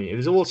spitballing it.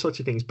 There's all sorts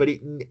of things, but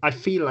I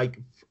feel like,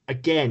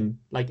 again,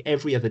 like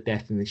every other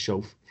death in this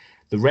show,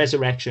 the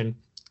resurrection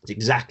is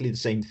exactly the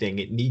same thing.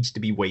 It needs to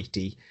be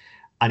weighty,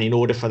 and in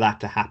order for that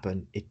to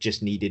happen, it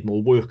just needed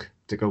more work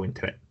to go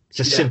into it. It's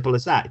as simple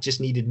as that. It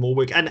just needed more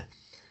work. And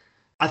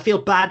I feel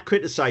bad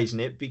criticizing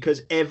it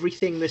because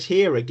everything that's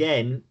here,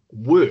 again,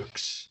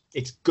 works.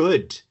 It's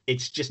good.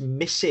 It's just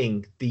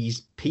missing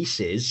these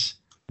pieces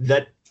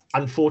that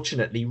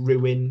unfortunately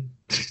ruin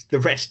the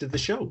rest of the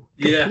show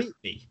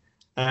completely.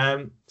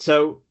 And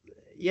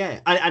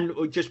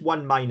just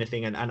one minor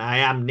thing, and I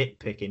am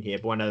nitpicking here,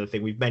 but one other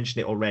thing, we've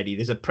mentioned it already.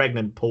 There's a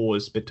pregnant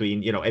pause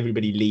between,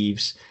 everybody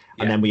leaves,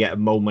 and then we get a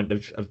moment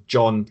of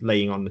Jon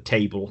laying on the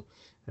table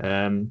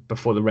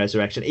before the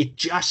resurrection. It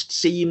just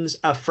seems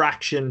a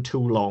fraction too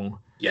long.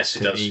 Yes,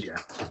 it does. Yeah,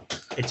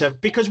 it's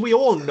because we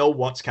all know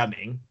what's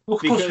coming. Well,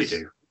 of course we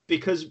do.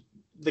 Because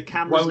the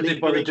camera's why would they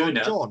bother doing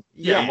it? Jon.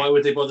 Yeah, why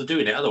would they bother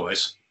doing it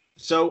otherwise?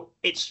 So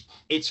it's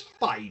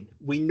fine.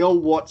 We know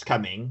what's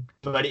coming,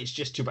 but it's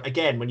just too.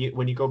 Again, when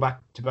you go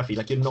back to Buffy,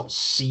 like, you're not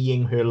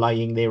seeing her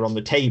lying there on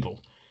the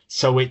table,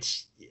 so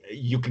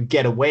you can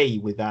get away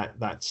with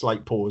that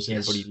slight pause and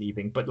everybody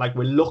leaving. But like,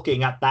 we're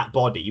looking at that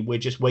body, we're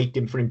just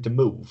waiting for him to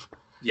move.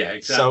 Yeah,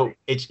 exactly. So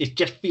it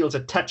just feels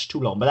a touch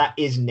too long, but that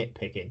is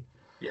nitpicking.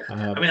 Yeah,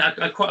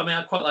 I quite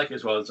like it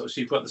as well. So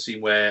you've got the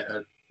scene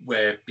where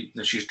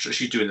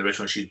she's doing the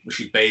ritual, and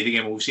she's bathing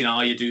him. We've seen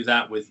Arya do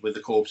that with the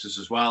corpses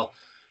as well.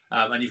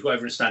 And you've got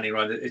everyone standing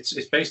around. It's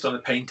based on a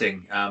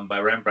painting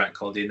by Rembrandt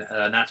called The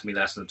Anatomy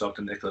Lesson of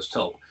Dr. Nicholas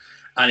Tulp,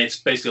 and it's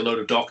basically a load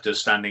of doctors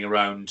standing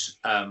around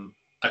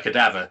a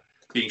cadaver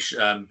being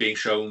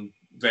shown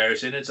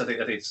various innards. I think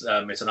it's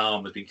an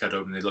arm that's been cut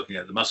open. And they're looking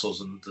at the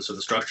muscles and the sort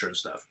of structure and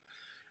stuff.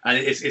 And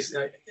it's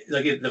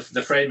like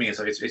the framing is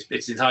like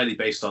it's entirely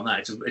based on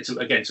that.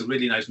 It's a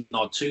really nice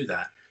nod to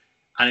that,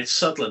 and it's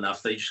subtle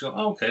enough that you just go,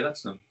 oh, okay,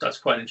 that's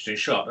quite an interesting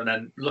shot. And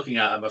then looking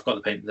at them, I've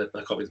got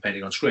the copy of the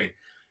painting on screen,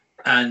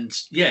 and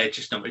yeah, it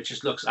just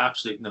looks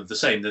absolutely the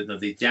same.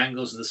 The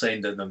angles are the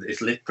same.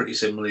 It's lit pretty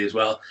similarly as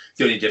well.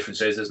 The only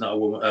difference is there's not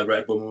a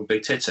red woman with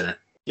big tits in it.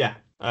 Yeah.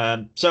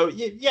 So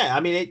yeah, I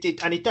mean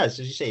it does,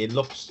 as you say, it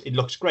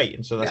looks great,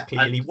 and so that's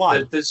clearly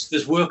why.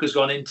 There's work has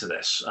gone into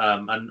this,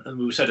 and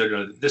we said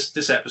earlier,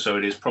 this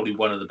episode is probably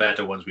one of the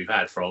better ones we've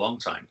had for a long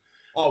time.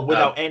 Oh,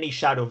 without any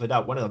shadow of a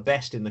doubt, one of the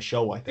best in the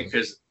show, I think.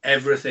 Because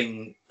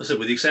everything, so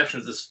with the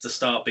exception of the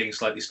start being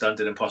slightly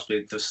stunted and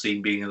possibly the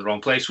scene being in the wrong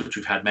place, which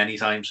we've had many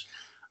times,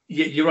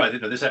 you're right.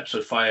 This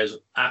episode fires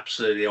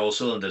absolutely all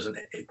cylinders, and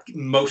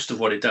most of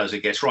what it does,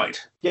 it gets right.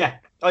 Yeah.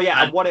 Oh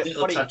yeah. And what it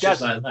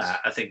does like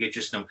that, I think it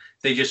just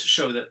they just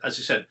show that, as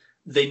you said,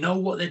 they know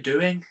what they're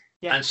doing.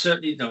 Yeah. And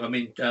certainly, I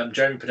mean,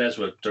 Jeremy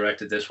Pedeswa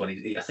directed this one.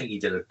 I think he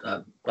did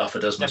half a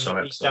dozen or so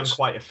episodes. He's done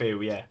quite a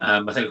few, yeah.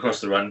 I think across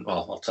the run.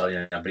 Well, I'll tell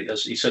you now, but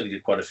he certainly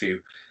did quite a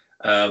few.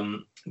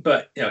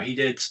 But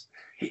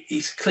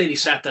he's clearly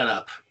set that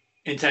up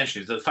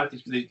intentionally. The fact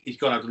that he's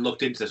gone out and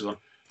looked into this one.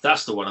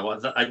 That's the one I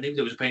want. I knew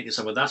there was a painting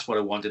somewhere. That's what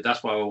I wanted.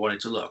 That's why I wanted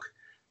to look.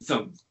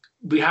 So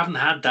we haven't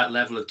had that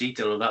level of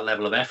detail or that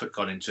level of effort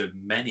gone into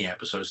many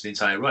episodes the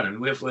entire run. I mean,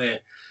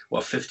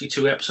 we're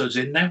 52 episodes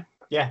in now.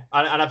 Yeah,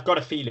 and I've got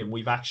a feeling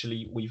we've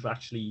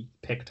actually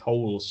picked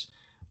holes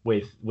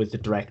with the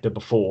director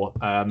before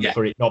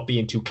for it not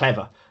being too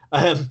clever.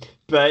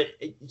 But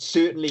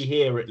certainly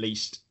here, at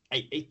least,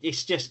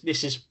 it's just,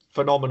 this is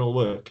phenomenal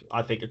work.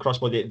 I think across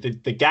both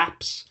the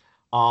gaps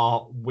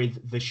are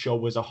with the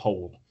show as a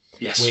whole.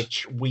 Yes.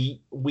 Which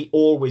we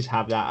always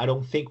have that. I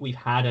don't think we've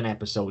had an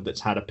episode that's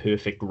had a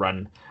perfect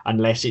run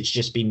unless it's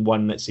just been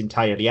one that's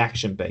entirely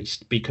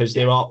action-based, because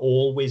there are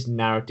always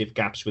narrative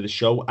gaps with the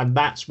show, and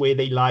that's where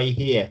they lie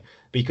here,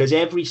 because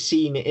every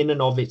scene in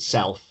and of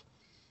itself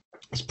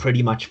is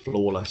pretty much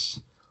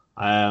flawless.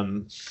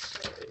 Dull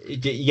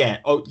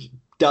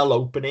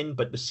opening,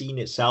 but the scene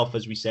itself,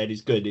 as we said,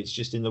 is good. It's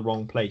just in the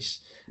wrong place.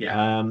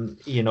 Yeah.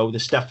 The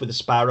stuff with the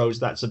sparrows,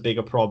 that's a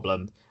bigger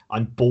problem.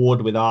 I'm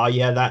bored with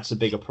Arya, that's a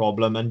bigger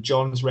problem. And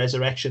Jon's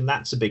resurrection,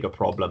 that's a bigger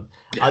problem.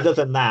 Yeah. Other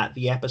than that,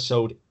 the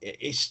episode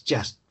is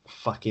just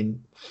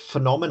fucking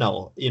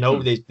phenomenal.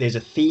 There's a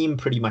theme,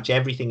 pretty much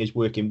everything is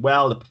working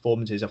well. The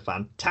performances are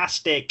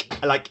fantastic.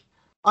 The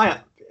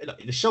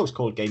show's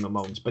called Game of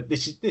Moans, but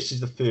this is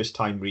the first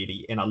time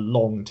really in a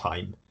long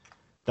time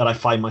that I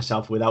find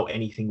myself without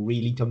anything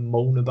really to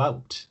moan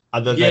about,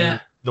 other than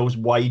those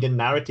wider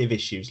narrative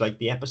issues. Like,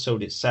 the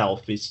episode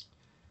itself is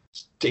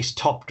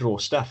top drawer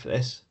stuff,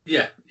 this.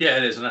 Yeah,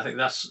 it is. And I think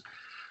that's,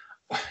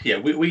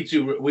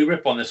 we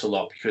rip on this a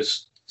lot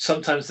because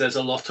sometimes there's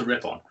a lot to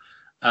rip on.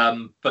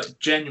 But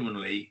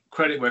genuinely,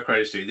 credit where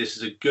credit's due. This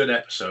is a good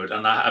episode,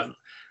 and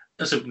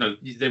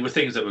there were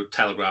things that were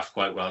telegraphed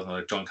quite well,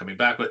 like Jon coming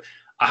back, but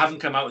I haven't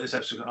come out with this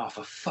episode going, oh,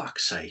 for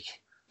fuck's sake.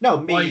 No,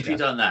 me why either. Have you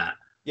done that?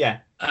 Yeah.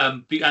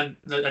 And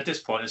at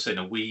this point, I say,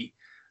 we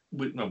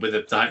with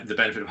the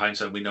benefit of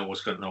hindsight, we know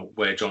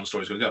where Jon's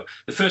story is going to go.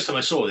 The first time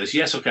I saw this,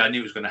 yes, okay, I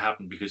knew it was going to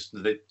happen because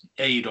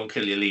A, you don't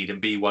kill your lead,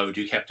 and B, why would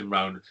you kept him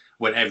around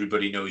when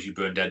everybody knows you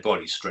burn dead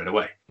bodies straight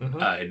away in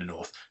the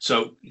north?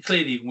 So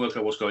clearly you can work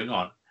out what's going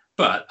on.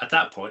 But at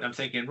that point, I'm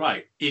thinking,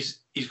 right,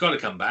 he's got to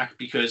come back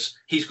because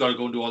he's got to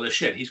go and do all this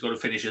shit. He's got to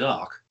finish his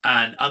arc.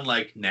 And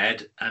unlike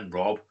Ned and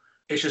Rob,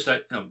 it's just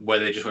like, where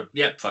they just went,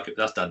 fuck it,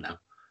 that's done now.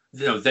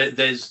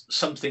 There's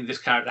something this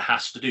character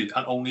has to do,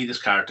 and only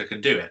this character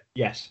can do it.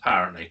 Yes,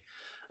 apparently.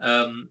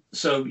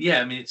 So yeah,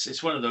 I mean,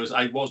 it's one of those.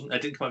 I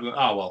didn't come out going,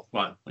 oh well,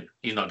 right,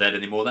 he's not dead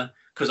anymore then,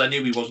 because I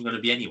knew he wasn't going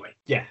to be anyway.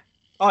 Yeah.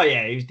 Oh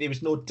yeah, there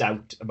was no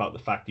doubt about the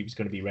fact he was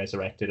going to be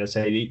resurrected. I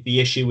say the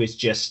issue is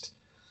just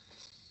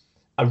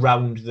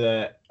around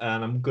and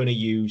I'm going to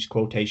use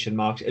quotation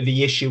marks.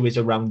 The issue is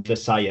around the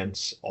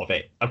science of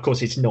it. Of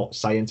course, it's not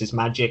science; it's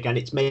magic, and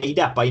it's made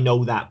up. I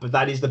know that, but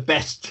that is the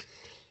best.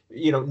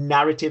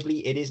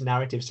 Narratively, it is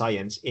narrative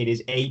science. It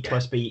is A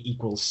plus B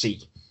equals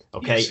C.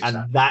 Okay, yes,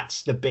 exactly. And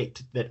that's the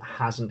bit that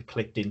hasn't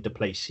clicked into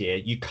place here.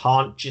 You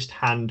can't just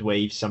hand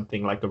wave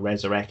something like a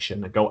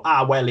resurrection and go,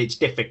 well, it's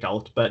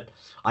difficult, but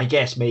I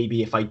guess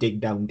maybe if I dig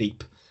down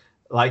deep.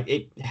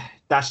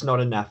 That's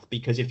not enough,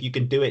 because if you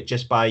can do it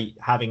just by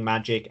having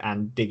magic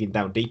and digging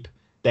down deep,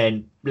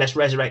 then let's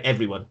resurrect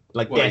everyone.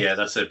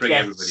 That's it. Bring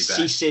everybody back.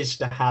 Ceases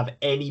to have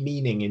any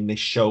meaning in this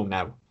show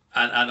now.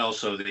 And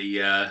also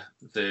the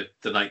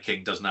Night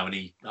King doesn't have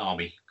any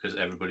army because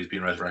everybody's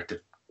been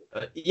resurrected.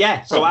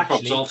 So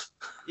actually,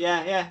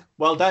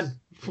 well done.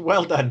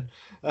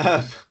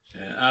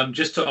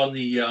 Just on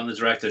the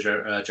director,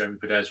 Jeremy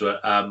Pedeswa,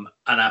 an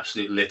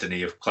absolute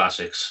litany of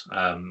classics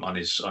on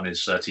his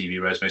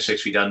TV resume.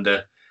 6 Feet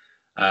Under,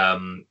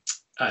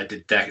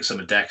 did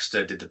some of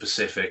Dexter, did The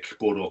Pacific,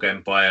 Boardwalk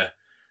Empire,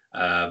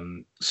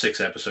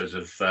 6 episodes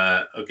of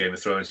Game of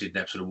Thrones, did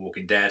an episode of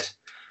Walking Dead.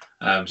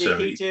 Did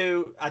he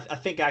do? I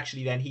think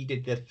actually then he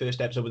did the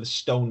first episode with the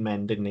Stone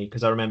Men, didn't he?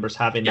 Because I remember us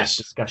having that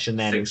discussion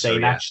then and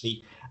saying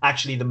actually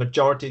actually the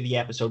majority of the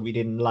episode we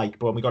didn't like,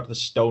 but when we got to the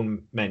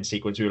Stone Men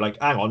sequence, we were like,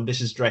 hang on,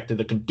 this is director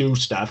that can do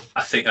stuff.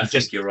 I think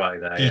you're right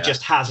there. He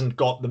just hasn't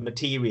got the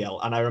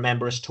material. And I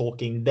remember us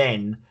talking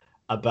then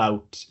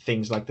about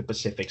things like the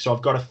Pacific. So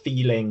I've got a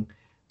feeling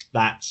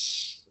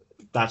that's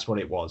what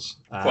it was.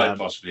 Quite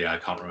possibly, I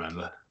can't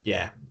remember.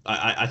 Yeah,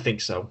 I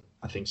think so.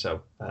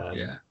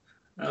 Yeah.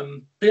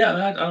 But yeah,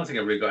 I don't think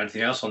I've really got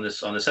anything else on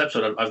this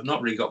episode. I've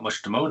not really got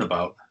much to moan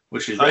about,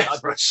 which is rare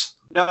for us.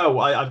 No,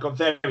 I've got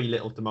very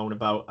little to moan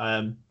about.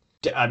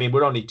 I mean,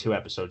 we're only 2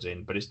 episodes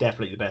in, but it's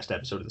definitely the best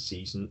episode of the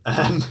season.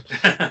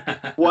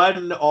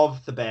 One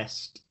of the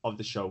best of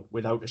the show,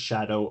 without a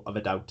shadow of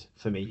a doubt,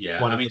 for me.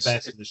 Yeah, one of the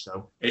best of the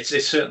show. It's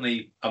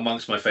certainly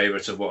amongst my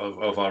favourites of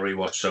our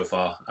rewatch so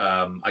far.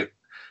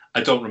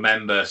 I don't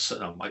remember.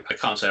 I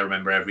can't say I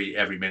remember every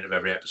minute of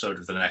every episode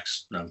of the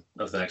next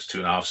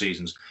 2.5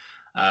 seasons.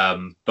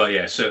 But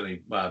yeah,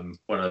 certainly one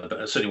of the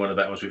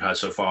better ones we've had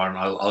so far, and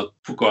I'll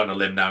go out on a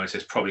limb now and say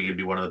it's probably going to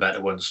be one of the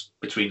better ones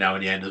between now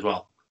and the end as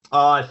well.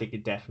 Oh, I think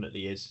it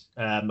definitely is.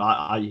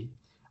 I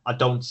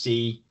don't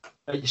see.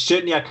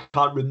 Certainly, I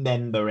can't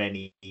remember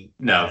any.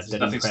 No,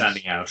 nothing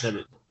standing out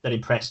that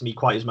impressed me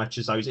quite as much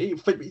as I was.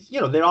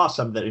 There are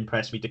some that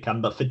impressed me to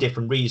come, but for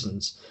different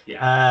reasons.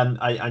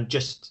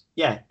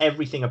 Yeah.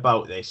 Everything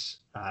about this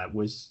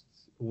was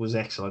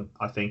excellent,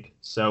 I think.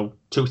 So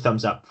 2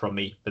 thumbs up from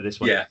me for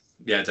this one.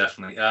 Yeah,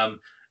 definitely.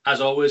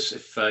 As always,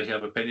 if you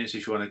have opinions,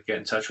 if you want to get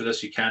in touch with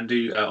us, you can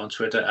do on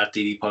Twitter at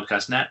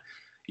ddpodcastnet.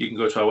 You can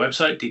go to our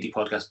website,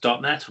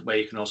 ddpodcast.net, where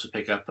you can also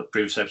pick up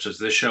previous episodes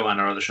of this show and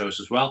our other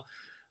shows as well.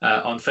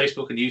 On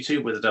Facebook and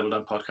YouTube with the Double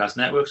Down Podcast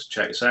Network, so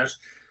check us out.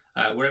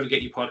 Wherever you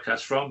get your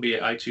podcasts from, be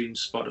it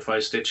iTunes,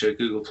 Spotify, Stitcher,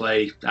 Google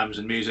Play,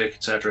 Amazon Music,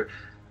 etc.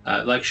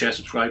 Like, share,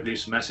 subscribe, leave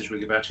us a message.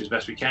 We'll get back to you as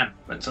best we can.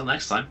 But until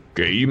next time.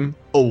 Game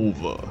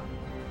over.